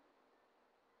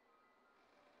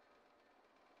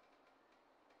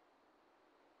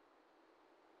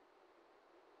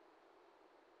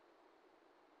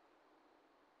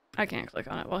 I can't click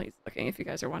on it while he's looking, if you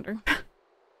guys are wondering.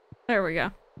 There we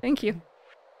go. Thank you.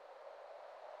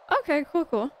 Okay, cool,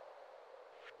 cool.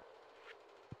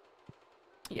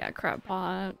 Yeah, crab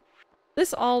pot.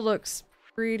 This all looks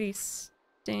pretty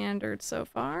standard so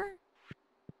far.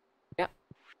 Yep.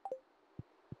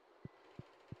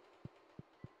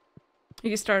 Are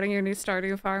you starting your new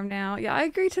Stardew Farm now? Yeah, I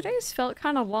agree. Today's felt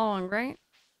kind of long, right?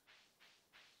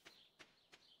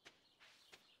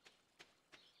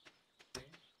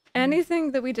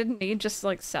 Anything that we didn't need, just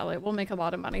like sell it. We'll make a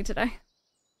lot of money today.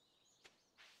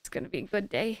 It's gonna be a good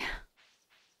day.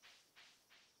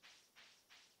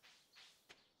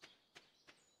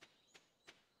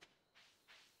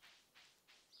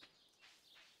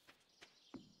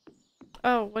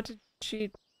 Oh, what did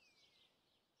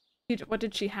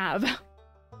she have?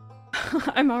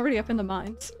 I'm already up in the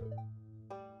mines.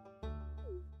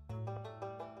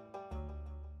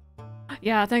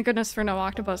 Yeah, thank goodness for no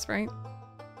octopus, right?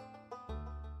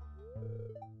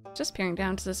 Just peering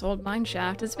down to this old mine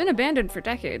shaft. It's been abandoned for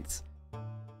decades.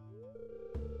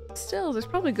 Still, there's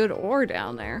probably good ore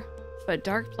down there. But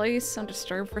dark place,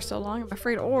 undisturbed for so long, I'm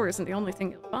afraid ore isn't the only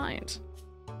thing you'll find.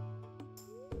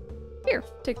 Here,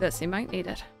 take this, you might need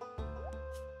it.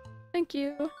 Thank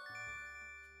you.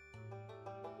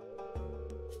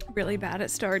 Really bad at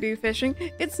Stardew fishing.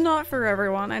 It's not for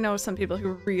everyone. I know some people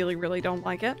who really, really don't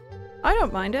like it. I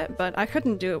don't mind it, but I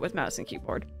couldn't do it with mouse and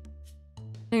keyboard.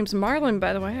 Name's Marlin,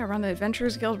 by the way. I run the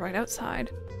Adventurers Guild right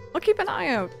outside. I'll keep an eye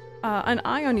out. An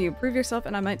eye on you. Prove yourself,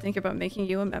 and I might think about making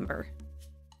you a member.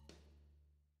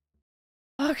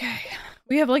 Okay.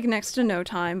 We have, like, next to no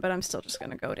time, but I'm still just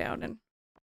gonna go down and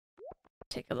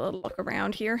take a little look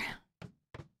around here.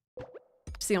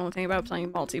 It's the only thing about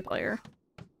playing multiplayer.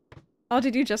 Oh,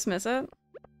 did you just miss it?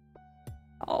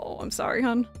 Oh, I'm sorry,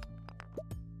 hun.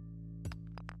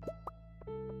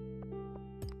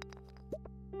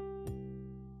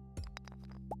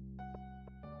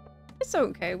 It's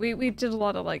okay. We did a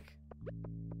lot of, like,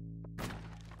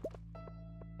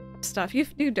 stuff.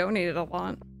 You donated a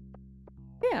lot.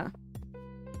 Yeah.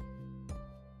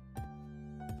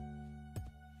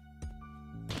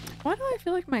 Why do I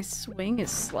feel like my swing is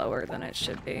slower than it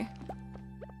should be?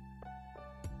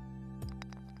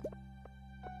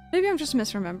 Maybe I'm just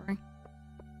misremembering.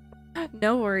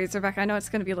 No worries, Rebecca. I know it's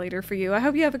going to be later for you. I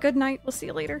hope you have a good night. We'll see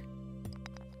you later.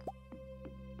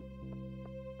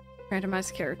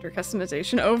 Randomized character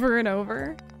customization over and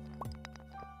over.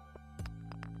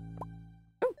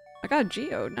 Oh, I got a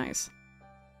geode. Nice.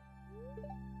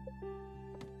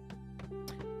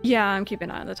 Yeah, I'm keeping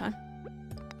an eye on the time.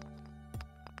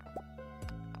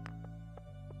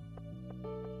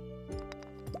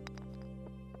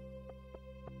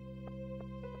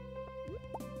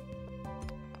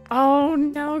 Oh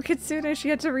no, Kitsune, she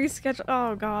had to reschedule.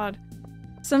 Oh god.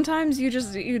 Sometimes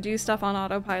you do stuff on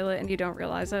autopilot and you don't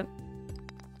realize it.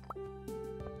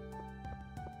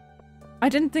 I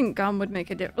didn't think gum would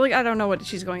make a difference. Like, I don't know what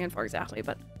she's going in for exactly,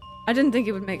 but I didn't think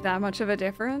it would make that much of a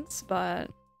difference, but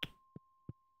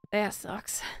that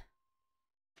sucks.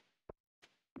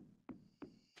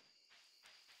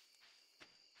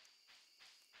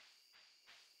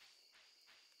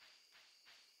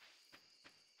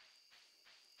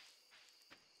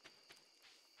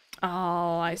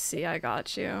 Oh, I see. I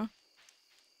got you.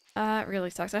 It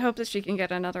really sucks. I hope that she can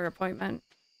get another appointment.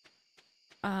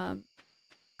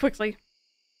 Quickly.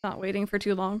 Not waiting for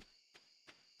too long.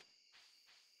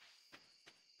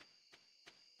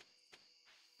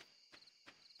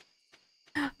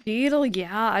 Beetle,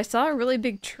 yeah. I saw a really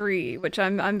big tree, which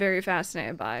I'm very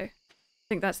fascinated by. I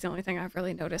think that's the only thing I've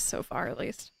really noticed so far, at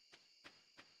least.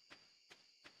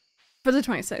 For the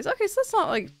 26th. Okay, so that's not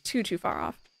like too far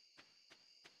off.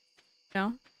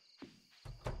 No?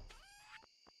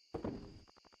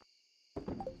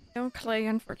 No clay,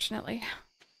 unfortunately.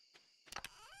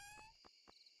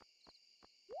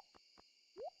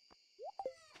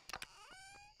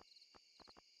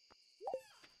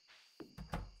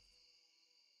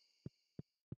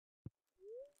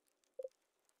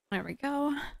 There we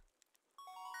go.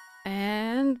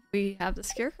 And we have the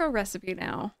scarecrow recipe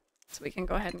now. So we can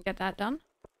go ahead and get that done.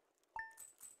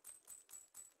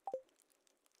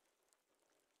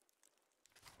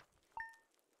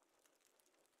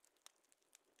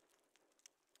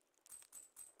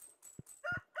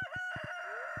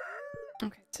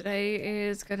 Okay, today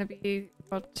is gonna be,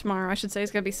 well, tomorrow I should say is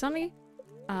gonna be sunny.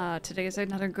 Today is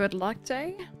another good luck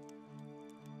day.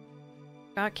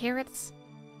 Got carrots.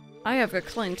 I have a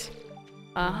Clint.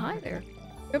 Hi there.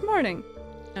 Good morning.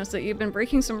 Notice that you've been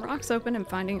breaking some rocks open and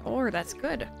finding ore. That's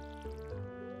good.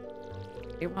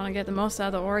 If you want to get the most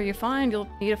out of the ore you find, you'll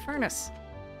need a furnace.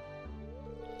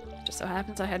 Just so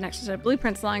happens I had an extra set of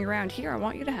blueprints lying around here. I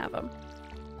want you to have them.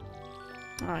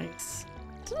 Nice.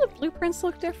 Do the blueprints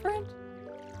look different?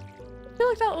 I feel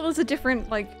like that was a different,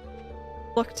 like,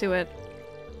 look to it.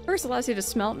 First allows you to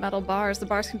smelt metal bars. The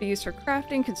bars can be used for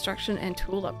crafting, construction, and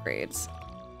tool upgrades.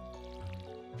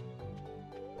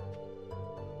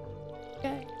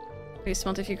 Okay. You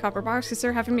smelt a few copper bars.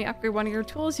 Consider having me upgrade one of your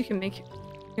tools. You can make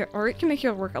or it can make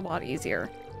your work a lot easier.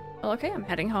 Well, okay, I'm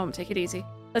heading home. Take it easy.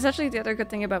 That's actually the other good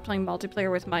thing about playing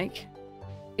multiplayer with Mike,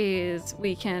 is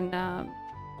we can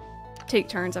take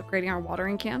turns upgrading our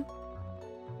watering can.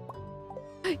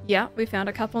 Yeah, we found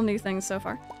a couple new things so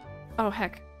far. Oh,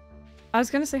 heck. I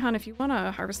was gonna say, hon, if you want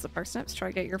to harvest the parsnips, try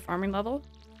to get your farming level.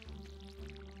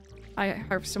 I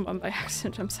harvested one by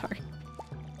accident, I'm sorry.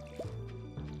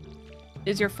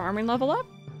 Is your farming level up?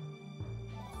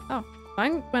 Oh,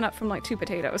 mine went up from like 2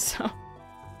 potatoes, so.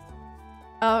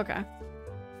 Oh, okay.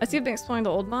 I see you've been exploring the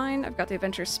old mine. I've got the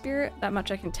adventurous spirit, that much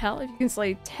I can tell. If you can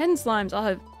slay 10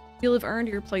 slimes, you'll have earned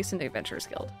your place in the Adventurers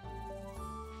Guild.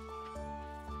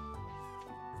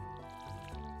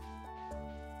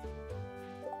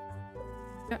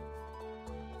 Yeah.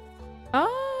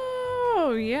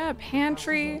 Oh, yeah,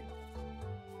 pantry.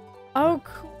 Oh,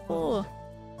 cool.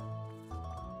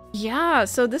 Yeah,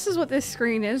 so this is what this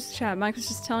screen is, chat. Mike was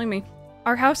just telling me.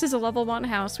 Our house is a level 1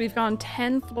 house. We've gone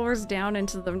 10 floors down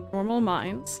into the normal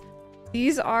mines.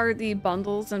 These are the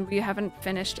bundles, and we haven't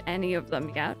finished any of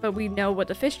them yet, but we know what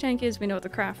the fish tank is, we know what the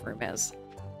craft room is.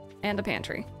 And the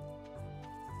pantry.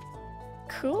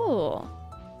 Cool.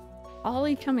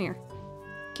 Ollie, come here.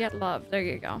 Get love. There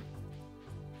you go.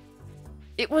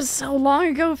 It was so long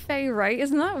ago, Faye, right?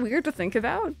 Isn't that weird to think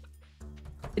about?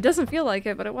 It doesn't feel like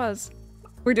it, but it was.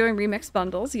 We're doing remixed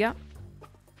bundles, yep.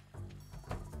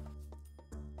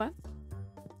 What?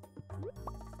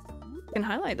 You can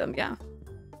highlight them, yeah.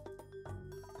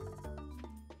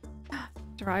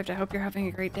 Derived, I hope you're having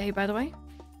a great day, by the way.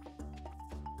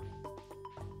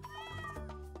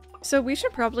 So we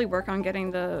should probably work on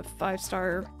getting the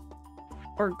 5-star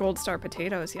or gold star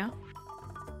potatoes, yeah?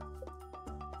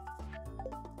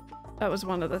 That was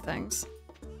one of the things.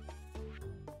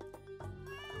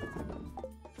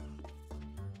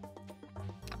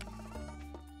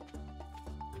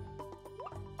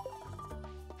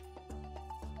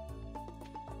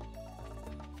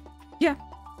 Yeah.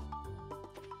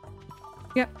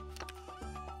 Yep.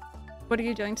 What are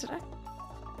you doing today?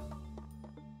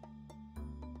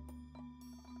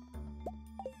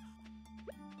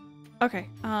 Okay,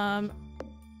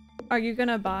 are you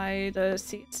gonna buy the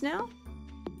seeds now?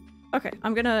 Okay,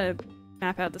 I'm gonna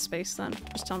map out the space then.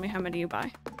 Just tell me how many you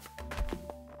buy.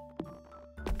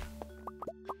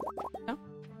 No?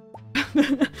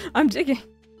 I'm digging.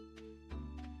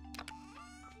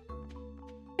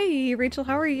 Hey, Rachel,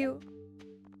 how are you?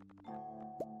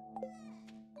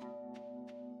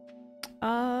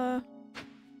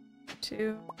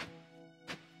 2,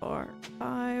 4,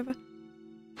 5,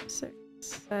 6,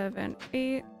 7,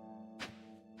 8.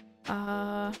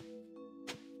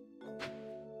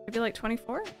 Maybe like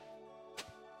 24?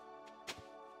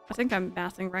 I think I'm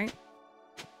mathing right.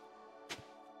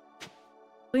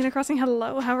 Lena Crossing,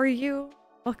 hello, how are you?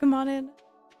 Welcome on in.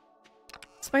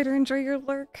 Spider, enjoy your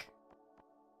lurk.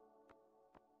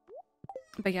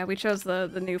 But yeah, we chose the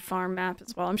new farm map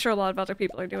as well. I'm sure a lot of other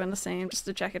people are doing the same just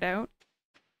to check it out.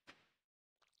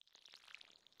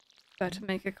 About to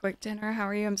make a quick dinner. How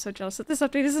are you? I'm so jealous that this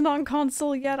update isn't on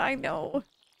console yet. I know.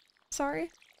 Sorry.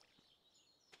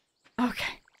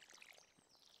 Okay.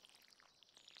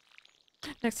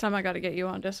 Next time I gotta get you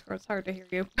on Discord. It's hard to hear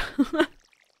you.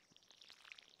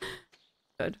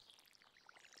 Good.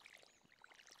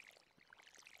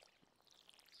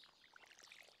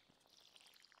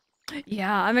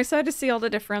 Yeah, I'm excited to see all the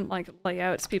different like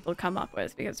layouts people come up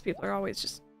with because people are always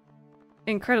just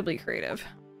incredibly creative.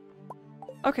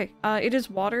 Okay, it is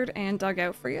watered and dug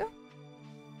out for you.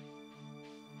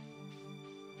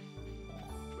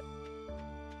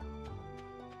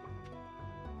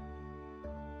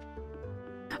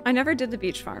 I never did the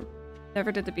beach farm.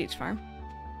 Never did the beach farm.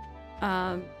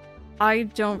 I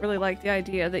don't really like the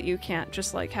idea that you can't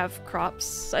just like have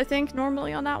crops, I think,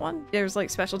 normally on that one. There's like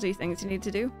specialty things you need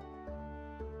to do.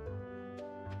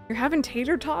 You're having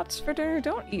tater tots for dinner?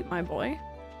 Don't eat, my boy.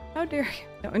 How dare you?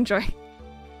 No, enjoy.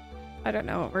 I don't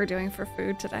know what we're doing for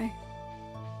food today.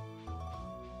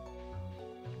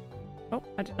 Oh,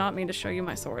 I did not mean to show you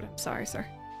my sword. I'm sorry, sir.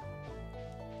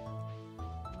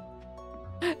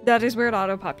 That is where it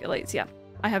auto-populates, yeah.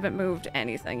 I haven't moved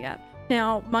anything yet.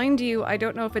 Now, mind you, I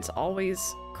don't know if it's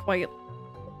always quite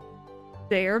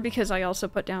there because I also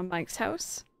put down Mike's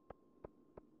house.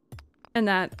 And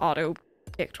that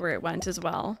auto-picked where it went as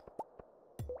well.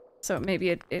 So maybe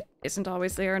it isn't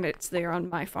always there and it's there on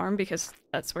my farm because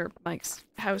that's where Mike's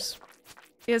house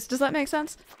is. Does that make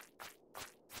sense?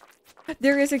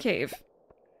 There is a cave.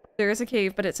 There is a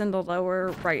cave, but it's in the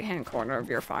lower right-hand corner of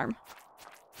your farm.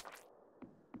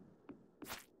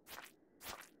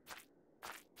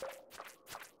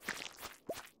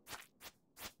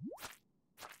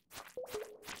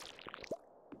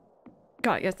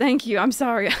 Got ya. Thank you. I'm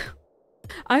sorry.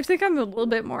 I think I'm a little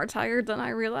bit more tired than I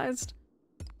realized.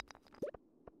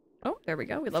 Oh, there we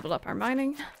go. We leveled up our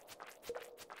mining.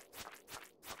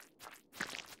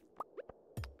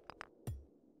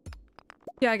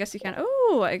 Yeah, I guess you can.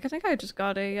 Oh, I think I just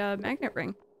got a magnet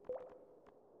ring.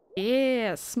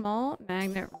 Yeah, small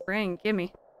magnet ring.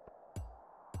 Gimme.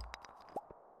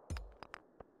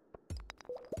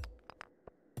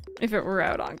 If it were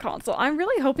out on console. I'm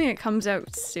really hoping it comes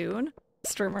out soon.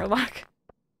 Streamer luck.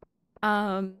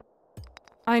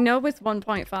 I know with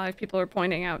 1.5 people are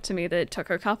pointing out to me that it took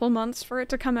a couple months for it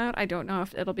to come out. I don't know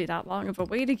if it'll be that long of a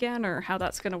wait again or how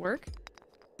that's gonna work.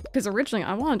 Because originally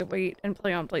I wanted to wait and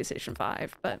play on PlayStation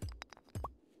 5, but...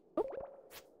 Oh.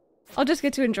 I'll just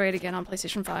get to enjoy it again on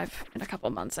PlayStation 5 in a couple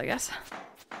months, I guess.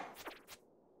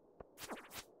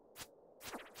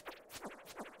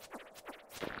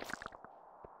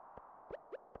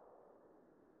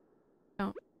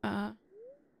 Oh, there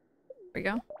we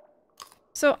go.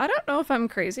 So, I don't know if I'm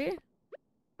crazy,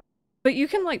 but you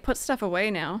can, like, put stuff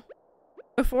away now.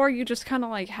 Before, you just kind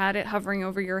of, like, had it hovering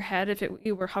over your head if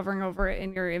you were hovering over it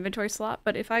in your inventory slot,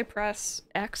 but if I press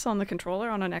X on the controller,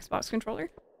 on an Xbox controller,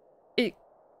 it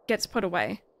gets put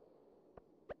away.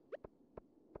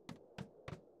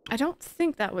 I don't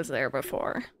think that was there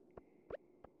before.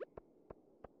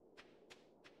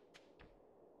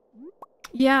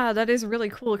 Yeah, that is really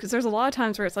cool, because there's a lot of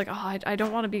times where it's like, oh, I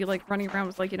don't want to be, like, running around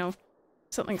with, like, you know,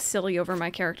 something silly over my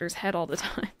character's head all the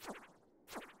time.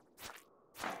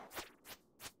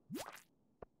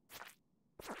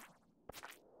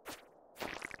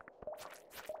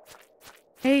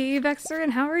 Hey, Vexer,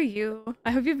 and how are you?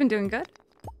 I hope you've been doing good.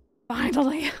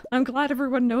 Finally! I'm glad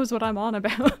everyone knows what I'm on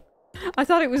about. I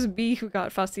thought it was me who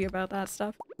got fussy about that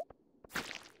stuff.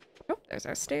 Oh, there's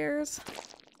our stairs.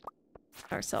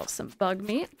 Got ourselves some bug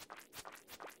meat.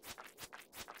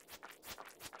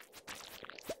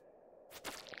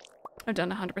 I've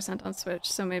done 100% on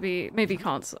Switch, so maybe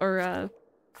console or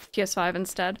PS5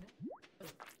 instead.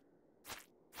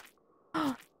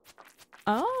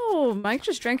 Oh, Mike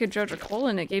just drank a Joja Cola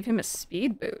and it gave him a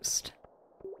speed boost.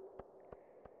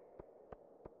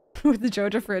 With the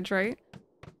Joja fridge, right?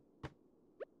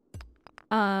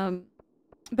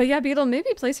 But yeah, Beetle, maybe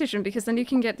PlayStation, because then you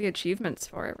can get the achievements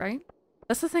for it, right?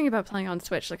 That's the thing about playing on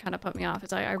Switch that kind of put me off,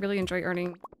 is I really enjoy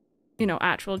earning, you know,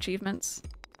 actual achievements.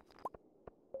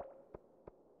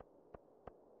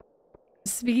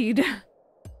 Speed.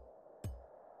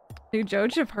 New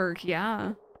Joja perk,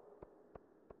 yeah.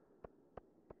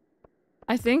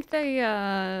 I think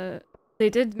they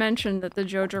did mention that the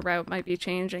Joja route might be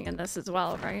changing in this as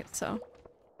well, right? So,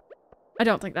 I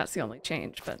don't think that's the only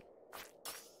change, but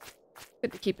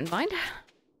good to keep in mind.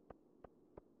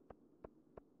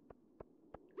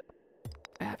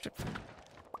 I have to...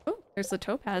 Oh, there's the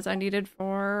topaz I needed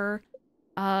for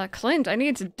Clint. I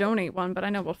need to donate one, but I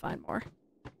know we'll find more.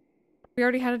 We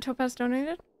already had a topaz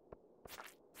donated?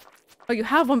 Oh, you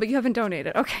have one, but you haven't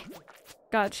donated. Okay.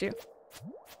 Got you.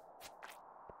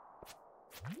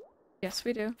 Yes,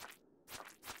 we do.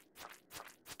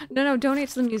 No, donate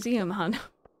to the museum, hun.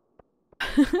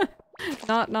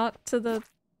 not to the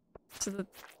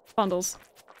bundles.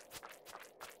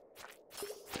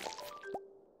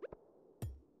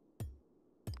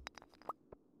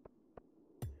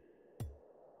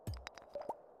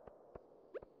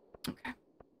 Okay.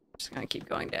 Just gonna keep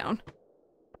going down.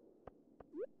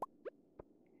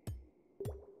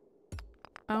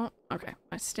 Oh, okay.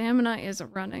 My stamina is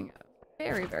running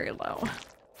very, very low.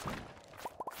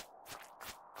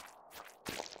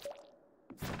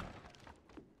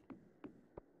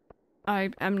 I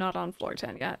am not on floor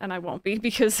 10 yet, and I won't be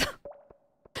because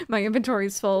my inventory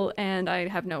is full and I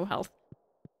have no health.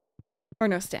 Or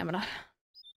no stamina.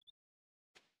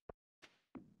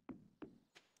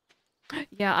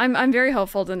 Yeah, I'm very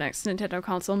hopeful the next Nintendo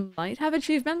console might have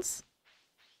achievements.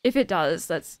 If it does,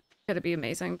 that's gonna be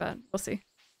amazing, but we'll see.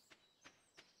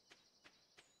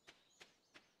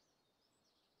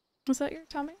 Was that your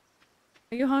tummy?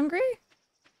 Are you hungry?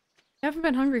 I haven't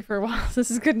been hungry for a while.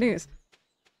 This is good news.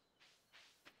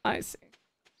 I see.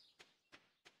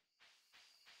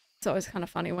 It's always kind of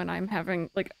funny when I'm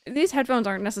having, like, these headphones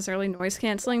aren't necessarily noise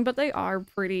canceling, but they are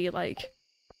pretty, like,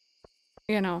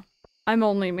 you know, I'm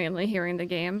only mainly hearing the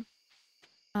game.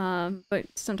 But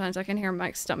sometimes I can hear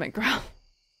Mike's stomach growl.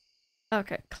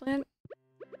 Okay, Clint.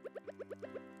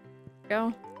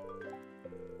 Go.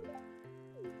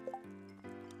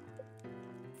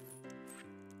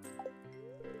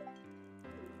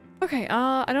 Okay,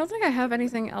 I don't think I have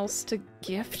anything else to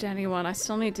gift anyone. I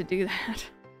still need to do that.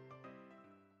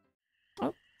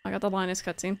 Oh, I got the Linus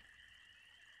cutscene.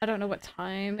 I don't know what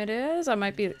time it is. I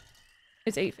might be...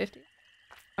 It's 8:50.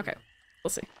 Okay,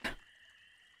 we'll see.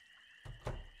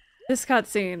 This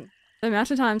cutscene, the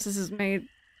amount of times this has made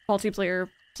multiplayer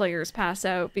players pass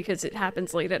out because it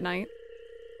happens late at night.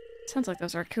 Sounds like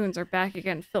those raccoons are back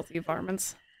again, filthy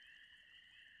varmints.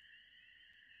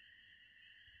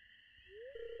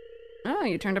 Oh,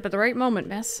 you turned up at the right moment,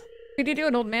 miss. Could you do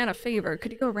an old man a favor?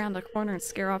 Could you go around the corner and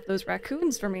scare off those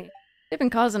raccoons for me? They've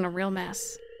been causing a real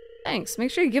mess. Thanks.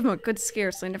 Make sure you give them a good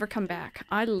scare so they never come back.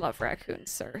 I love raccoons,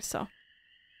 sir, so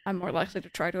I'm more likely to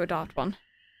try to adopt one.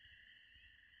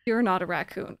 You're not a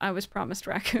raccoon. I was promised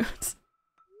raccoons.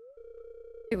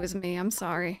 It was me. I'm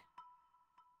sorry.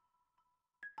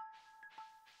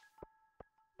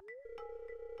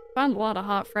 Found a lot of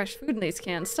hot, fresh food in these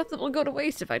cans. Stuff that will go to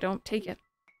waste if I don't take it.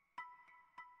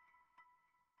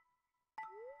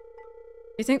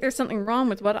 You think there's something wrong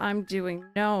with what I'm doing?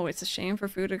 No, it's a shame for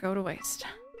food to go to waste.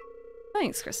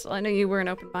 Thanks, Crystal. I know you were an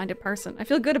open-minded person. I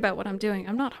feel good about what I'm doing.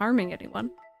 I'm not harming anyone.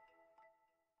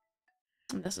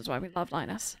 And this is why we love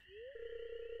Linus.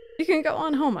 You can go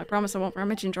on home. I promise I won't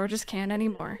rummage in George's can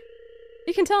anymore.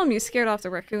 You can tell him you scared off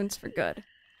the raccoons for good.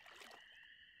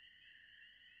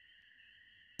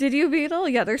 Did you, Beetle?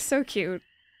 Yeah, they're so cute.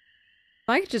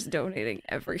 Mike just donating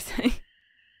everything.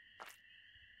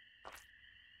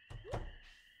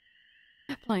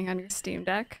 Playing on your Steam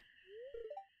Deck.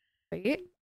 Wait.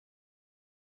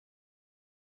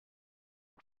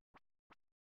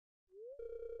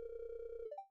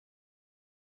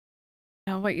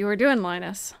 Know what you were doing,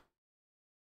 Linus.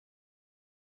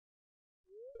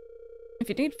 If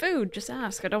you need food, just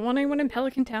ask. I don't want anyone in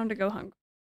Pelican Town to go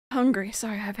hungry.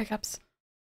 Sorry, I have hiccups.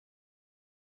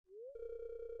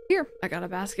 Here, I got a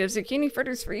basket of zucchini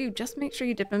fritters for you. Just make sure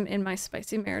you dip them in my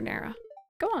spicy marinara.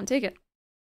 Go on, take it.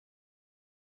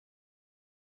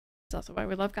 That's also why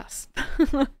we love Gus.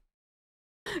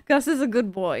 Gus is a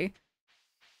good boy.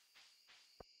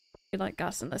 We like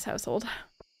Gus in this household.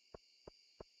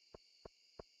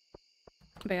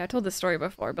 But yeah, I told this story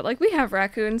before, but like we have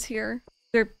raccoons here.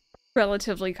 They're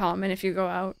relatively common if you go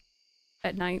out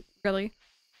at night, really.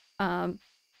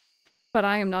 But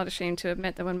I am not ashamed to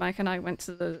admit that when Mike and I went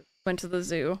to the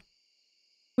zoo,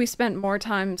 we spent more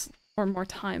time,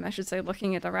 I should say,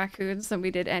 looking at the raccoons than we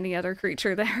did any other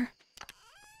creature there.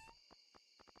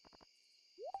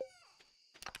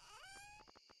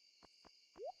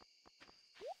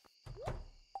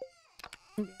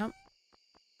 Yep.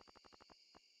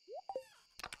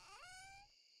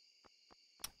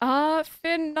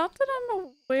 Finn, not that I'm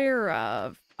aware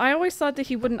of. I always thought that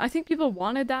he wouldn't. I think people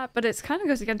wanted that, but it kind of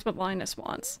goes against what Linus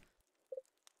wants.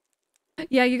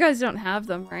 Yeah, you guys don't have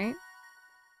them, right?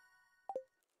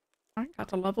 I got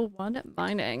to level 1 at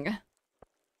mining.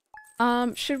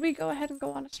 Should we go ahead and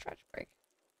go on a stretch break?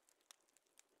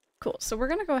 Cool, so we're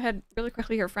gonna go ahead really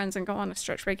quickly here, friends, and go on a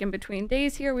stretch break in between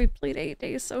days here. We've played 8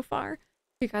 days so far. If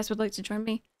you guys would like to join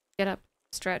me, get up,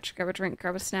 stretch, grab a drink,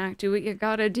 grab a snack, do what you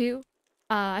gotta do.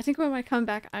 I think when I come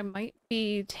back, I might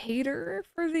be Tater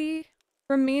for the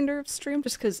remainder of stream,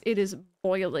 just because it is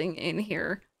boiling in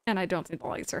here, and I don't think the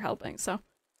lights are helping, so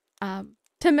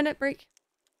 10-minute break,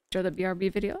 enjoy the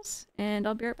BRB videos, and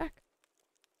I'll be right back.